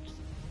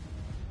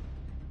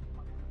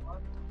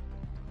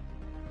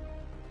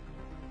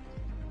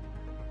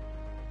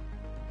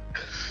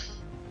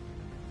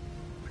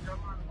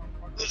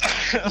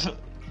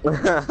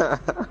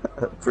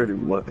 Pretty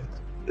much.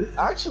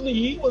 Actually,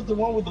 he was the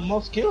one with the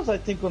most kills, I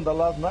think, on the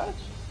last match.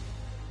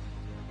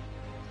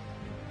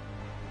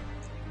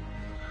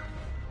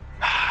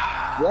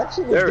 We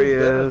actually There did he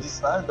better is. this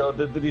time, though.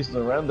 Did the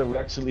surrender? We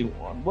actually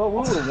won. Well, we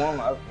would have won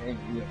last game.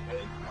 Yeah,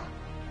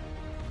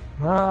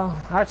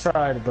 Well, I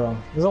tried, bro.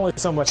 There's only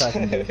so much I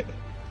can do.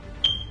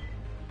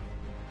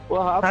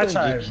 well, I I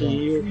tried, think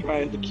you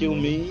trying to kill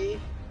me.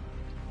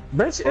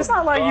 Bitch, it's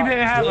not like you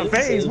didn't have a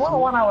phase.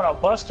 One I would have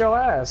bust your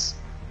ass.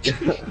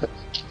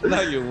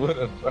 No, you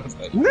wouldn't.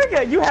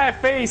 Nigga, you had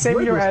phase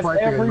saving your ass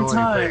every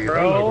time,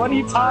 bro. What are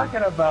you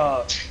talking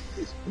about?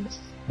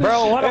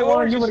 Bro, what Hey, a what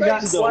one was you your would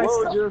have gotten face, though? What sliced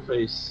was up. your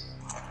face?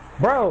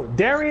 Bro,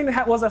 Darian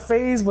was a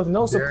phase with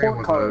no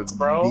support cards,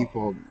 bro.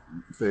 Default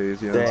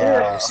phase, yeah.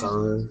 Damn,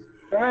 son.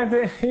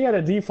 He had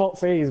a default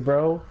phase,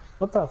 bro.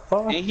 What the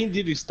fuck? And he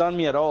didn't stun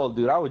me at all,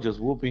 dude. I was just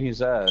whooping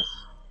his ass.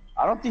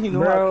 I don't think he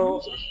knew how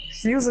Bro, to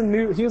use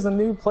it. he was a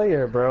new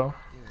player, bro.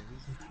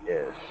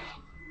 Yeah.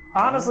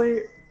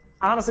 Honestly,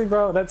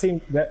 bro,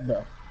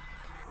 bro.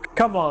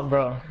 Come on,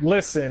 bro.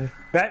 Listen,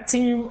 that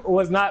team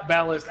was not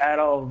balanced at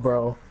all,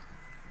 bro.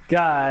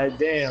 God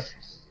damn.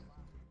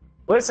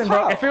 Listen,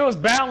 bro. If it was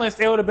balanced,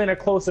 it would have been a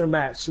closer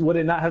match. Would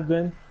it not have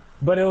been?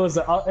 But it was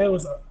a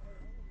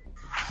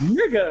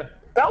nigga.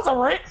 That was a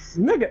rape,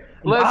 nigga.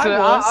 Listen,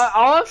 was.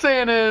 all I'm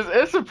saying is,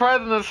 it's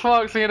surprising as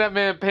fuck seeing that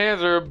man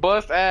Panzer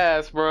bust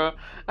ass, bro.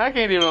 I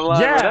can't even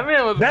lie, Yeah, bro. That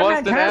man was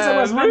busting Panzer ass.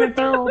 was running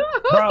through,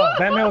 bro.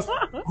 That man was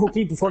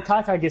Hookie before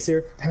Kai gets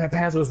here. That man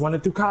Panzer was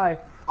running through Kai.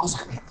 I was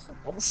like,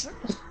 oh shit.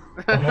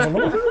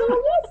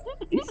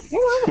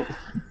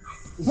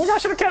 Maybe I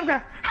should have kept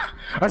that.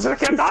 I should have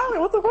kept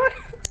Island. What the fuck?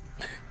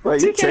 Bro,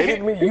 you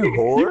traded me, you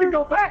whore. You can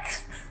go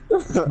back.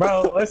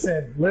 Bro,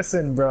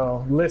 listen,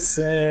 bro.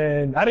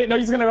 Listen. I didn't know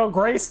you was gonna go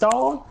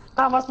Greystone.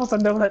 How am I supposed to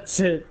know that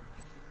shit?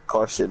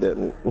 Oh shit,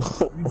 didn't.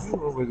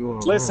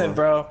 Listen,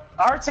 bro.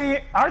 Our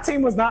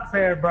team was not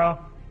fair, bro.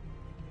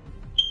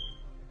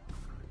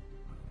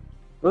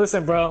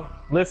 Listen, bro.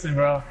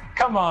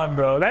 Come on,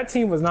 bro. That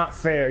team was not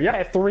fair. Y'all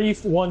had 3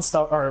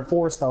 1-star or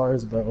 4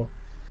 stars, bro.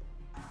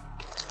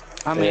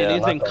 I mean,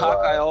 you think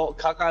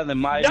Kakai the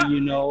Mighty, you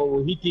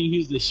know, he think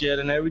he's the shit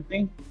and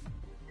everything?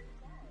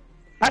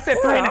 I said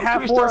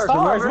 3.5, 4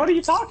 stars. What are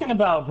you talking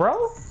about,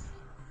 bro?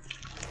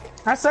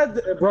 I said,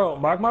 bro,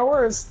 mark my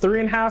words,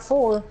 3.5,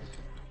 4.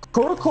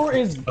 Kodakor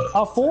is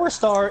a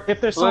 4-star if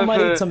there's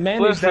somebody to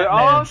manage that man.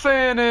 All I'm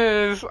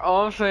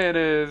saying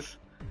is,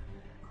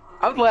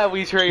 I'm glad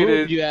we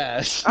traded. You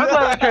ass. I'm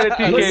glad we traded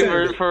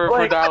TK for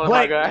Dylan,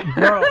 my guy.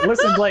 Bro,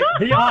 listen, Blake,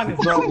 be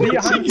honest, bro. Be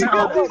honest.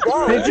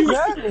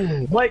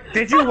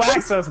 Did you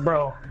wax us,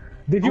 bro?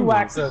 Did you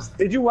wax us?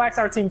 Did you wax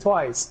our team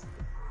twice?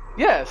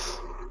 Yes.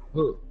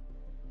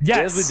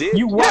 Yes, we did.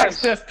 You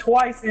waxed us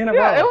twice in a row.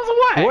 Yeah, it was a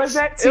wax. Was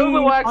that team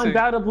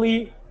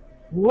undoubtedly?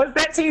 Was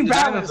that team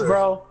balanced,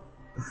 bro?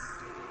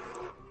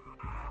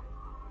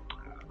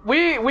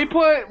 We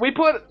put.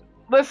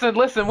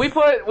 Listen.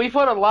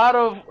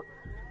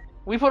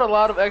 We put a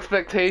lot of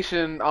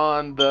expectation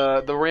on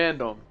the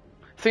random.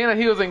 Seeing that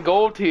he was in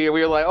gold tier, we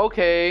were like,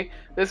 okay,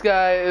 this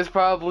guy is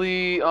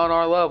probably on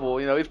our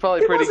level. You know, he's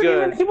probably pretty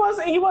good. He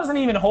wasn't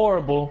even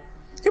horrible.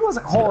 He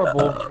wasn't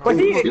horrible, but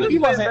he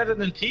wasn't better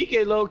than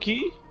TK, low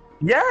key.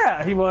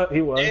 Yeah, he was.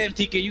 Damn,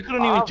 TK, you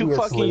couldn't even do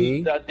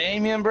fucking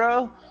Damien,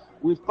 bro,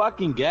 with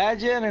fucking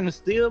Gadget and the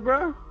Steel,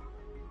 bro.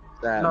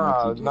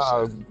 Nah.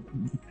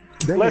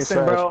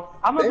 Listen, bro.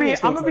 I'm gonna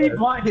be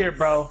blunt here,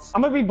 bro.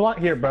 I'm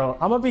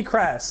gonna be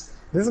crass.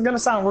 This is gonna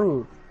sound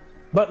rude,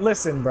 but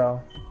listen, bro.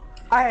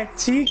 I had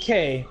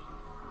TK.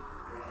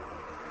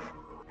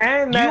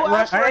 And that you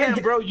asked for him,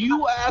 bro.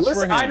 You asked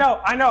for him. I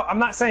know. I'm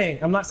not saying.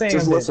 I'm just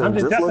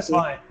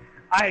justifying.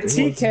 I had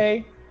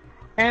TK,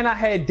 and I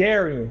had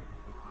Darian.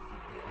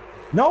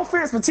 No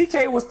offense, but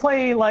TK was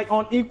playing like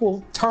on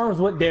equal terms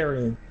with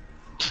Darian.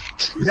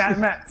 That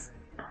matters.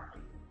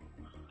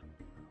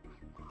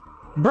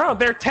 Bro,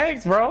 they're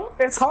tanks, bro.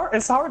 It's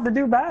hard to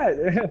do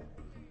bad.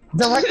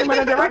 Direct them in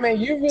a direction. I mean,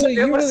 you really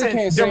can't say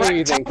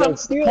anything.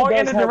 Because Steel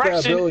does have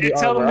that ability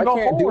armor. I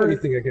can't do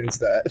anything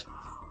against that.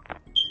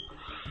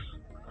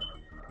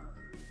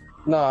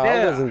 No,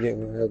 I wasn't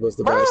getting it. Was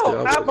the bad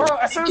Steel. Bro,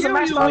 as soon as the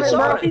match started,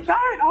 bro, he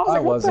died. I was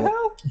like, what the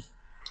hell?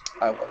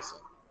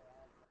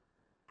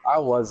 I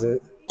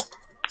wasn't.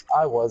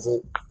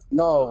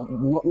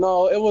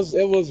 No, it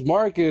was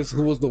Marcus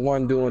who was the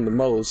one doing the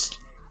most.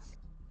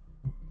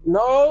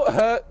 No,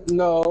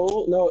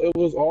 it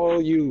was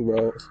all you,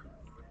 bro.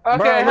 Okay,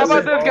 bro, how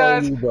about this,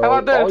 guys? You, how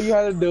about this? All you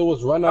had to do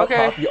was run up,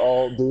 pop your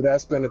ult, do that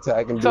spin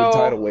attack, and do the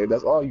tidal wave.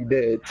 That's all you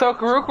did. So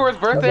Karukor's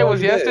birthday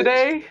was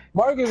yesterday,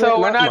 so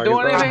we're not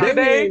doing anything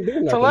today.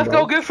 So let's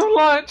go get some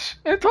lunch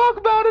and talk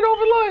about it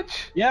over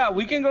lunch. Yeah,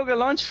 we can go get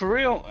lunch for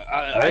real.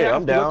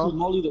 I'm down.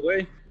 Molly the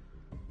way.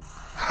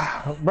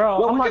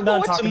 Bro, I'm not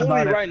done talking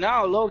about it right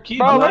now, low key.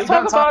 Bro, let's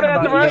talk about it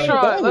at the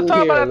restaurant. Let's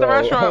talk about it at the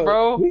restaurant,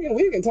 bro.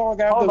 We can talk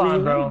after.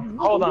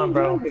 Hold on,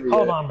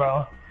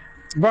 bro.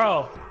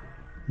 Bro,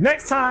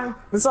 next time,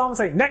 that's all I'm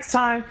saying. Next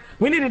time,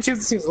 we need to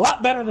choose teams a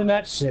lot better than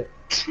that shit.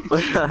 Bro,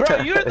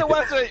 you're the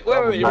one. Wait.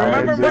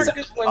 Remember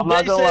Marcus when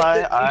they said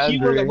that he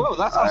was like, "Whoa,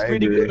 that sounds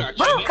pretty good."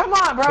 Actually. Bro, come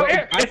on, bro.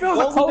 If it was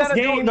a close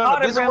game,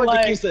 this is what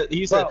the kid said.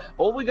 He said,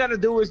 "All we gotta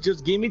do is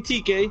just give me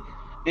TK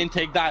and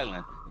take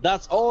Dylan."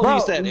 That's all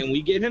he said, and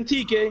we gave him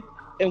TK,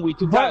 and we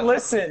took Dylan. But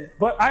listen,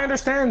 I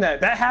understand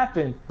that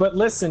happened. But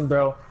listen,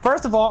 bro.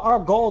 First of all, our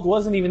gold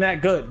wasn't even that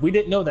good. We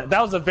didn't know that.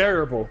 That was a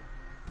variable.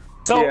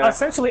 So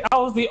essentially, I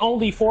was the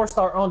only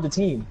 4-star on the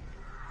team.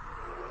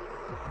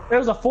 There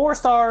was a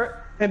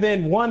 4-star, and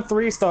then 1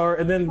 3-star,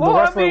 and then the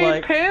rest were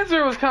like.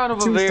 Panzer was kind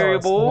of a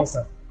variable.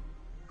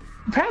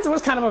 Panzer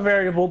was kind of a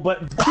variable, but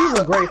he was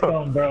a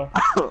Greystone, bro.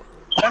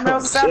 That man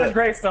was a savage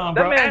Greystone,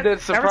 bro. That man did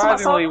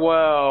surprisingly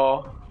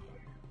well.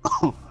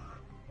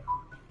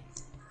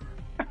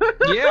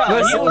 Yeah,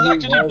 he was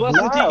actually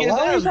busting TK's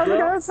ass, bro.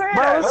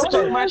 Bro,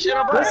 listen, my shit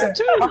about it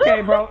too.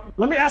 Okay, bro.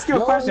 Let me ask you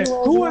a question.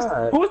 Who is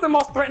the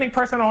most threatening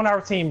person on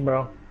our team,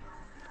 bro?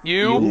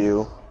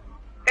 You.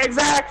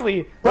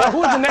 Exactly. Bro,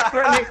 who is the next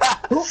threatening?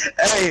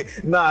 Hey,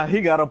 nah,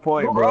 he got a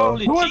point, bro.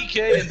 Only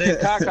TK and then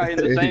Kakai in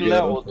the same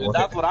level.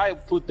 That's what I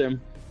put them.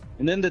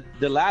 And then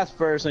the last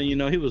person, you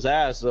know, he was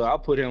ass, so I'll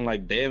put him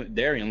like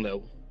Darian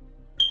level.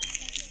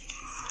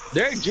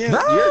 Your gym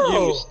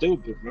is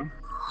stupid, bro.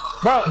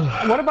 Bro,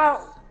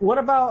 what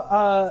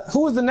about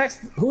who's the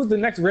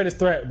next reddest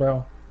threat,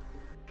 bro?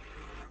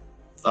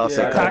 I'll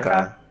say Yeah.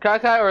 Kai.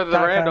 Kai or the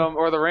Kai.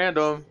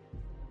 random.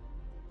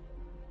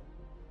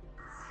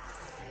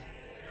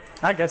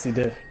 I guess he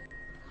did.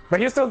 But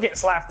he'll still get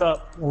slapped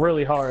up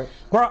really hard.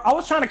 Bro, I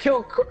was trying to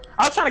kill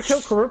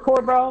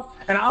Karukor, bro,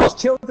 and I almost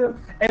killed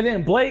him, and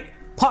then Blake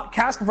popped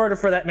cast converter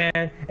for that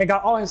man and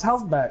got all his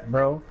health back,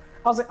 bro.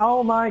 I was like,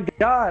 oh my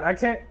god, I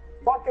can't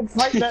fucking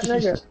fight that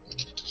nigga.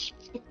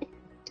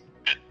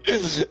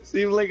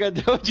 Seems like I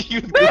told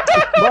you. Bro,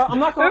 I'm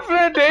not gonna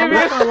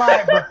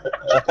lie,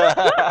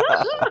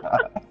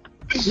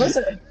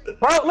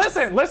 bro.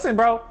 Listen,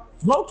 bro.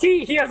 Low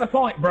key, he has a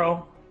point,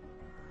 bro.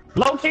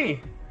 Low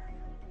key.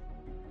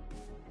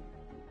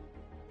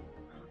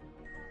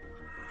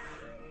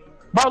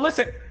 Bro,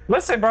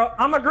 listen, bro.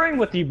 I'm agreeing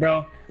with you,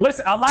 bro.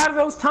 Listen, a lot of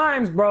those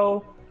times,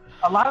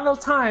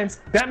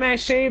 that man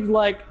shaved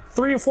like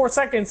 3 or 4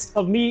 seconds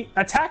of me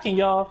attacking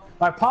y'all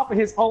by popping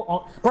his ult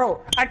on.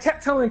 Bro, I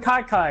kept telling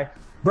Kai,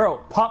 bro,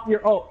 pop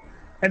your ult.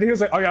 And he was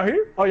like, are y'all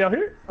here? Are y'all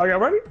here? Are y'all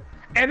ready?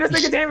 And this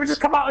nigga Damien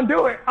just come out and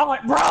do it. I'm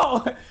like,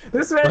 bro,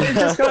 this man is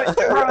just gonna,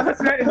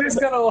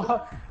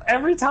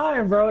 every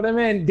time, bro. That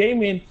man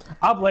Damien,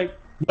 I'm like,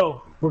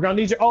 yo, we're gonna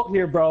need your ult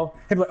here, bro.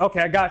 He'd be like,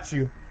 okay, I got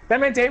you. That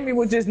man Damien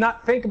would just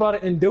not think about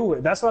it and do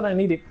it. That's what I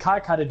needed Kai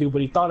to do,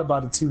 but he thought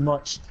about it too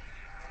much.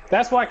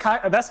 That's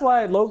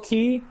why low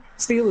key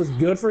Steel is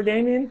good for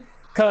Damien,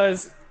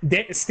 because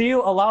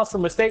Steel allows for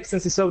mistakes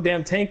since he's so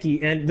damn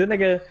tanky, and the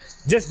nigga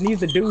just needs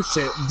to do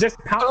shit. Just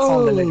pounce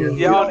on the nigga.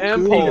 Yeah, on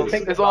impulse.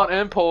 It's on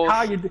impulse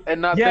and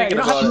not thinking about it. You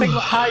don't have to think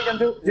about how you're gonna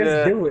do it.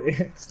 Just do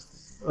it.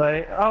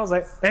 Like, I was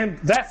like, and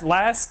that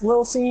last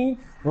little scene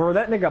where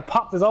that nigga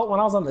popped his ult when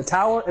I was on the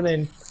tower, and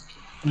then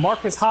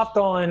Marcus hopped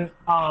on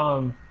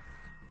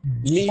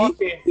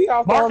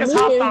Marcus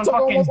hopped on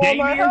fucking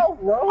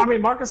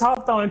Damien. Marcus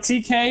hopped on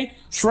TK,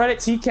 shredded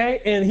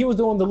TK, and he was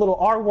doing the little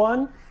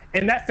R1,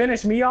 and that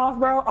finished me off,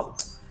 bro. Oh,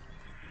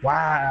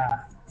 wow.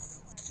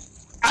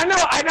 I know,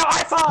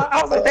 I saw it.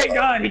 I was like, thank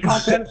God he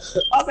caught that.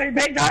 I was like,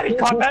 thank God he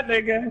caught that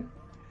nigga.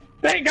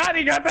 Thank God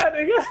he got that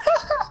nigga.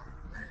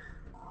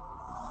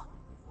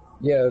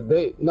 Yeah,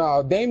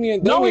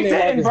 Damien No, he didn't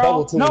like didn't, his bro.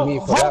 double team No, me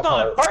for hold that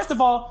on. part. First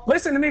of all,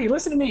 listen to me.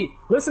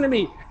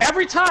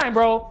 Every time,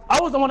 bro,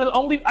 I was the one of the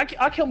only.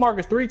 I killed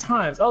Marcus 3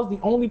 times. I was the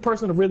only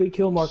person to really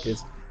kill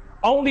Marcus.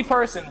 Only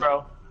person,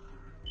 bro.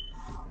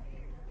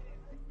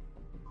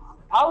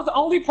 I was the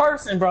only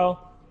person, bro.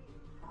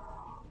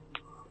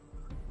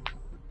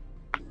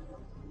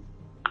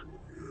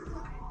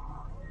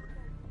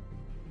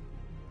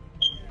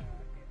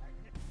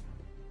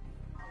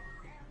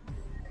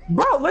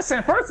 Bro,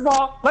 listen, first of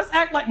all, let's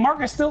act like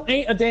Marcus still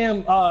ain't a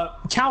damn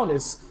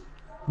countess.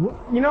 You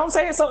know what I'm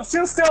saying? So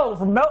she'll still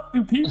melt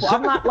through people.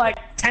 I'm not like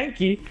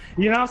tanky,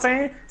 you know what I'm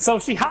saying? So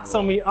if she hots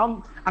on me,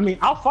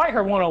 I'll fight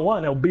her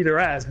one-on-one and beat her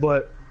ass,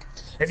 but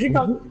if she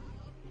comes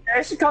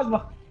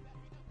by...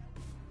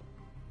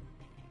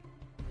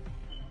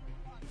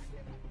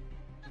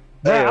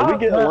 Hey, are we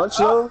getting lunch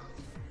though?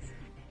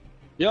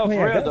 Yo,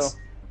 for real though.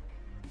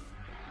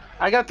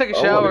 I gotta take a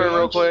shower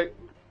real quick.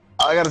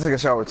 I gotta take a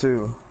shower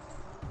too.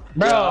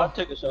 Bro, yeah, I'll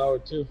take a shower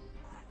too.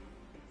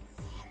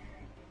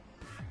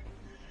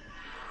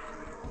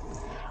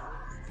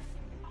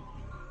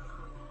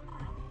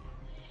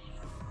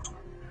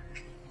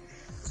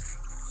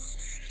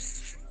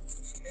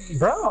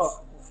 Bro,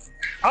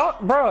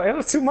 it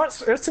was too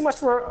much. It was too much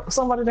for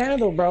somebody to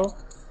handle, bro.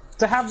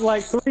 To have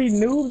like 3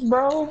 noobs,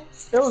 bro.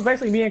 It was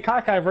basically me and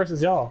Kai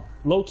versus y'all.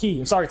 Low key.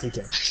 I'm sorry,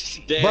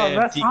 TK. Damn, bro,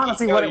 that's TK,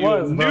 honestly what it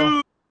was,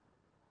 bro.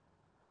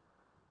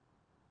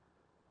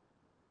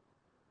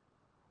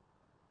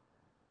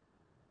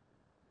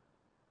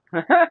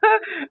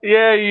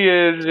 Yeah, he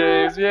is,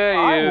 James. Yeah,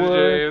 he is,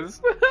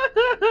 James.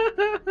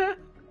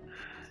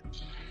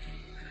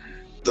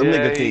 The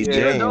nigga T.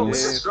 Yeah, no, we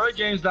James. destroyed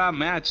James that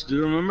match. Do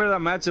you remember that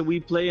match that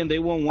we played and they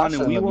won 1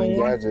 and we won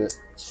 1?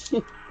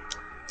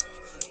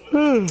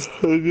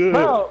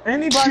 Bro,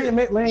 anybody in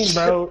mid lane,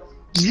 bro,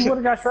 you would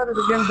have got shredded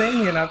against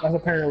Damien,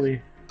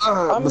 apparently.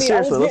 I was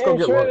getting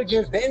shredded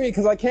against Damien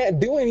because I can't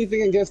do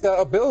anything against that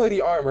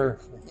ability armor.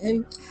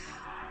 And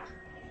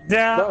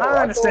yeah, bro,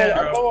 I understand.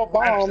 I throw a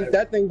bomb,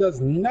 that thing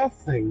does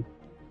nothing.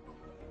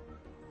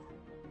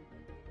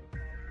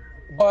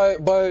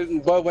 But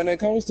when it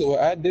comes to it,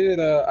 I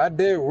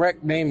did wreck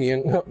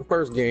Damien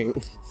first game.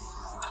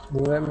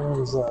 That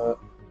means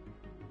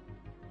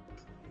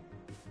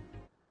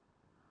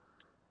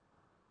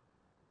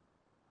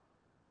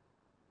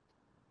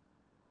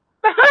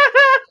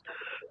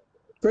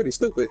pretty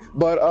stupid.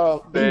 But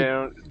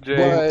damn,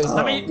 James.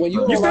 but when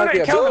you don't like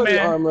the ability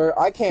armor,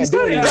 I can't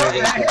do anything.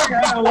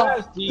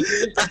 You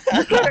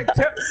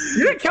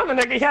didn't kill the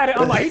nigga. He had it.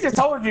 I'm like, he just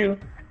told you,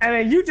 and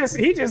then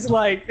he just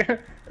like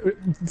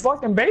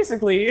fucking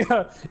basically,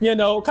 you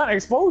know, kind of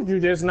exposed you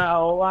just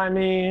now. I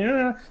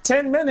mean,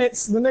 10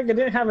 minutes, the nigga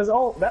didn't have his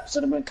ult. That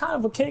should have been kind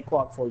of a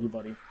cakewalk for you,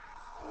 buddy.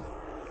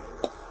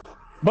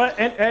 But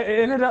it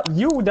ended up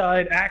you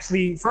died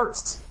actually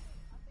first.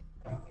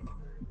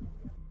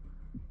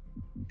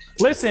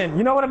 Listen,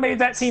 you know what made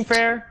that team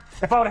fair?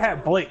 If I would have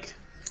had Blake.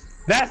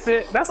 That's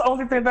it. That's the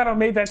only thing that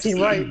made that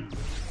team right.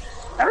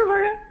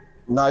 Everybody?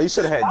 Nah, you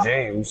should have had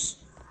James.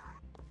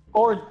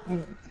 Or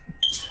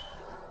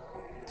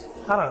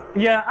I don't.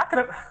 Yeah, I could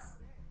have.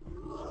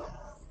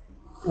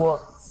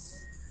 Well,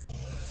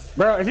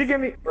 bro, if you give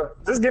me, bro,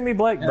 just give me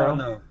Blake, bro. Hell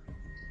no.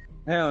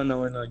 Hell no,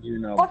 we're not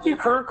giving up. Fuck you,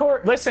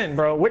 Kurokor. Listen,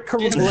 bro, when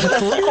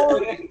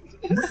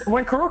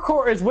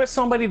Kurokor is with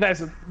somebody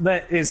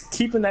that is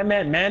keeping that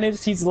man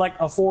managed, he's like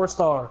a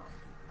 4-star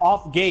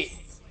off gate.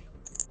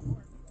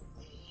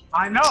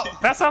 I know.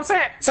 That's what I'm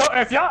saying. So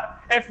if y'all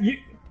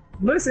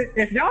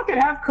can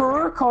have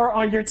Kurokor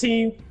on your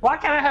team, why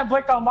can't I have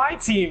Blake on my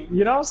team?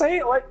 You know what I'm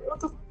saying? Like,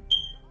 what the?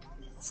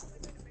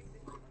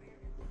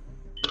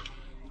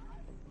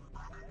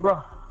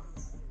 Bro,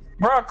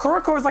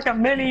 Kuroko is like a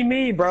mini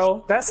me,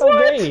 bro. That's so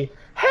gay.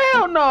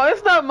 Hell no,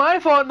 it's not my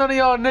fault none of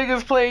y'all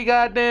niggas play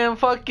goddamn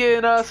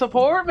fucking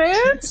support,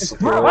 man.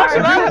 Bro, Why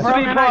should I have to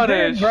be I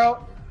did, punished?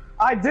 bro.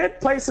 I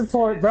did play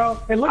support, bro.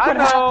 And look what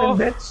happened,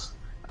 bitch.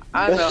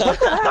 I know,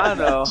 I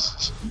know.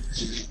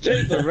 Just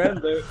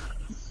surrender.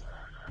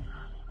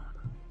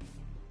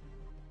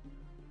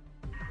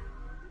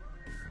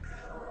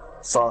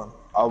 So,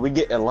 are we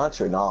getting lunch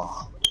or no?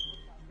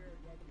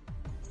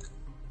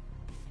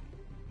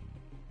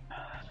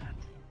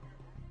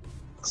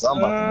 Cause I'm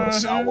about to go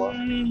shower.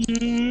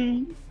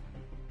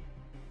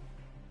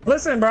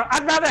 Listen, bro,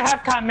 I'd rather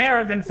have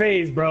Chimera than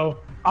FaZe, bro.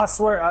 I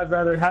swear, I'd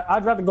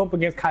rather go up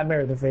against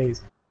Chimera than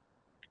FaZe.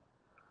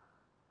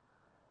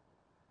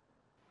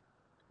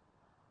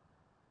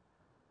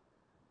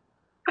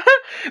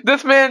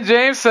 This man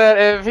James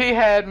said if he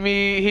had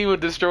me, he would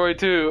destroy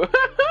too.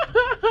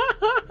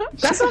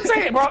 That's what I'm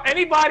saying, bro.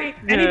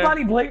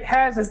 Anybody Blake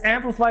has is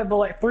amplified by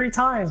like 3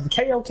 times.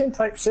 KO King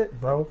type shit,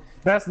 bro.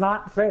 That's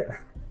not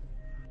fair.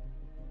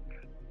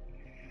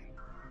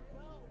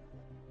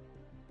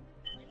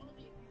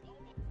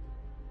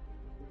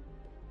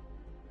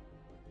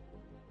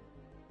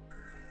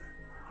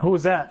 Who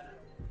was that?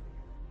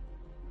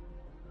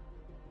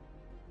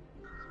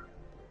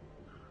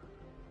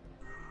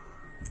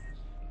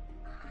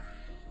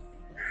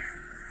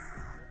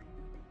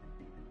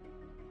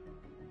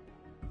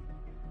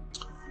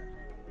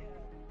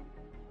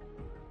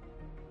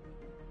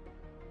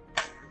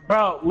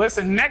 Bro,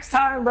 listen, next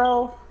time,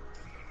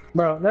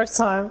 next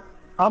time,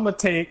 I'm gonna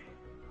take.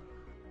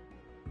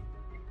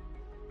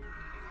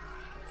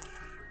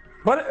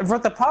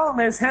 But the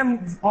problem is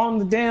him on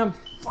the damn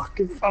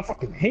I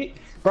fucking hate,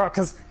 bro,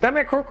 because that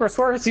man Croker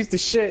swears he's the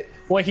shit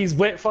when he's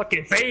with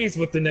fucking FaZe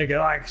with the nigga,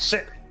 like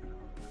shit.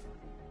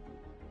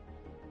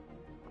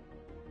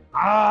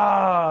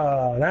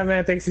 Ah, that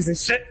man thinks he's the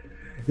shit.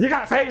 You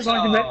got FaZe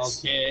on you, bitch.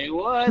 Okay,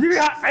 what? You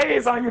got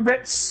FaZe on you,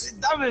 bitch.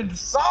 That man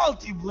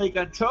salty, Blake.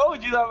 I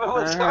told you that man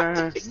was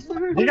salty.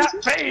 You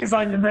got FaZe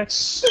on you,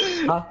 bitch.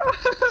 Huh?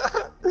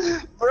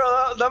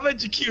 Bro, that man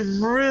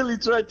Jakeem really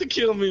tried to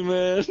kill me,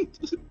 man.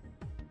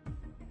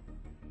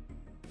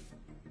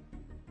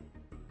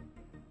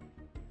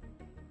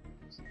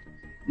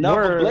 No,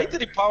 but Blake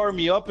didn't power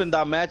me up in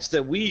that match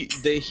that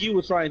he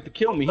was trying to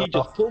kill me. He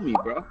just pulled me,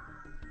 bro.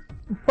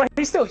 But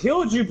he still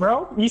healed you,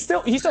 bro. He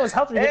still was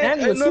helping you, and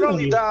he was not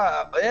only you.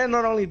 that, and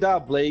not only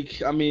that,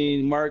 Blake. I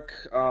mean, Mark,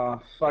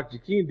 fuck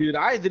Jakeem, dude.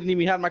 I didn't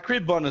even have my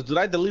crit bonus, dude.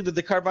 I deleted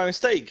the card by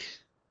mistake.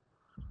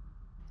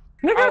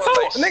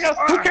 Nigga,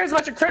 who cares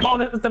about your crit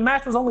bonus if the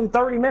match was only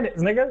 30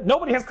 minutes, nigga?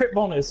 Nobody has crit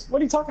bonus. What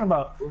are you talking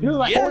about? You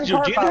like yes,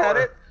 Eugene had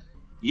it.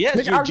 Yes,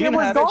 nigga, Eugene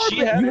had it. She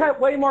had you it.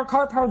 had way more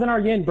card power than our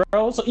Yin,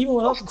 bro. So even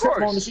without the crit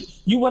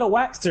bonus, you would have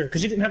waxed her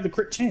because you didn't have the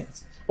crit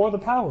chance or the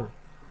power.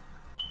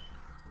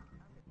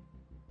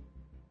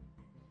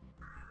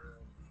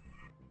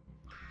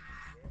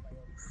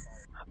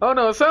 Oh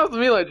no, it sounds to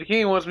me like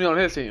Jakeem wants me on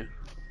his team.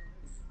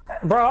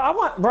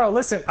 Bro,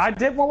 listen, I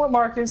did one with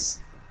Marcus.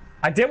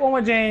 I did one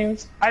with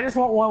James. I just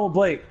want one with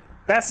Blake.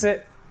 That's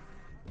it.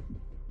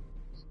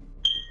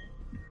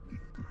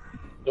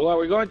 So are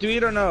we going to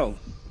eat or no?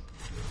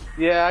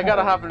 Yeah, I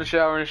gotta hop in the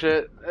shower and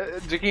shit.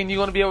 Jakeem, you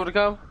gonna be able to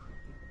come?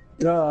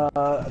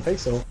 I think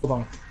so. Hold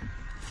on.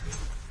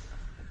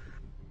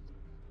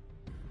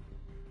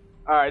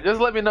 Alright,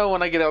 just let me know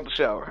when I get out the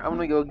shower. I'm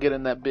gonna go get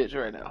in that bitch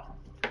right now.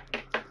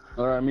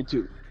 Alright, me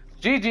too.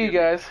 GG,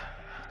 guys.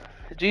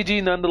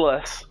 GG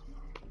nonetheless.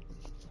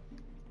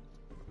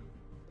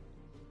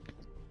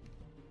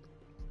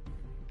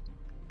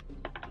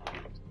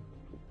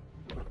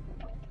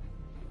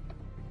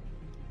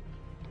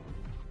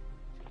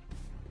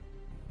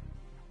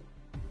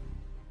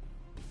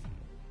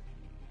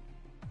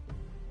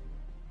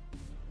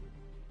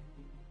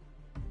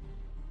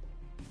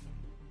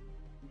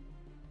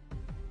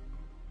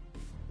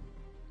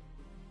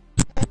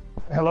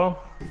 Hello?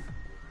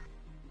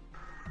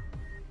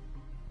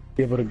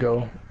 Be able to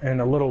go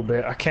in a little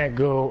bit. I can't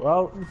go.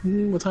 Oh,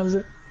 what time is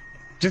it?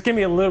 Just give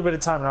me a little bit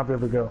of time and I'll be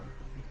able to go.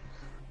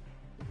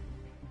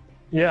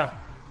 Yeah.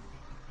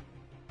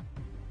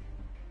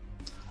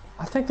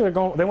 I think they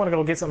want to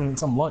go get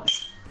some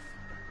lunch.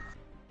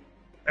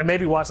 And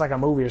maybe watch like a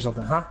movie or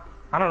something, huh?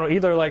 I don't know,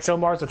 either like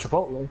Mars or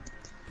Chipotle.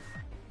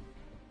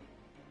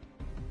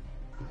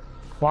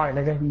 Why,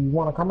 nigga? You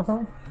want to come or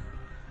something?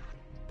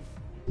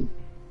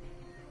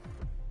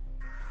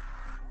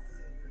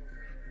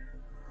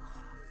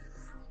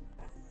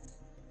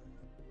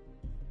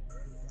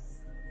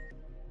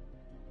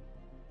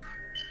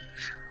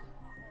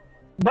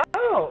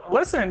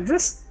 listen,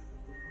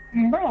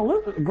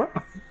 bro,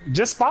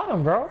 just spot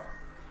him, bro.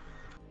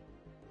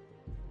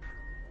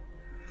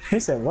 He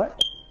said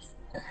what?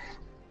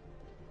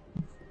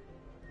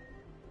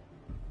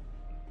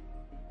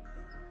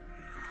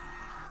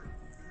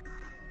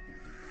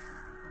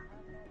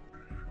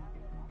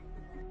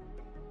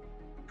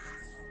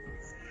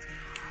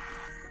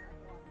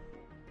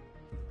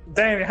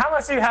 Damien, how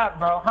much do you have,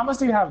 bro? How much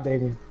do you have,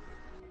 Damien?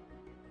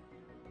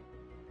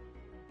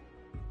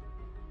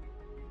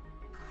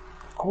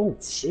 Oh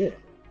shit!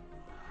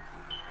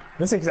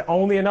 This is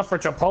only enough for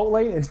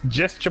Chipotle. It's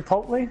just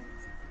Chipotle.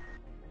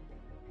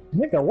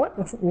 Nigga, what?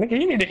 Nigga,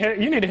 you need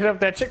to hit up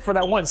that chick for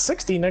that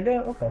 160,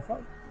 nigga. What the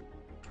fuck?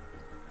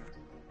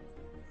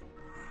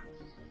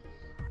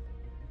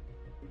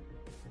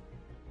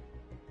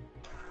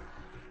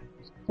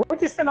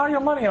 What'd you spend all your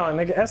money on,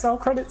 nigga? SL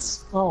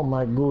credits? Oh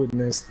my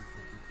goodness.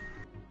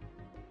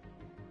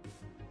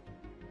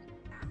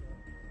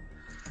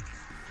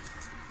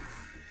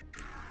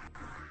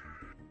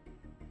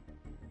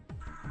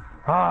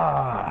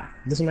 Ah,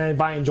 this man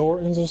buying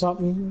Jordans or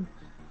something?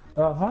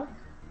 Uh-huh.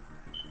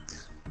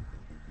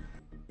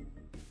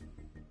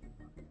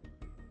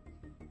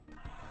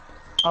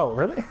 Oh,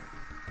 really?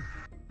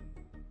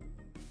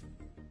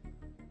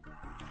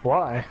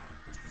 Why?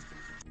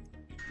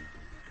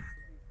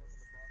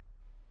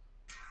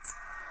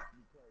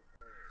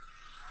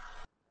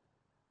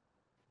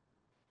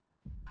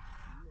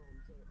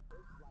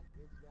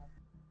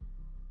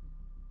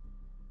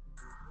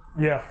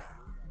 Yeah.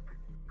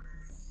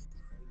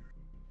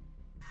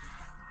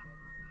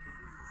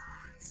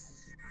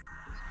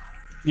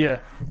 Yeah.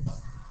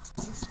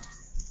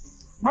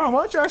 Bro,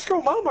 why don't you ask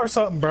your mom or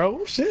something,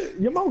 bro? Shit,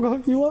 your mom gonna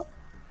hook you up.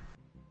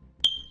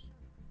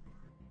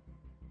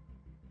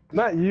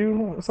 Not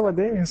you, some of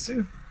Damien's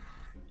too.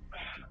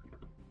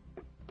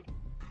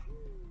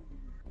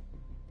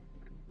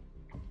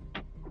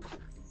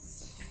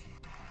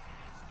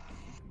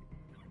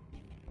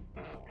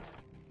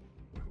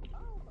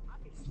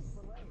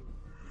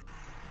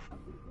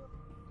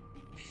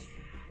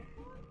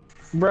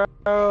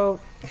 Bro,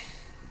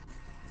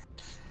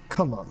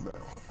 come on, bro.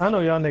 I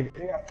know y'all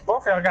niggas.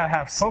 Both of y'all gotta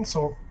have some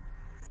sort.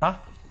 Huh?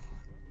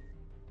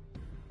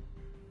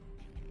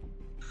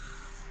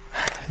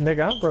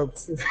 Nigga, I'm broke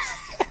too.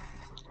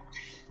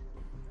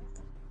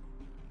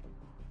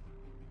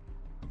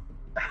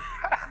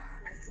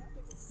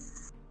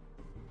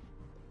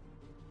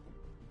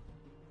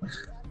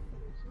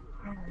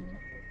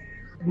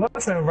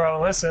 Listen,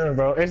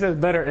 bro. It's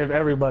just better if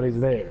everybody's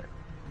there.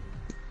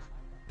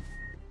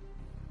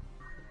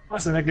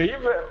 Listen, nigga,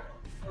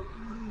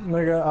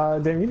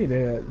 damn, you need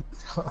to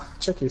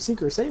check your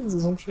secret savings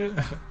or some shit.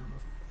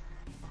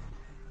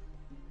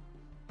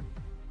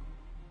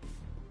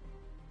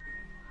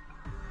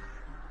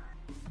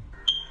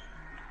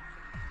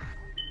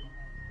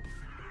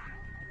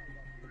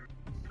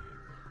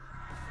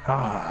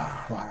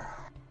 Ah, wow.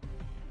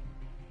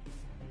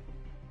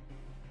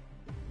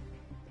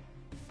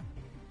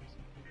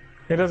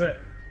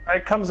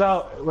 It comes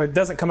out, it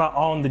doesn't come out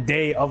on the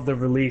day of the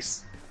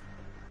release.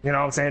 You know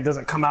what I'm saying? It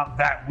doesn't come out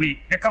that week.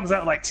 It comes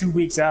out like 2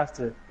 weeks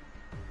after.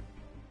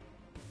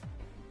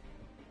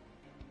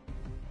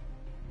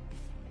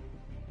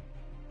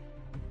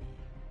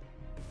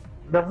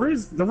 The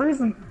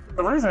reason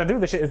I do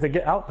this shit is to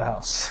get out the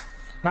house,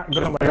 not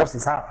go to somebody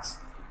else's house.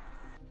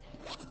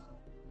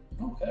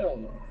 Oh, hell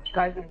no.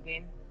 Guys in the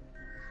game.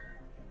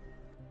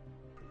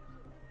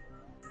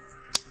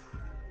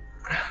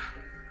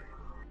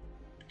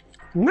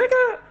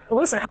 Nigga,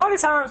 listen, how many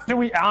times do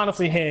we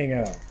honestly hang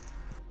out?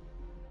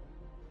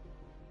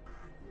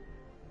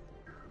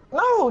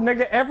 No,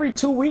 nigga, every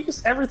 2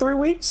 weeks, every 3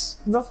 weeks?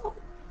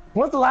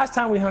 When's the last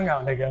time we hung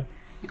out, nigga?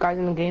 You guys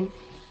in the game?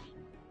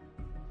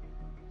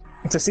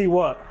 To see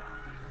what?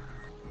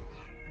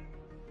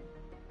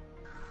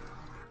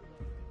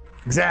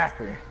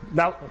 Exactly.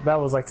 That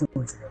was like 2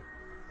 weeks ago.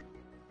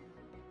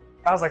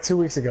 That was like 2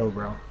 weeks ago,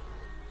 bro.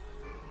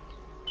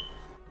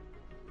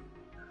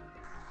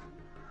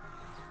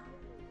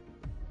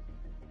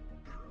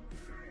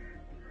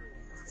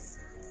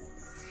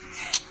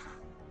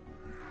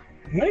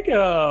 Nigga,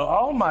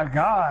 oh my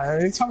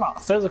god. You talking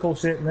about physical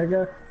shit,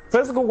 nigga.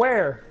 Physical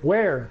where?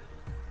 Where?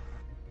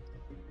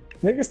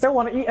 Niggas still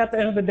want to eat at the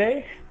end of the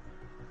day?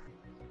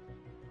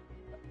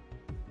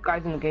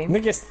 Guys in the game?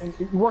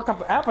 Niggas work up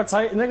an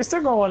appetite, and niggas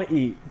still gonna want to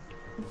eat.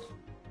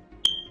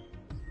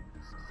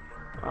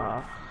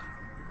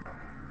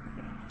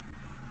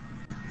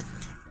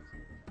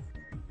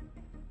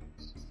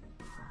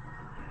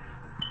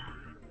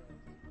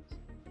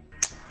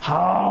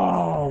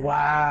 Oh,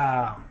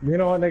 wow. You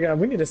know what, nigga?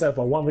 We need to set up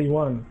a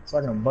 1v1 so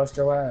I can bust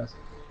your ass.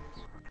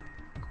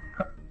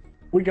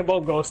 We can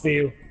both go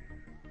steal.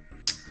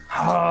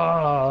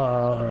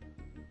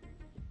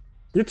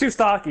 You're too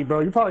stocky,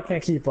 bro. You probably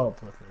can't keep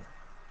up with me.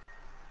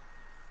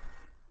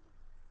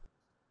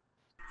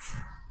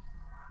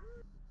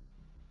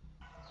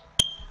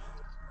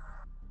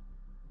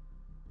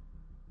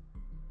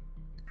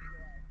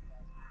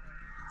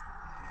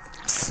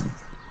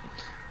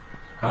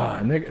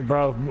 Ah, nigga,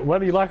 bro,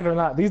 whether you like it or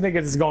not, these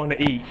niggas is going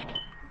to eat.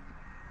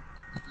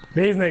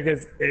 These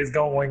niggas is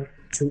going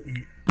to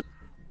eat.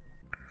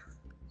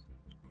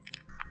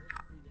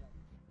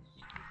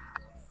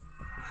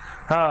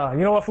 You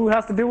know what food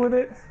has to do with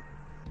it?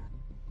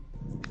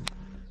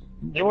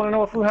 You want to know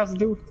what food has to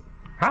do?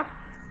 Huh?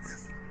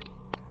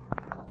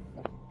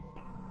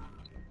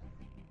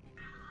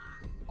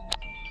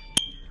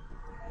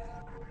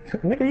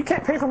 Nigga, you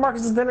can't pay for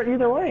Marcus's dinner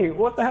either way.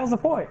 What the hell's the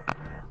point?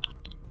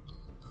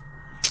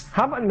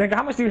 How much, nigga?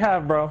 How much do you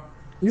have, bro?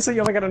 You said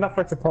you only got enough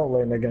for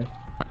Chipotle, nigga.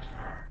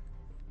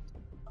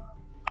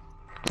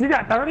 You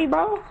got 30,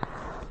 bro?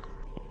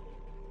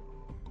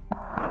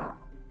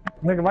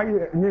 Nigga, why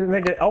you,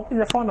 nigga, open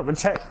your phone up and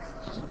check.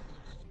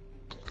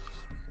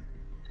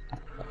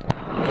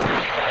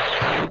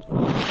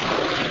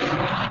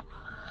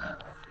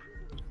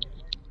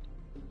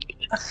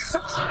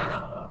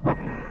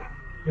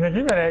 Nigga,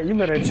 you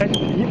better check,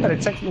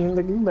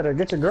 nigga, you better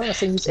get your girl and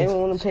send you some.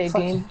 Anyone want to play a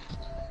game?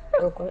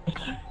 Real quick.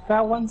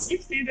 That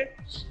 160, nigga.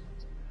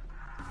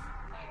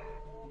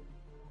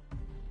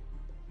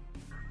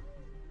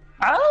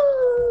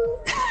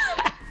 Oh!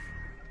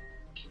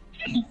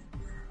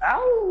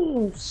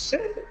 Oh,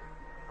 shit.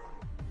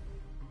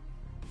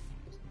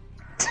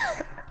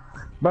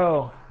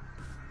 Bro,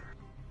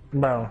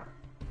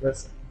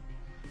 listen.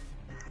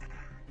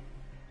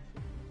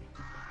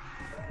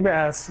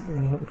 Yes.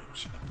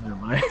 Never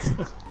mind.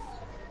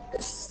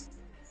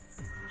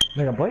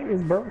 Nigga, blame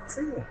is bro.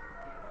 See ya.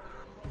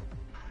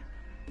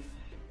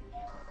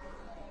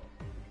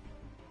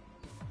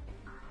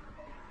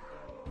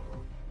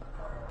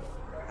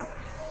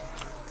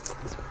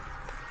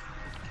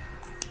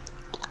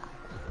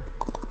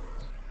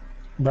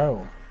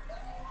 Bro.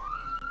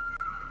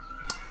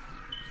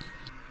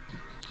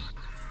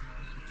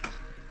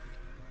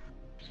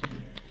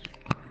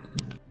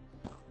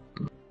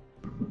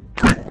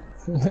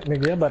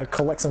 Nigga, you better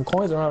collect some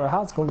coins around the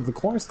house, go to the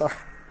coin store.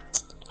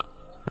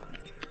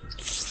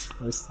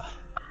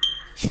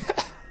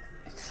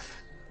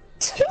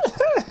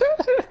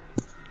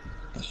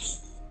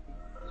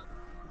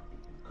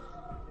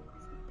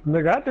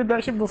 Nigga, I did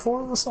that shit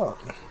before, what's up?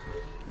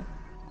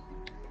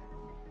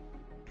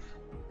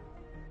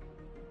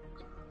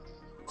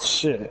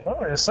 Shit,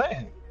 I'm just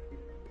saying.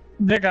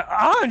 Nigga,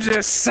 I'm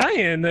just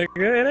saying, nigga,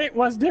 it ain't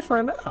much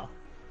different now.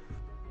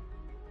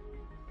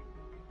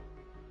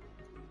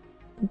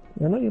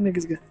 I know you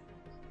niggas good.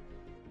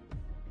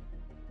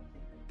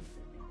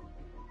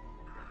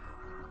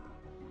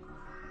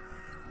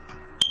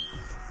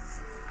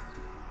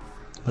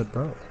 But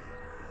bro.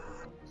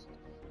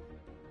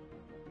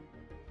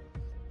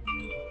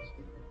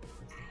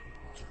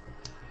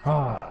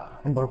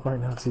 I'm broke right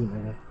now too,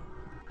 man.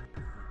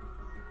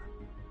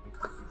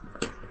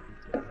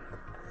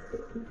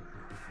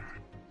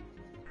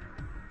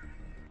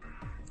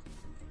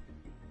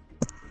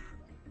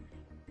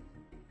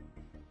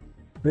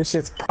 This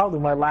shit's probably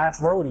my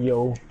last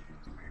rodeo.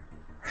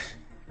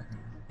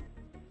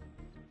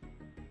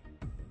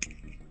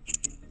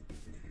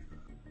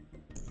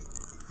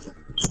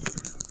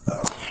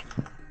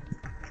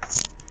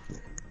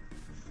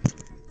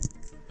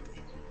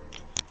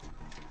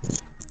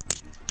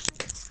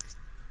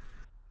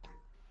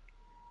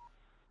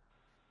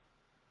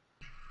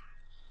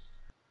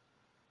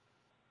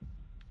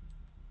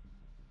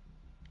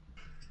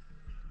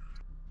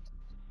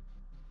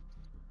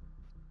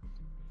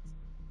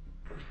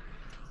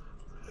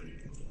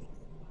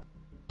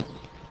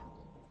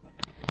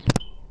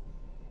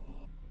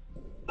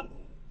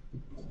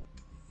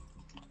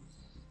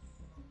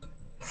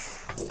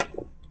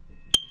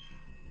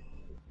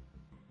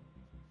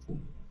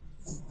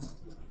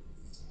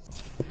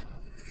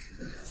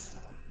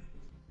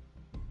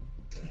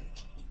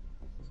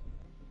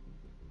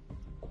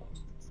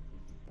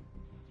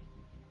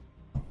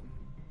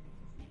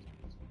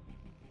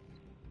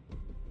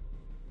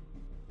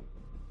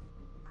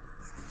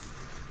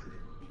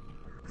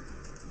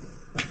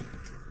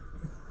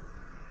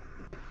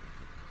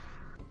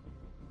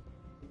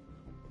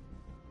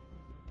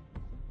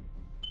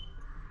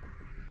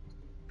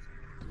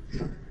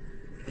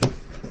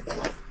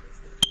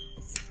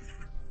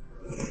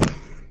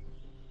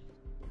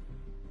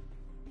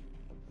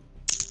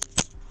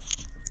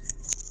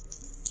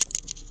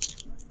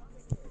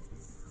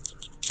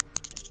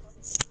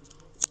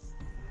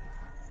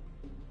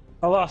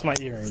 I lost my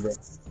earring, bro.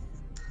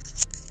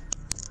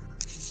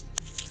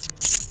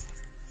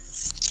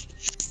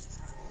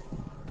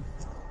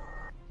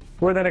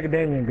 Where'd that nigga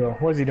Damien go?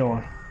 What's he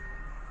doing?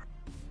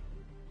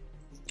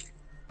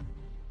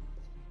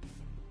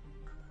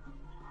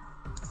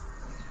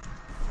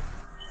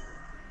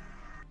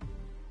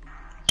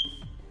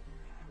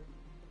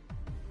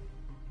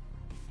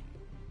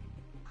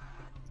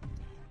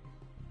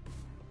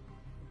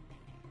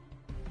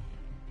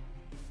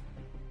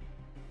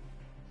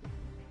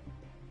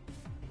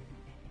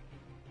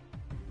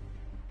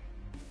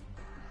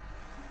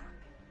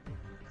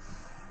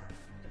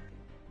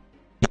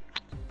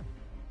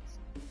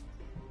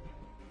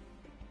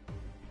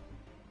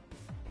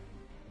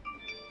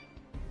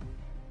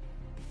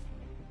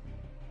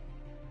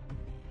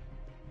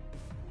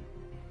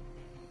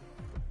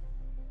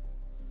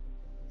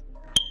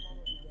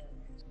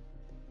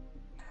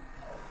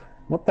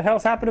 What the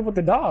hell's happening with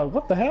the dog?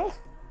 What the hell?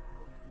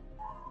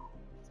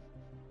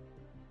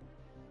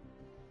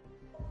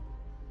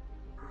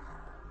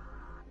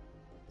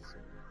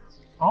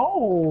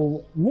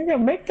 Oh,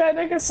 nigga, make that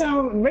nigga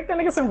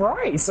some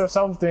rice or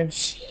something.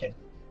 Shit.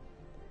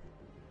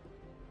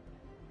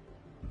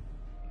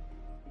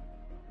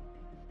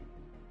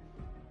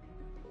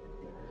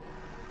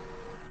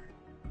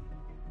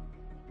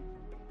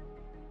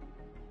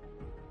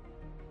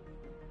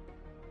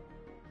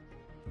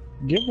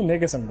 Give the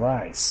nigga some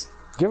rice.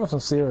 Give him some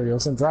cereal,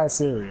 some dry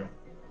cereal.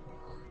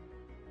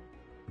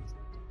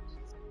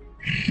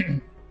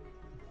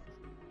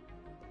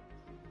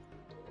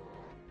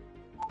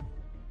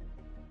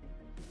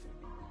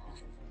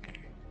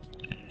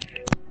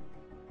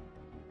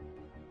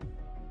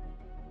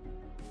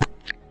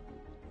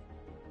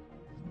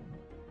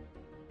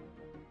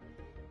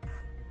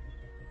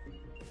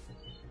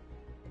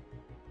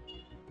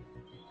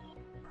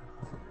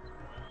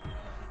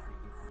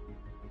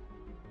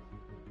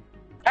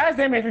 As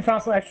they make me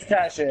found some extra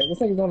cat shit. This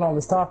nigga doing all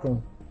this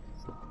talking.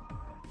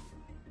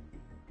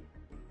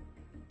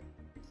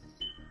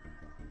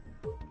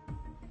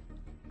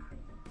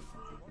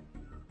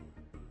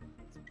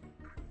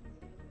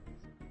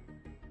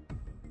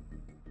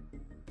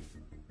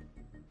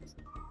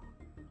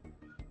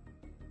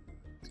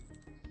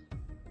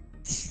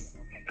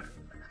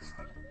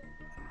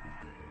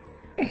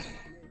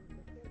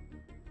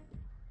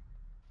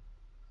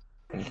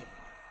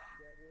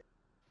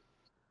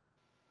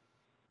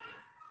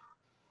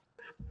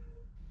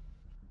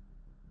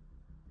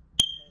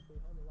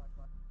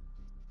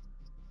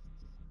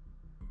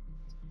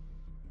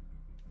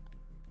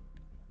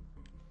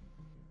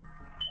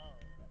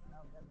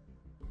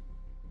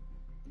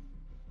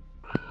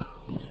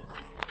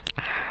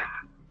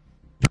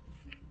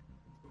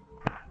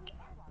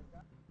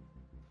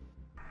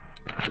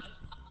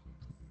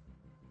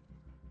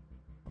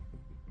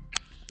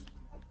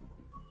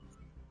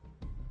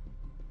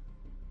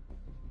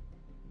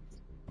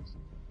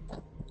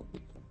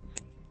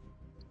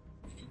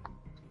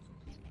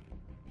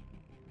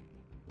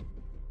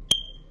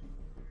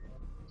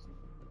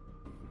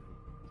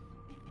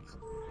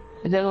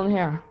 Is that on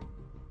here?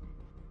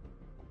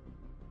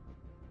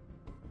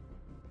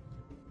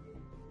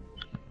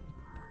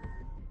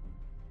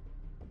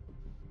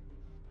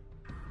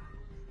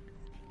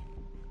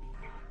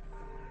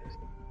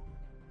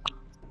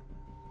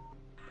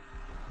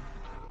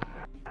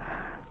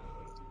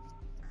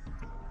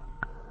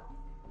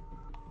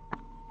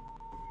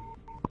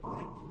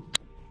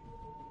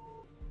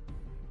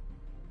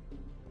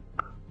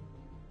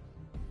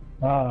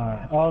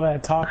 All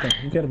that talking.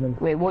 You could have been.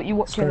 Wait, what you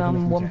watching scraping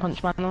the One chat.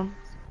 Punch Man on?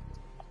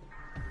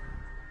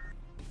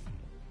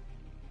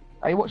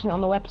 Are you watching it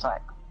on the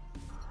website?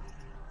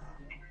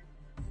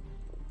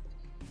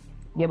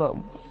 Yeah, but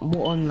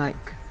what on,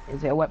 like,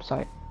 is it a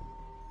website?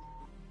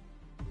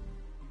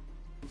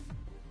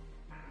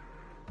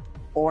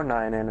 Or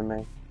 9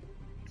 anime.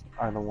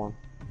 Either one.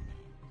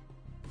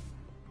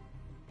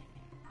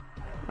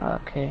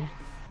 Okay.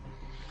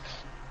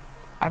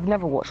 I've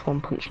never watched One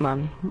Punch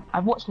Man.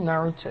 I've watched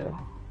Naruto.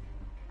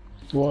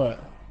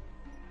 What?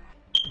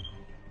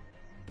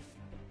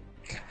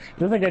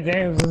 This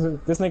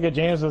nigga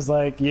James was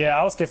like, yeah,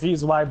 I was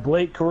confused why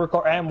Blake,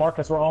 Kuriko, and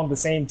Marcus were on the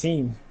same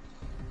team.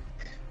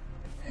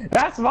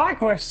 That's my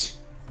question.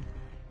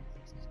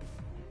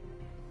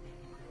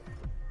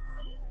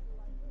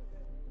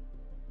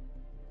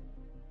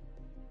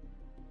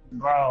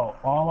 Bro,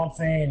 all I'm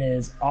saying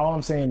is, I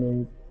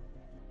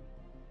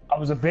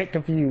was a bit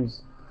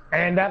confused.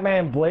 And that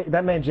man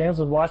James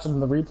was watching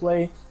the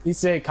replay. He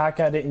said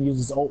Kaká didn't use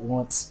his ult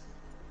once.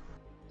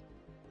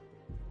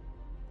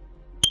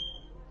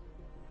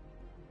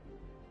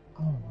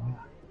 Oh wow.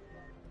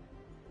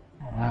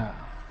 Oh, wow.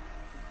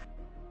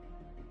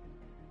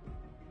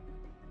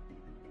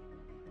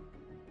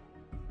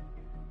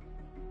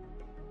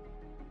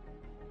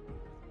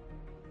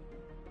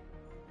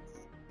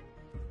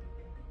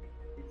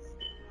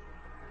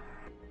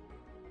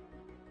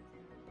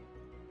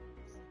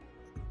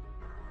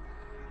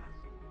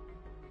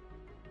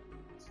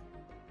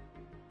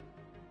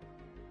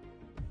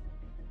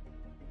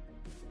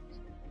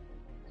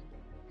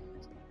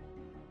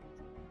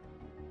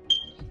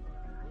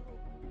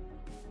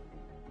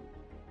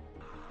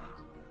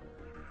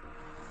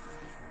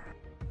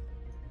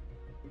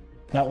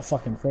 That was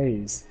fucking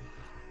phase.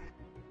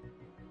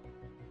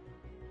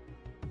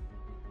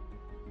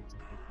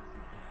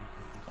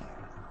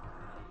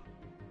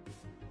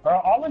 Bro,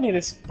 all I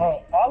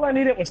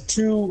needed was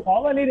two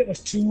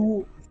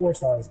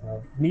 4-stars,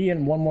 bro. Me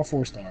and one more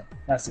 4-star.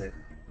 That's it.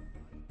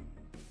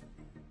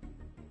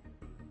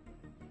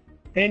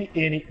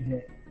 Any,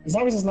 as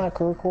long as it's not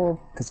Kuroko,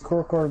 because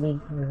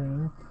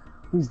Kuroko,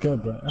 he's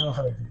good, but I don't know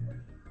how to do that.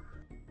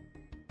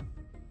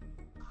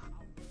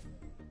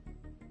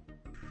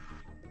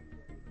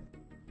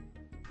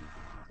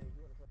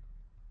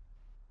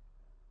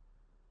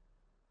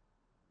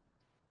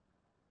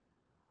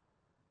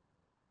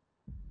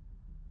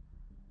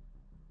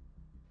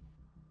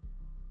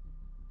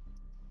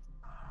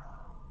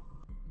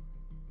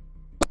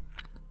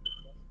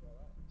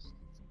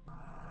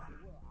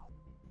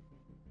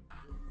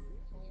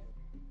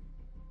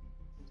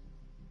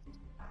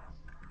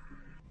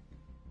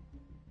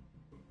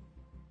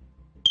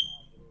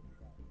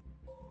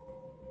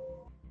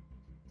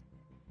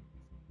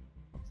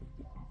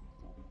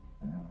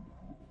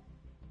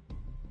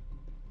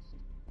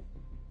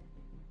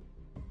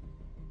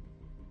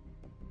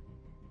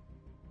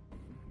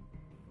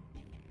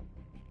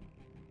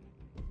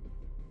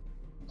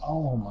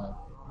 Oh my.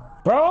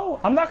 Bro,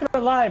 I'm not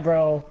gonna lie,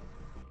 bro.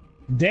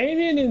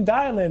 Damien and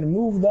Dylan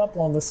moved up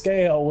on the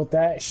scale with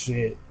that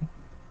shit.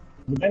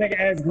 But then it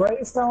has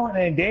Greystone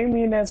and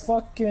Damien as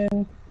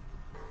fucking.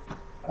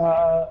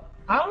 I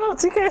don't know.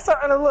 TK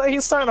starting to look.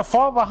 He's starting to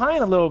fall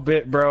behind a little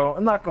bit, bro.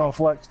 I'm not gonna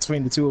flex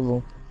between the two of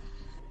them.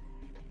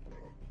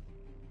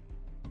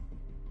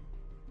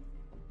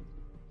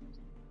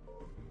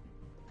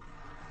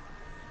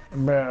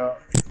 Bro,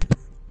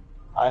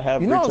 I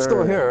have You know I'm still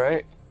returned. here,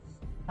 right?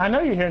 I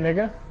know you're here,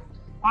 nigga.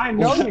 I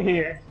know you're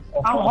here.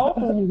 I'm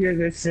hoping you hear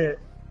this shit.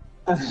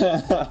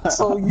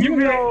 So you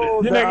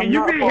know that I'm you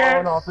not be falling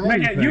here, off nigga.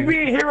 anything. You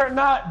being here or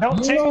not, don't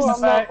You change know the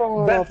I'm not fact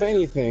falling that, off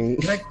anything.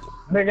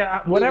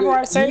 nigga, whatever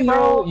I say, You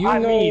bro, know, I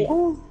mean,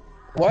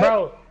 what?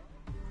 bro.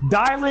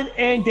 Dylan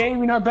and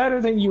Damien are better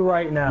than you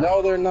right now.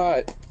 No, they're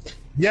not.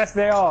 Yes,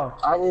 they are.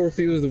 I will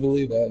refuse to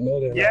believe that. No,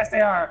 they're Yes,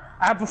 they are.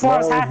 Before I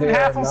was No, half and they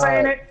half are on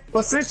saying not. it,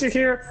 but since you're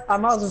here, I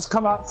might as well just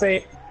come out and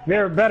say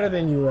they're better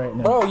than you right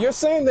now. Bro, you're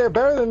saying they're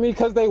better than me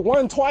because they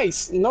won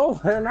twice. No,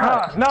 they're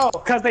not. No,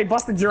 because they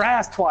busted your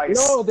ass twice.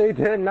 No, they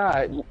did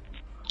not.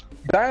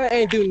 Dyna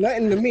ain't do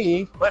nothing to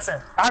me.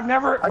 Listen, I've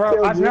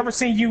never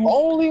seen you.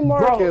 Only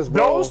Marcus,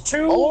 bro. Those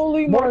two,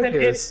 Only more than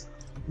Marcus. it.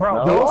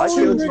 Bro, No, I those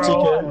killed two, you,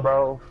 bro.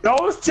 bro.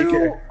 Those two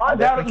TK, I undoubtedly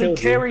definitely killed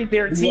you. carried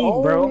their The team,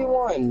 only bro.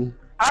 one.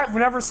 I've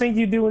never seen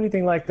you do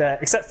anything like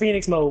that, except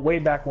Phoenix mode way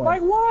back when.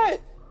 Like what?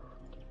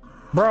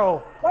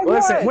 Bro, Like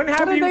listen, what? when have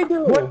What did you? they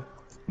do?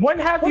 When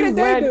have What you did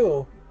led? they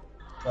do?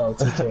 Oh,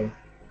 TK.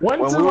 When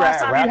When's the we were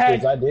last at time you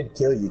Raptors, had? I did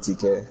kill you,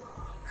 TK.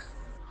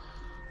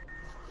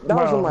 That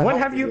was Bro, in my when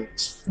house. have you?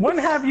 When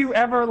have you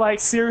ever like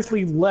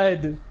seriously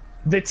led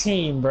the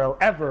team, bro?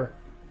 Ever?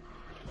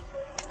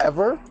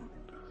 Ever?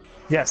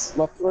 Yes.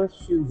 My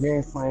first few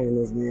games playing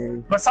this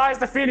game. Besides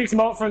the Phoenix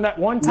mode from that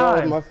one No,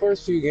 time. my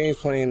first few games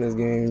playing this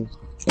game.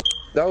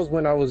 That was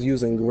when I was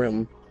using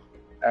Grim,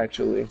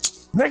 actually.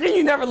 Nigga,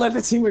 you never led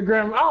the team with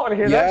Grim. I don't want to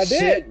hear Yeah, that I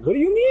shit. did. What do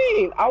you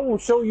mean? I will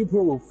show you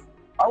proof.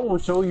 I will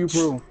show you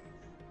proof.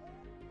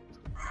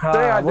 Say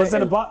I Was it a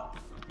didn't. bot?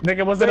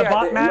 Nigga, was it a Say I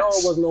bot didn't. match? No,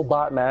 it was no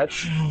bot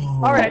match.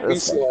 All right.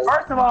 It's like-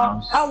 First of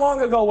all, how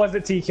long ago was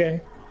it, TK?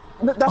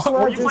 That's what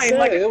Were I you just playing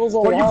said. It was a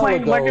Were you while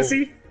playing ago.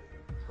 Legacy?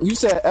 You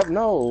said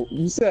no.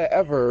 You said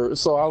ever.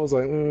 So I was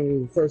like,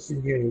 first few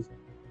games.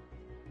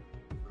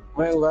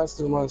 Man, last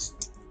 2 months.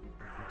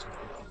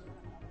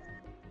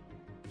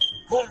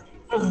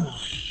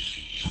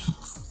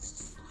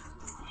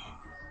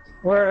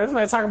 Where this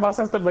man talking about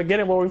since the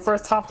beginning when we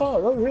first topped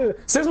off.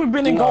 Since we've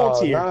been in No,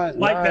 gold tier, not-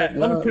 like not- that.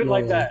 Let me not- put it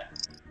like no. that.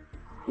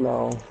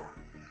 No.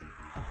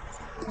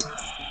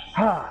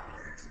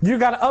 You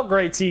gotta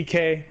upgrade,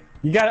 TK.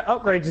 You gotta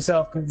upgrade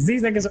yourself because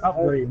these niggas are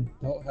upgrading.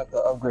 Don't have to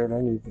upgrade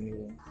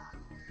anything.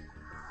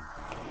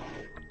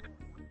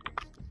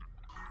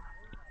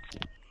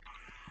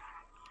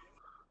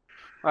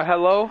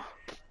 Hello?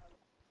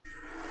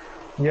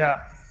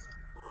 Yeah,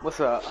 What's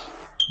up?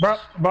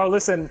 bro.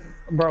 Listen,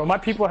 bro. My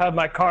people have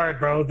my card,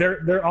 bro.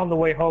 They're on the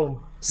way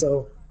home.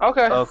 So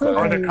Okay. or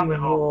Okay. they're coming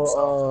home.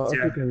 So,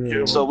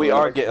 yeah. So we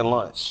are getting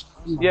lunch.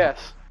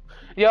 Yes.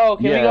 Yo,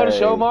 can we go to Yay.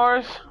 Show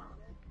Mars?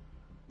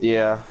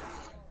 Yeah.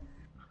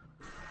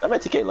 That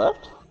meant TK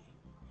left?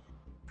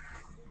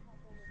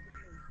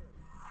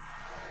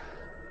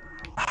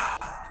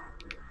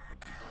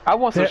 I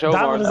want some Show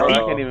Mars, bro. I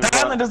can't even.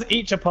 Dylan doesn't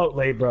eat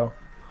Chipotle, bro.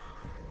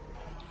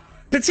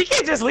 Did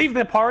TK just leave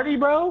the party,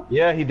 bro?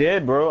 Yeah, he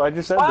did, bro. I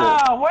just said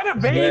Wow, what a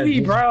baby,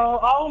 bro!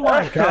 Oh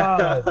my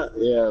god. that.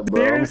 Yeah,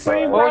 bro. I'm Seriously,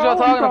 sorry. bro? What was y'all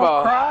talking You gonna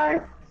about?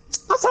 Cry?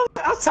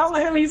 I was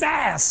telling him he's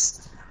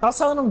ass. I was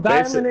telling him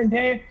Basic. Dylan and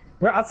Dan.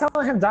 Bro, I was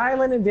telling him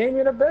Dylan and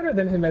Damien are better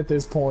than him at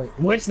this point,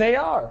 which they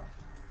are.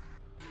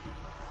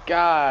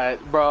 God,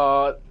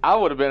 bro, I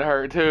would have been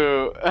hurt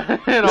too.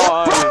 In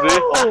all honesty.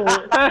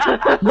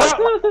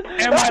 Bro,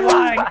 am I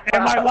lying?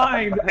 Am I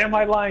lying? Am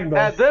I lying though?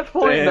 At this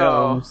point, Damn,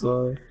 no. I'm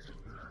sorry.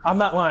 I'm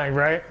not lying,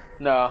 right?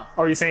 No.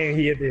 Or are you saying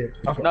he did?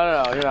 Okay.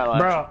 No, you're not lying.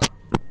 Bro,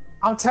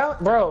 I'm telling,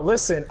 bro.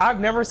 Listen, I've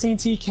never seen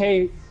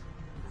TK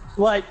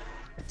like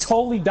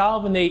totally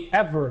dominate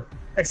ever,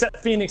 except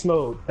Phoenix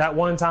mode that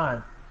one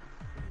time.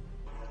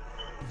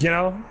 You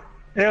know,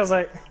 it was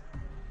like,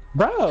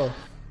 bro.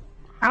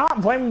 I'm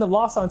not blaming the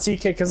loss on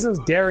TK because it was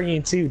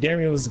Darian too.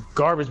 Darian was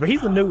garbage, but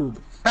he's a noob.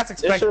 That's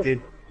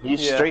expected.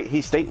 He's Yeah. straight.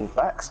 He's stating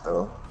facts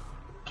though.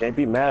 Can't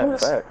be mad at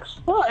facts.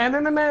 Well, and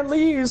then the man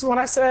leaves when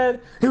I said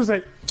he was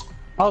like,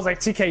 I was like,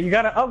 TK, you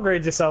gotta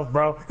upgrade yourself,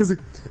 bro. He's like,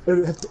 I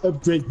don't have to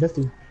upgrade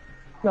nothing.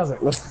 And I was like,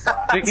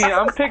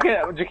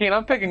 Jakeen,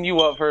 I'm picking you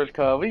up first,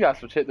 cuz we got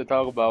some shit to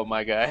talk about,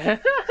 my guy.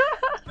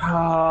 boy,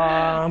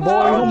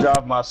 I'll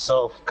drive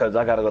myself because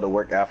I gotta go to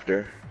work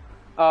after.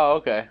 Oh,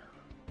 okay.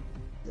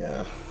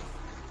 Yeah.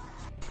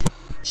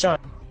 Sean,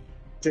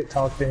 shit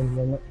talk then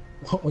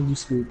when you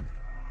speak.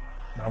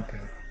 Okay.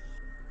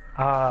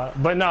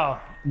 But no,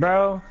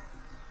 bro.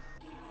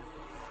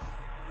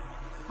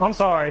 I'm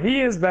sorry.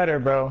 He is better,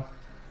 bro.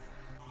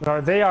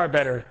 Or they are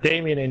better.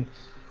 Damien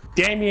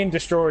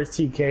destroys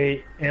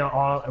TK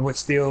and would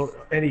steal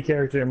any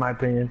character in my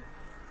opinion.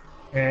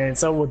 And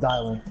so will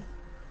Dylan.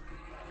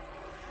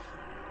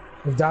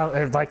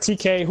 If like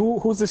TK,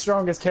 who's the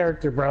strongest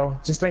character, bro?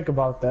 Just think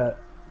about that.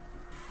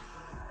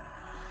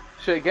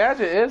 Shit,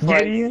 Gadget is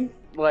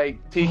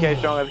like TK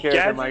strongest character,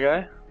 Gadget? my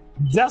guy.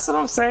 That's what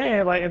I'm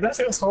saying. Like that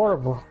shit was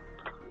horrible.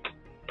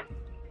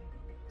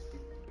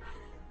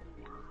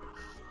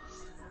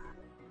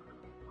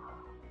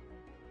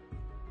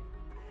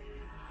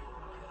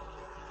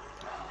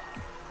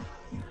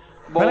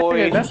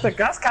 Boy, That's the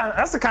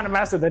kind of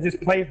master that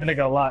just plays the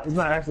nigga a lot. He's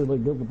not actually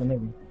like good with the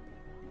nigga.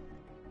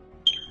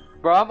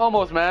 bro, I'm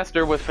almost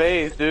master with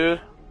FaZe,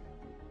 dude.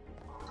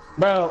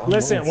 Bro,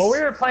 listen, when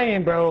we were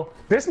playing, bro,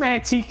 this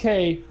man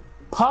TK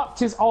popped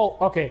his ult.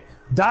 Okay,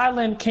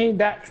 Dylan came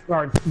back,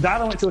 or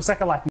Dylan went to a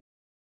second life.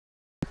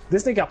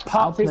 This nigga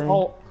popped his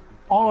ult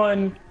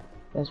on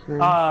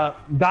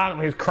Dylan.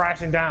 He was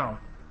crashing down.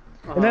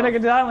 And then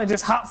nigga Dylan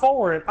just hopped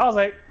forward. I was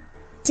like,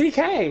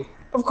 TK,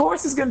 of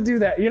course he's gonna do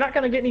that. You're not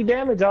gonna get any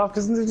damage off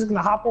because he's just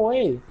gonna hop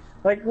away.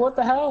 Like, what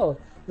the hell?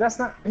 That's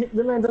not.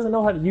 The man doesn't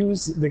know how to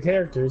use the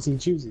characters he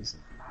chooses.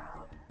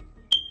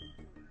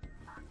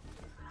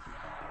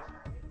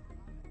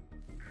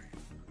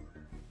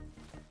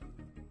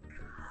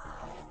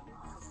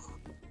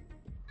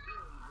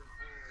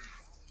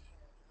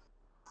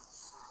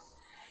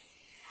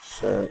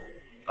 Shit.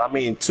 I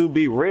mean, to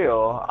be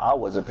real, I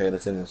wasn't paying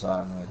attention, so I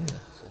have no idea.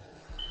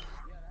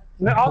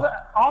 No,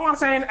 all I'm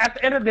saying, at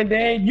the end of the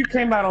day, you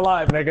came out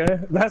alive,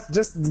 nigga. That's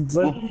just.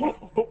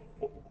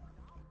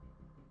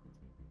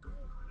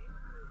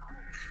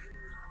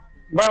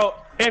 Bro,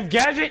 if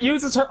Gadget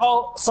uses her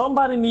ult,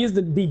 somebody needs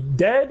to be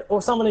dead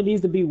or somebody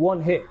needs to be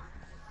one hit.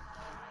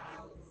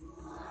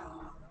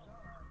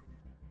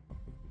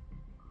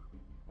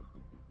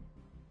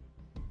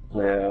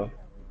 Yeah.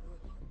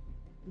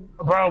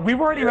 Bro, we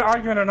weren't even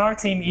arguing on our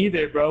team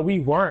either, bro. We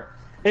weren't.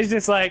 It's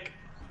just like,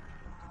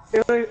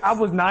 I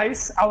was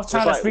nice. I was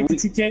trying to speak to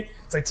TK.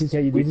 It's like,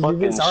 TK, you didn't do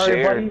this.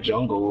 Alright, buddy.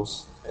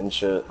 Jungles and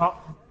shit.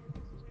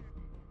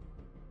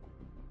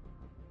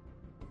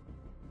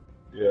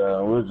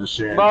 Yeah, we're just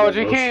sharing. Bro,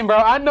 Jakeem, bro,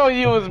 I know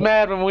you was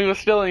mad when we was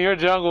still in your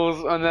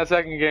jungles on that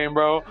second game,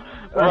 bro.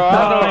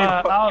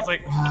 I was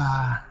like,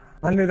 I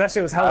knew that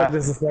shit was hella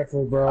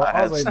disrespectful, bro.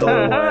 I was like,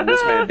 one.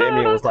 This man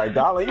Damien was like,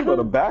 Dollar, you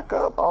better back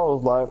up. I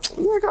was like,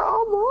 nigga,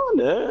 I'm on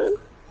it.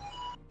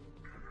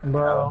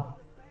 Bro.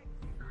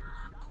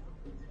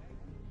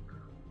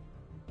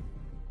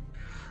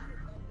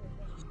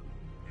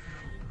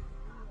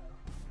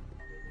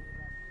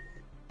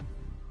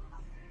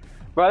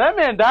 Bro, that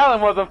man Dylan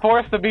was a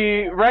force to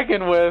be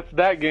reckoned with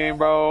that game,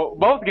 bro.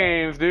 Both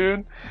games,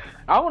 dude.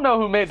 I don't know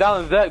who made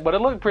Dylan's deck, but it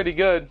looked pretty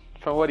good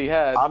from what he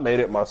had. I made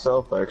it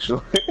myself,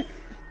 actually.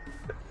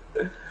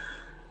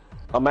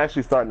 I'm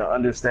actually starting to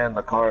understand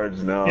the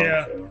cards now.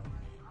 Yeah. So.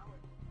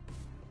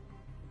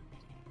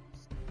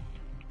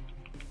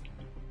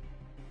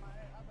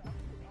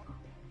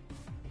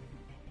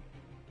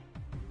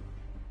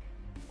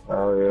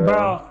 Oh yeah.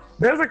 Bro,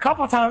 there's a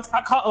couple times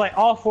I caught like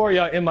all four of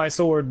y'all in my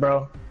sword,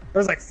 bro. It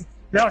was like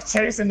y'all was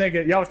chasing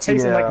nigga, y'all was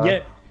chasing like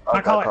Yet.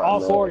 I caught like all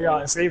four of y'all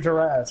and saved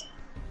her ass.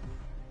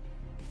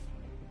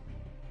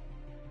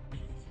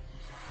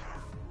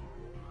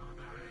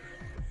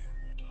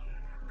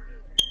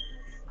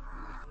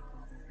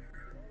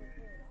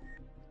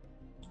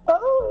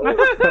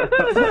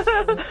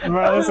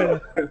 bro,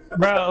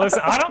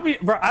 listen.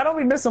 I don't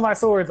be missing my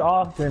swords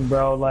often,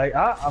 bro. Like,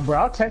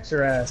 I'll catch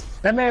your ass.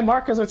 That man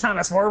Marcus was trying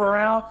to swerve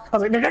around. I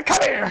was like, nigga,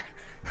 come here.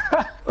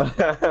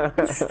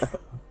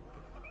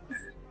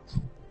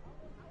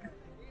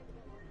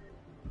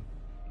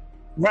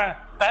 that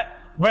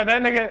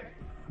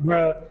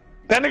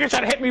nigga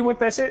tried to hit me with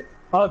that shit.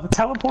 The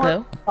teleport.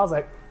 Hello? I was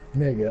like,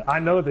 nigga, I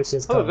know this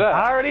shit's coming.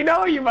 I already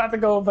know you about to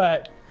go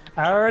back.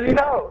 I already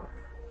know.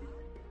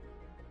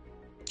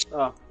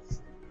 Oh.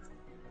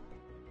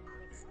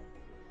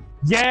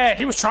 Yeah,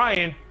 he was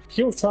trying.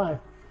 He was trying.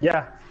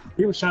 Yeah,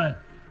 he was trying.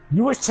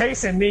 You was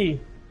chasing me.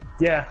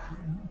 Yeah.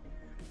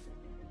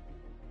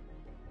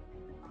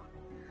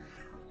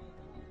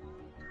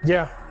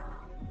 Yeah.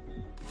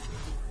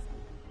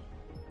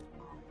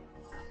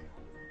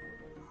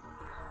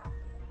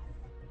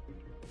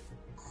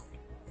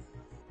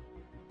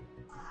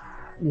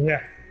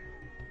 Yeah.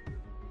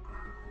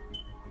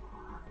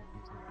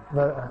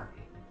 But,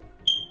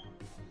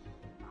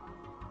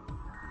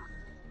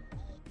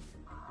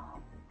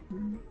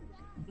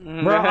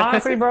 bro,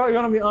 honestly, bro, you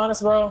wanna be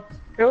honest, bro?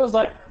 It was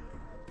like,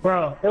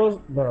 it was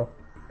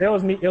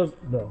me, it was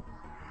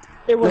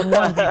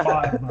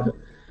 1v5, bro.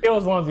 It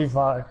was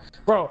 1v5.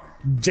 Bro,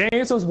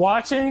 James was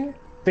watching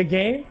the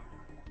game,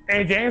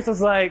 and James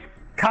was like,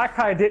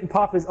 Kakai didn't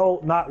pop his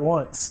ult not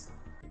once.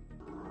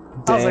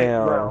 I was like,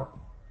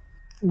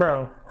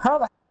 bro, how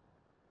the